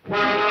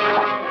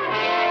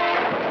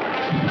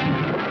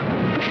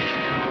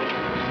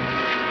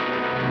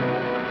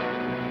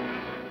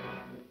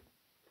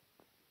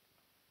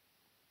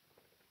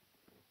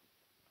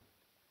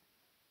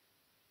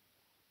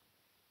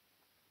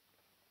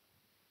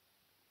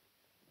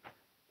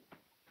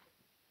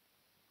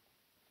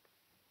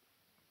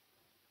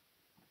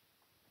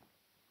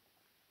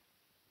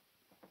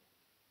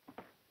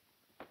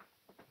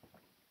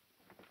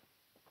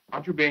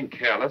 Aren't you being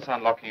careless,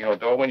 unlocking your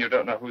door when you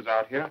don't know who's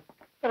out here?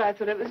 But I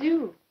thought it was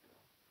you.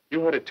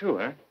 You heard it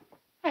too, eh?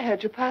 I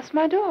heard you pass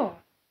my door.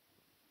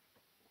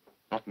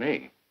 Not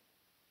me.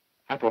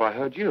 I thought I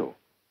heard you.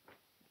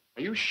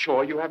 Are you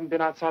sure you haven't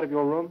been outside of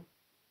your room?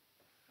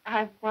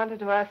 I wanted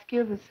to ask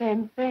you the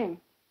same thing.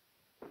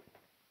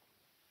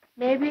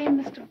 Maybe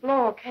Mr.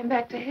 Bloor came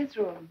back to his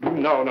room.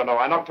 No.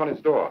 I knocked on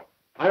his door.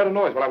 I heard a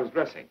noise while I was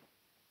dressing.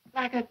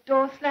 Like a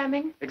door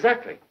slamming?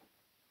 Exactly.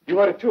 You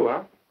heard it too,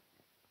 huh?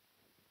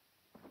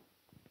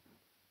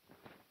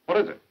 What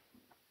is it?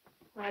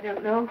 I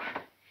don't know.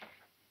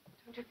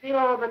 Don't you feel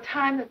all the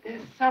time that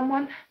there's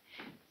someone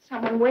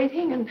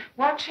waiting and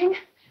watching?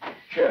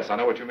 Yes, I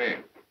know what you mean.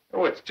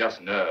 Oh, it's just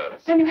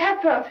nerves. Then you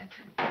have felt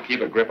it. Keep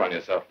a grip on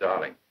yourself,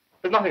 darling.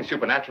 There's nothing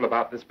supernatural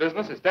about this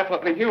business. It's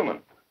definitely human.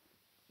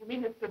 You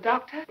mean it's the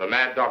doctor? The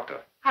mad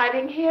doctor.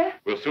 Hiding here?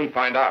 We'll soon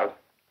find out.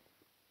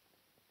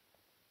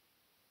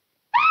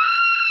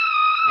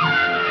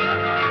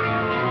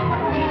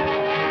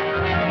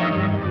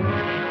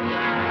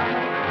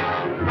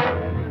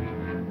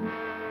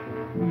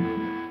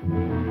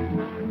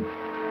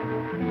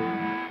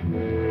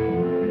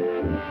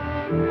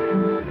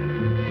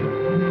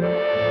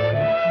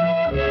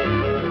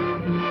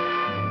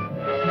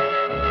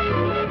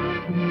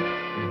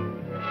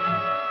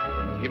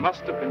 He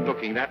must have been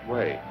looking that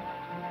way.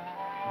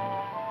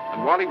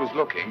 And while he was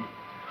looking,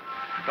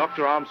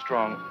 Dr.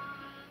 Armstrong...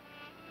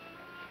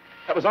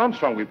 That was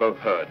Armstrong we both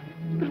heard.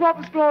 But what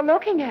was Bloor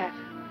looking at?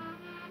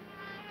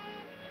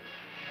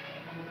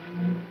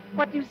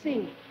 What do you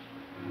see?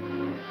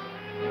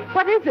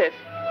 What is it?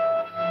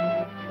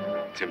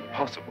 It's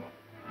impossible.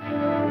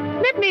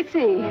 Let me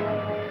see.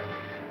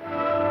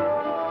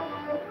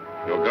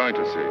 You're going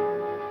to see.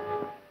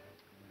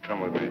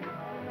 Come with me.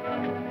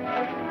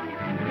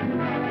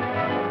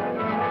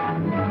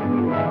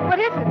 What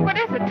is it? What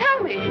is it?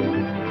 Tell me.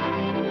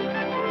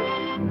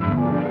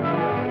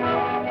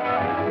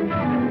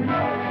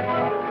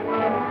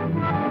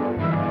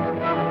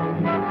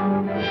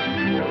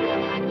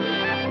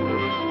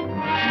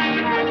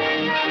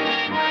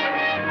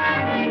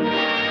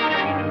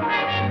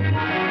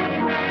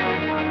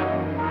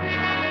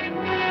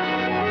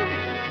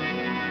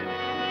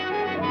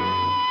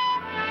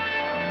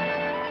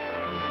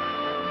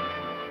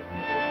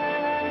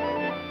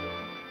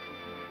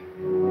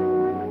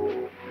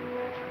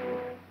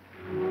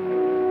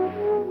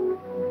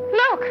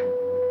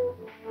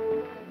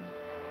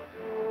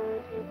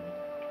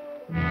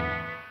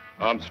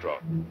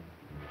 Armstrong.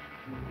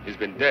 He's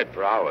been dead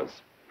for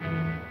hours.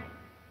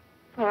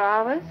 For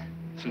hours?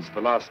 Since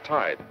the last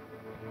tide.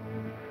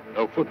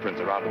 No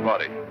footprints around the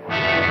body.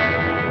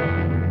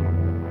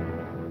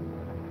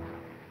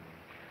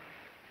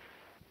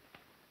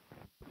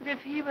 But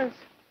if he was...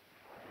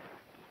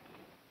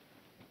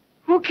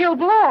 Who killed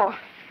Bloor?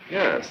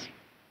 Yes.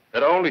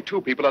 There are only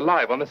 2 people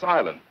alive on this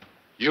island.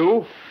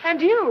 You?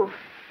 And you.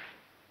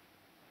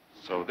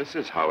 So this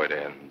is how it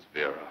ends,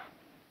 Vera.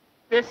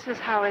 This is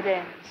how it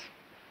ends.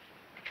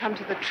 Come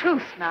to the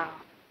truth now.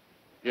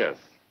 Yes,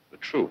 the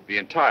truth, the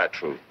entire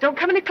truth. Don't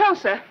come any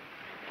closer.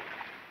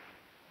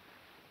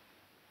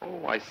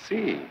 Oh, I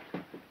see.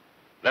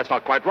 That's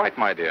not quite right,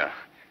 my dear.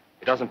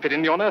 It doesn't fit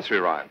in your nursery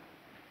rhyme.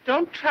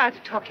 Don't try to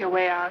talk your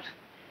way out.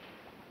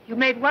 You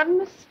made one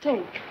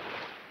mistake,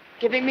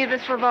 giving me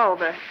this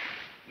revolver.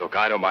 Look,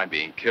 I don't mind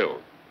being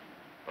killed.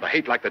 But I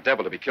hate like the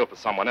devil to be killed for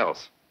someone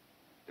else.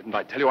 Didn't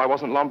I tell you I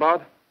wasn't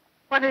Lombard?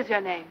 What is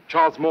your name?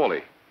 Charles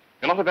Morley.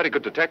 You're not a very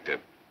good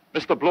detective.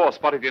 Mr. Bloor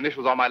spotted the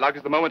initials on my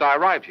luggage the moment I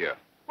arrived here.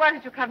 Why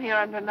did you come here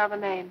under another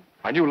name?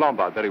 I knew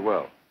Lombard very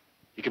well.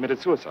 He committed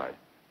suicide.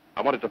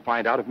 I wanted to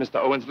find out if Mr.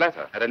 Owens'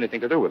 letter had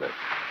anything to do with it.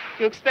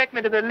 Do you expect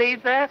me to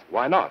believe that?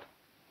 Why not?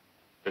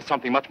 There's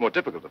something much more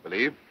difficult to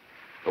believe.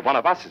 That one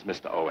of us is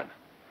Mr. Owen.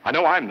 I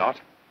know I'm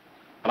not.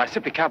 And I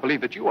simply can't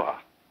believe that you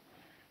are.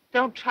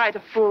 Don't try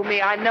to fool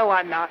me. I know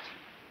I'm not.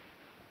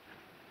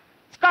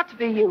 It's got to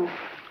be you.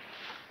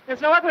 There's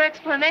no other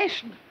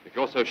explanation. If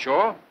you're so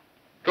sure,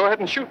 go ahead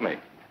and shoot me.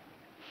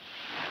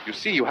 You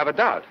see, you have a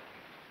doubt.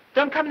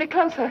 Don't come any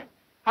closer.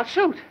 I'll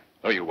shoot.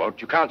 No, you won't.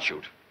 You can't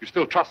shoot. You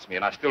still trust me,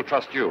 and I still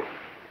trust you.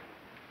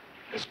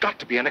 There's got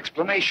to be an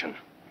explanation.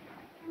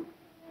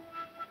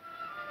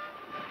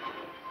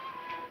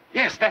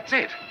 Yes, that's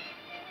it.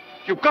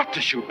 You've got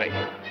to shoot me.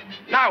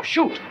 Now,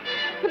 shoot.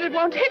 But it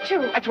won't hit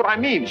you. That's what I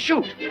mean.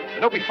 Shoot. And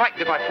don't be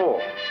frightened if I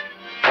fall.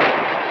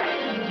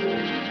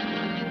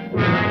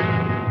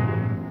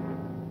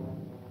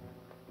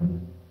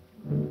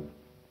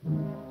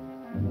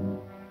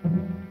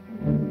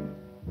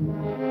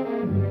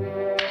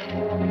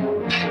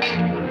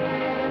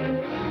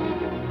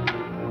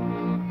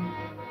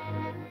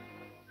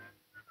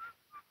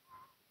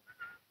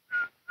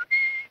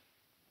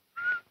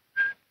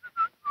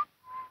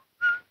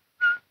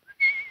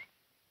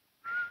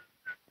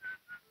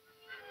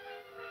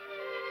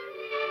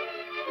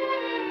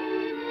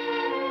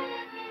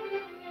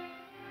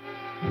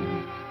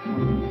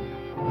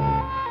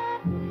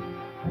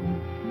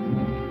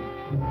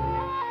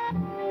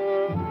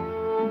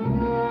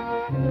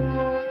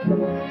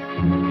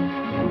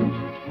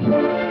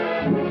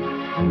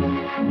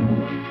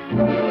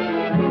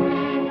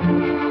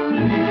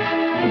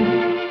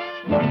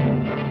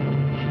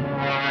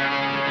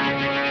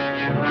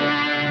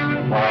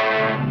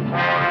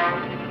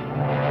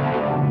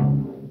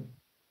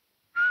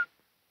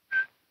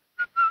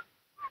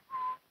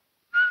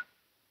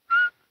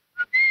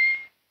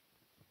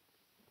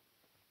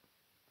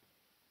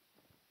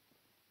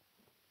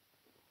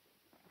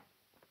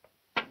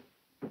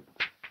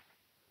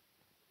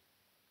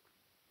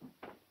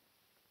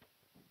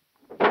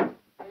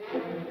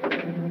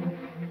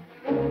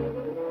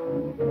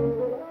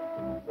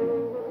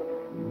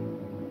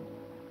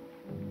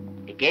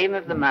 Game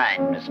of the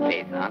mind, Miss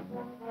Claythorne.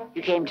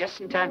 You came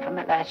just in time for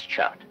my last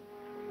shot.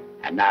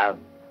 And now,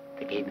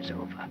 the game is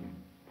over.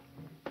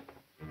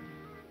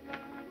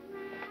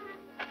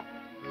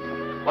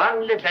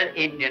 One little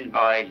Indian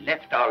boy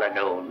left all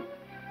alone.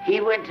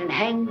 He went and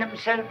hanged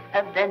himself,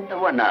 and then there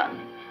were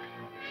none.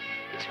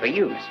 It's for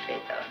you, Miss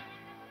Claythorne.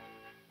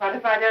 What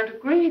if I don't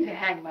agree to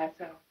hang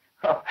myself?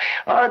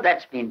 Oh,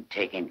 that's been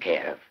taken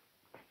care of.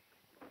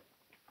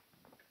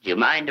 Do you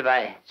mind if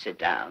I sit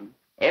down?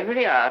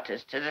 Every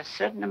artist has a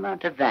certain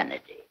amount of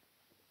vanity.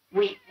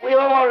 We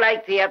all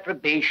like the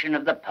approbation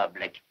of the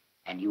public,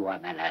 and you are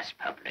my last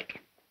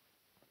public.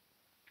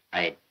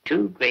 I had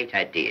 2 great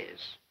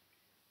ideas.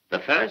 The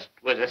first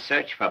was a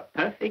search for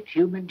perfect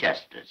human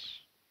justice.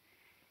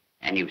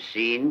 And you've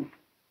seen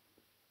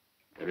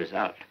the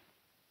result.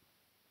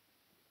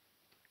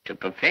 To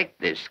perfect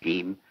this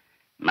scheme,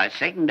 my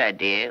second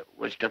idea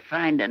was to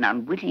find an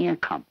unwitting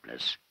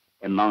accomplice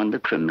among the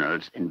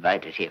criminals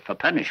invited here for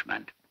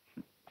punishment.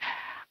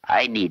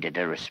 I needed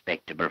a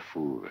respectable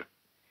fool.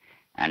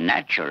 And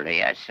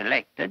naturally, I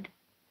selected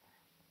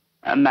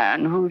a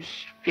man whose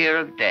fear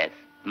of death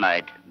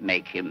might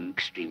make him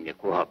extremely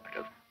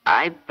cooperative.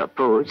 I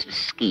proposed a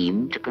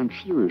scheme to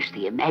confuse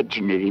the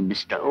imaginary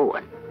Mr.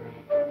 Owen.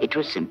 It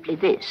was simply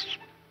this.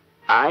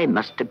 I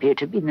must appear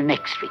to be the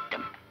next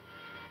victim.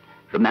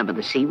 Remember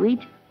the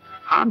seaweed?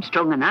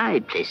 Armstrong and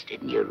I placed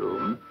it in your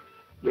room.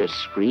 Your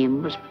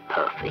scream was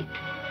perfect.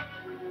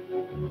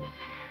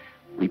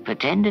 We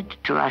pretended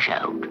to rush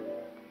out,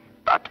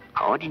 but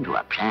according to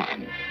our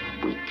plan,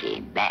 we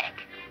came back.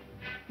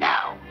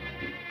 Now,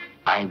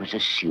 I was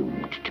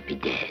assumed to be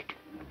dead,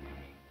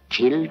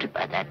 killed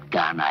by that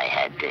gun I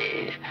had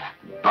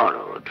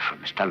borrowed from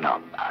Mr.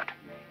 Lombard,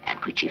 and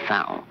which he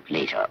found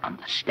later on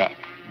the step.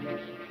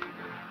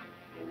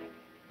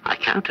 I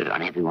counted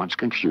on everyone's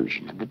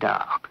confusion in the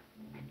dark,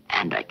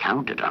 and I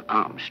counted on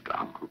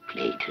Armstrong, who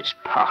played his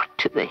part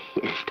to the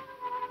hilt.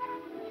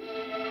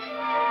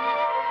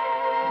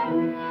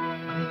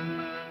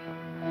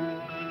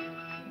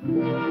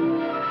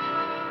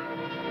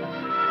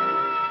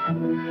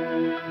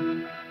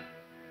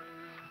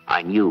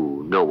 I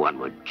knew no one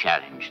would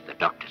challenge the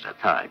doctor's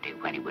authority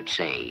when he would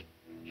say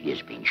he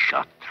has been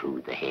shot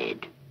through the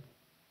head.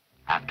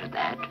 After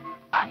that,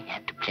 I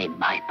had to play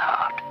my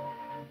part,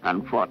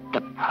 and what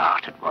a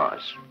part it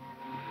was.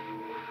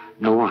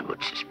 No one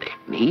would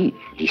suspect me,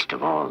 least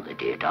of all the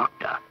dear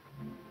doctor,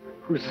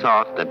 who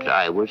thought that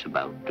I was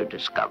about to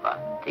discover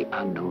the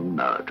unknown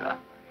murderer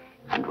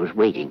and was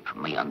waiting for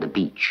me on the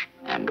beach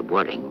and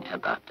worrying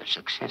about the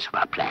success of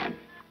our plan.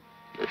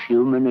 A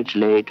few minutes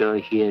later,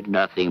 he had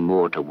nothing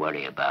more to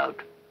worry about.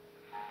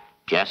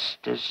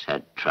 Justice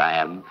had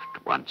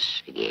triumphed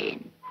once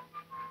again.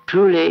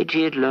 Too late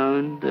he had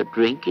learned that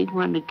drinking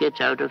when it gets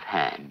out of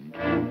hand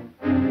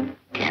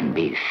can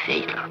be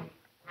fatal.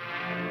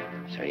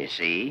 So you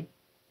see,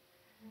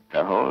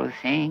 the whole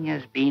thing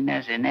has been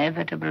as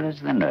inevitable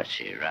as the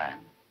nursery rhyme.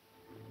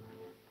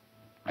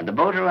 When the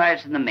boat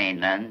arrives in the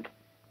mainland,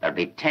 there'll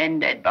be 10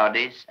 dead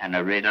bodies and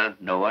a riddle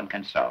no one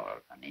can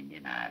solve on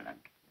Indian Island.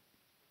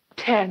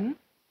 10?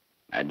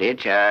 My dear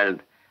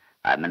child,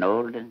 I'm an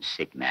old and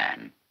sick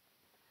man.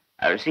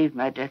 I received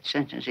my death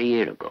sentence a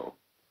year ago.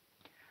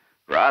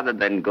 Rather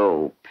than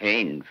go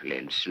painfully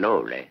and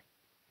slowly,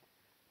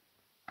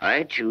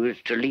 I choose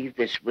to leave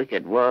this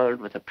wicked world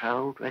with a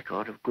proud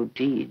record of good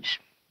deeds.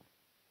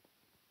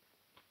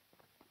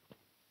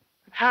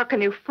 How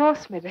can you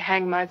force me to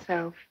hang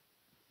myself?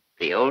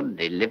 The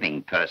only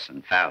living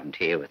person found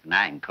here with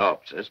 9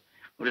 corpses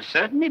will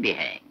certainly be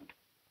hanged,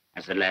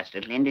 as the last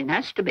little Indian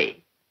has to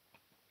be.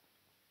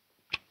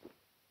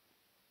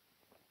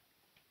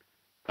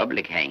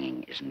 Public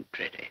hanging isn't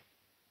pretty.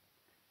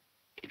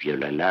 If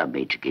you'll allow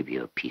me to give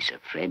you a piece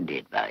of friendly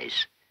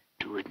advice,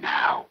 do it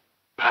now,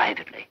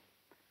 privately,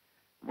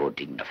 more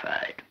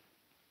dignified.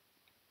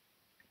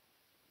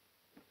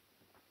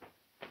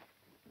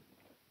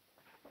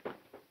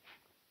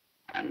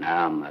 And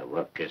now my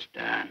work is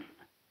done.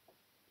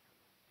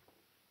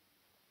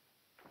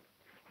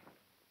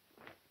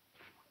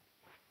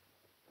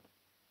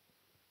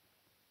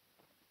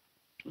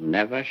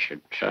 Never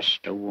should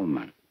trust a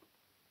woman.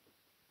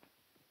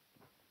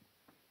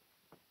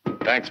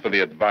 Thanks for the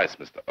advice,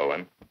 Mr.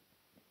 Owen.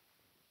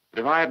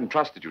 But if I hadn't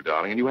trusted you,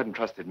 darling, and you hadn't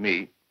trusted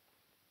me...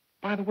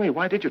 By the way,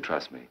 why did you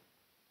trust me?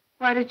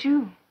 Why did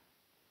you?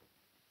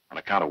 On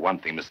account of one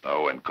thing Mr.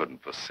 Owen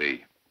couldn't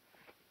foresee.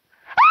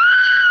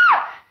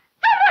 Ah!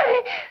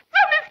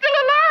 Somebody's still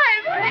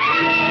alive!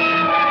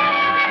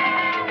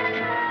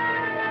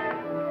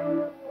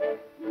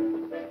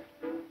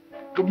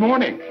 Good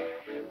morning.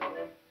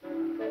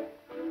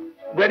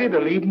 Ready to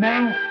leave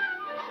now?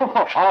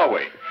 Are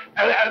we?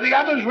 Are the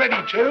others ready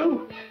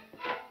too?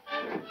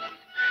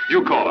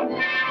 You call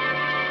him.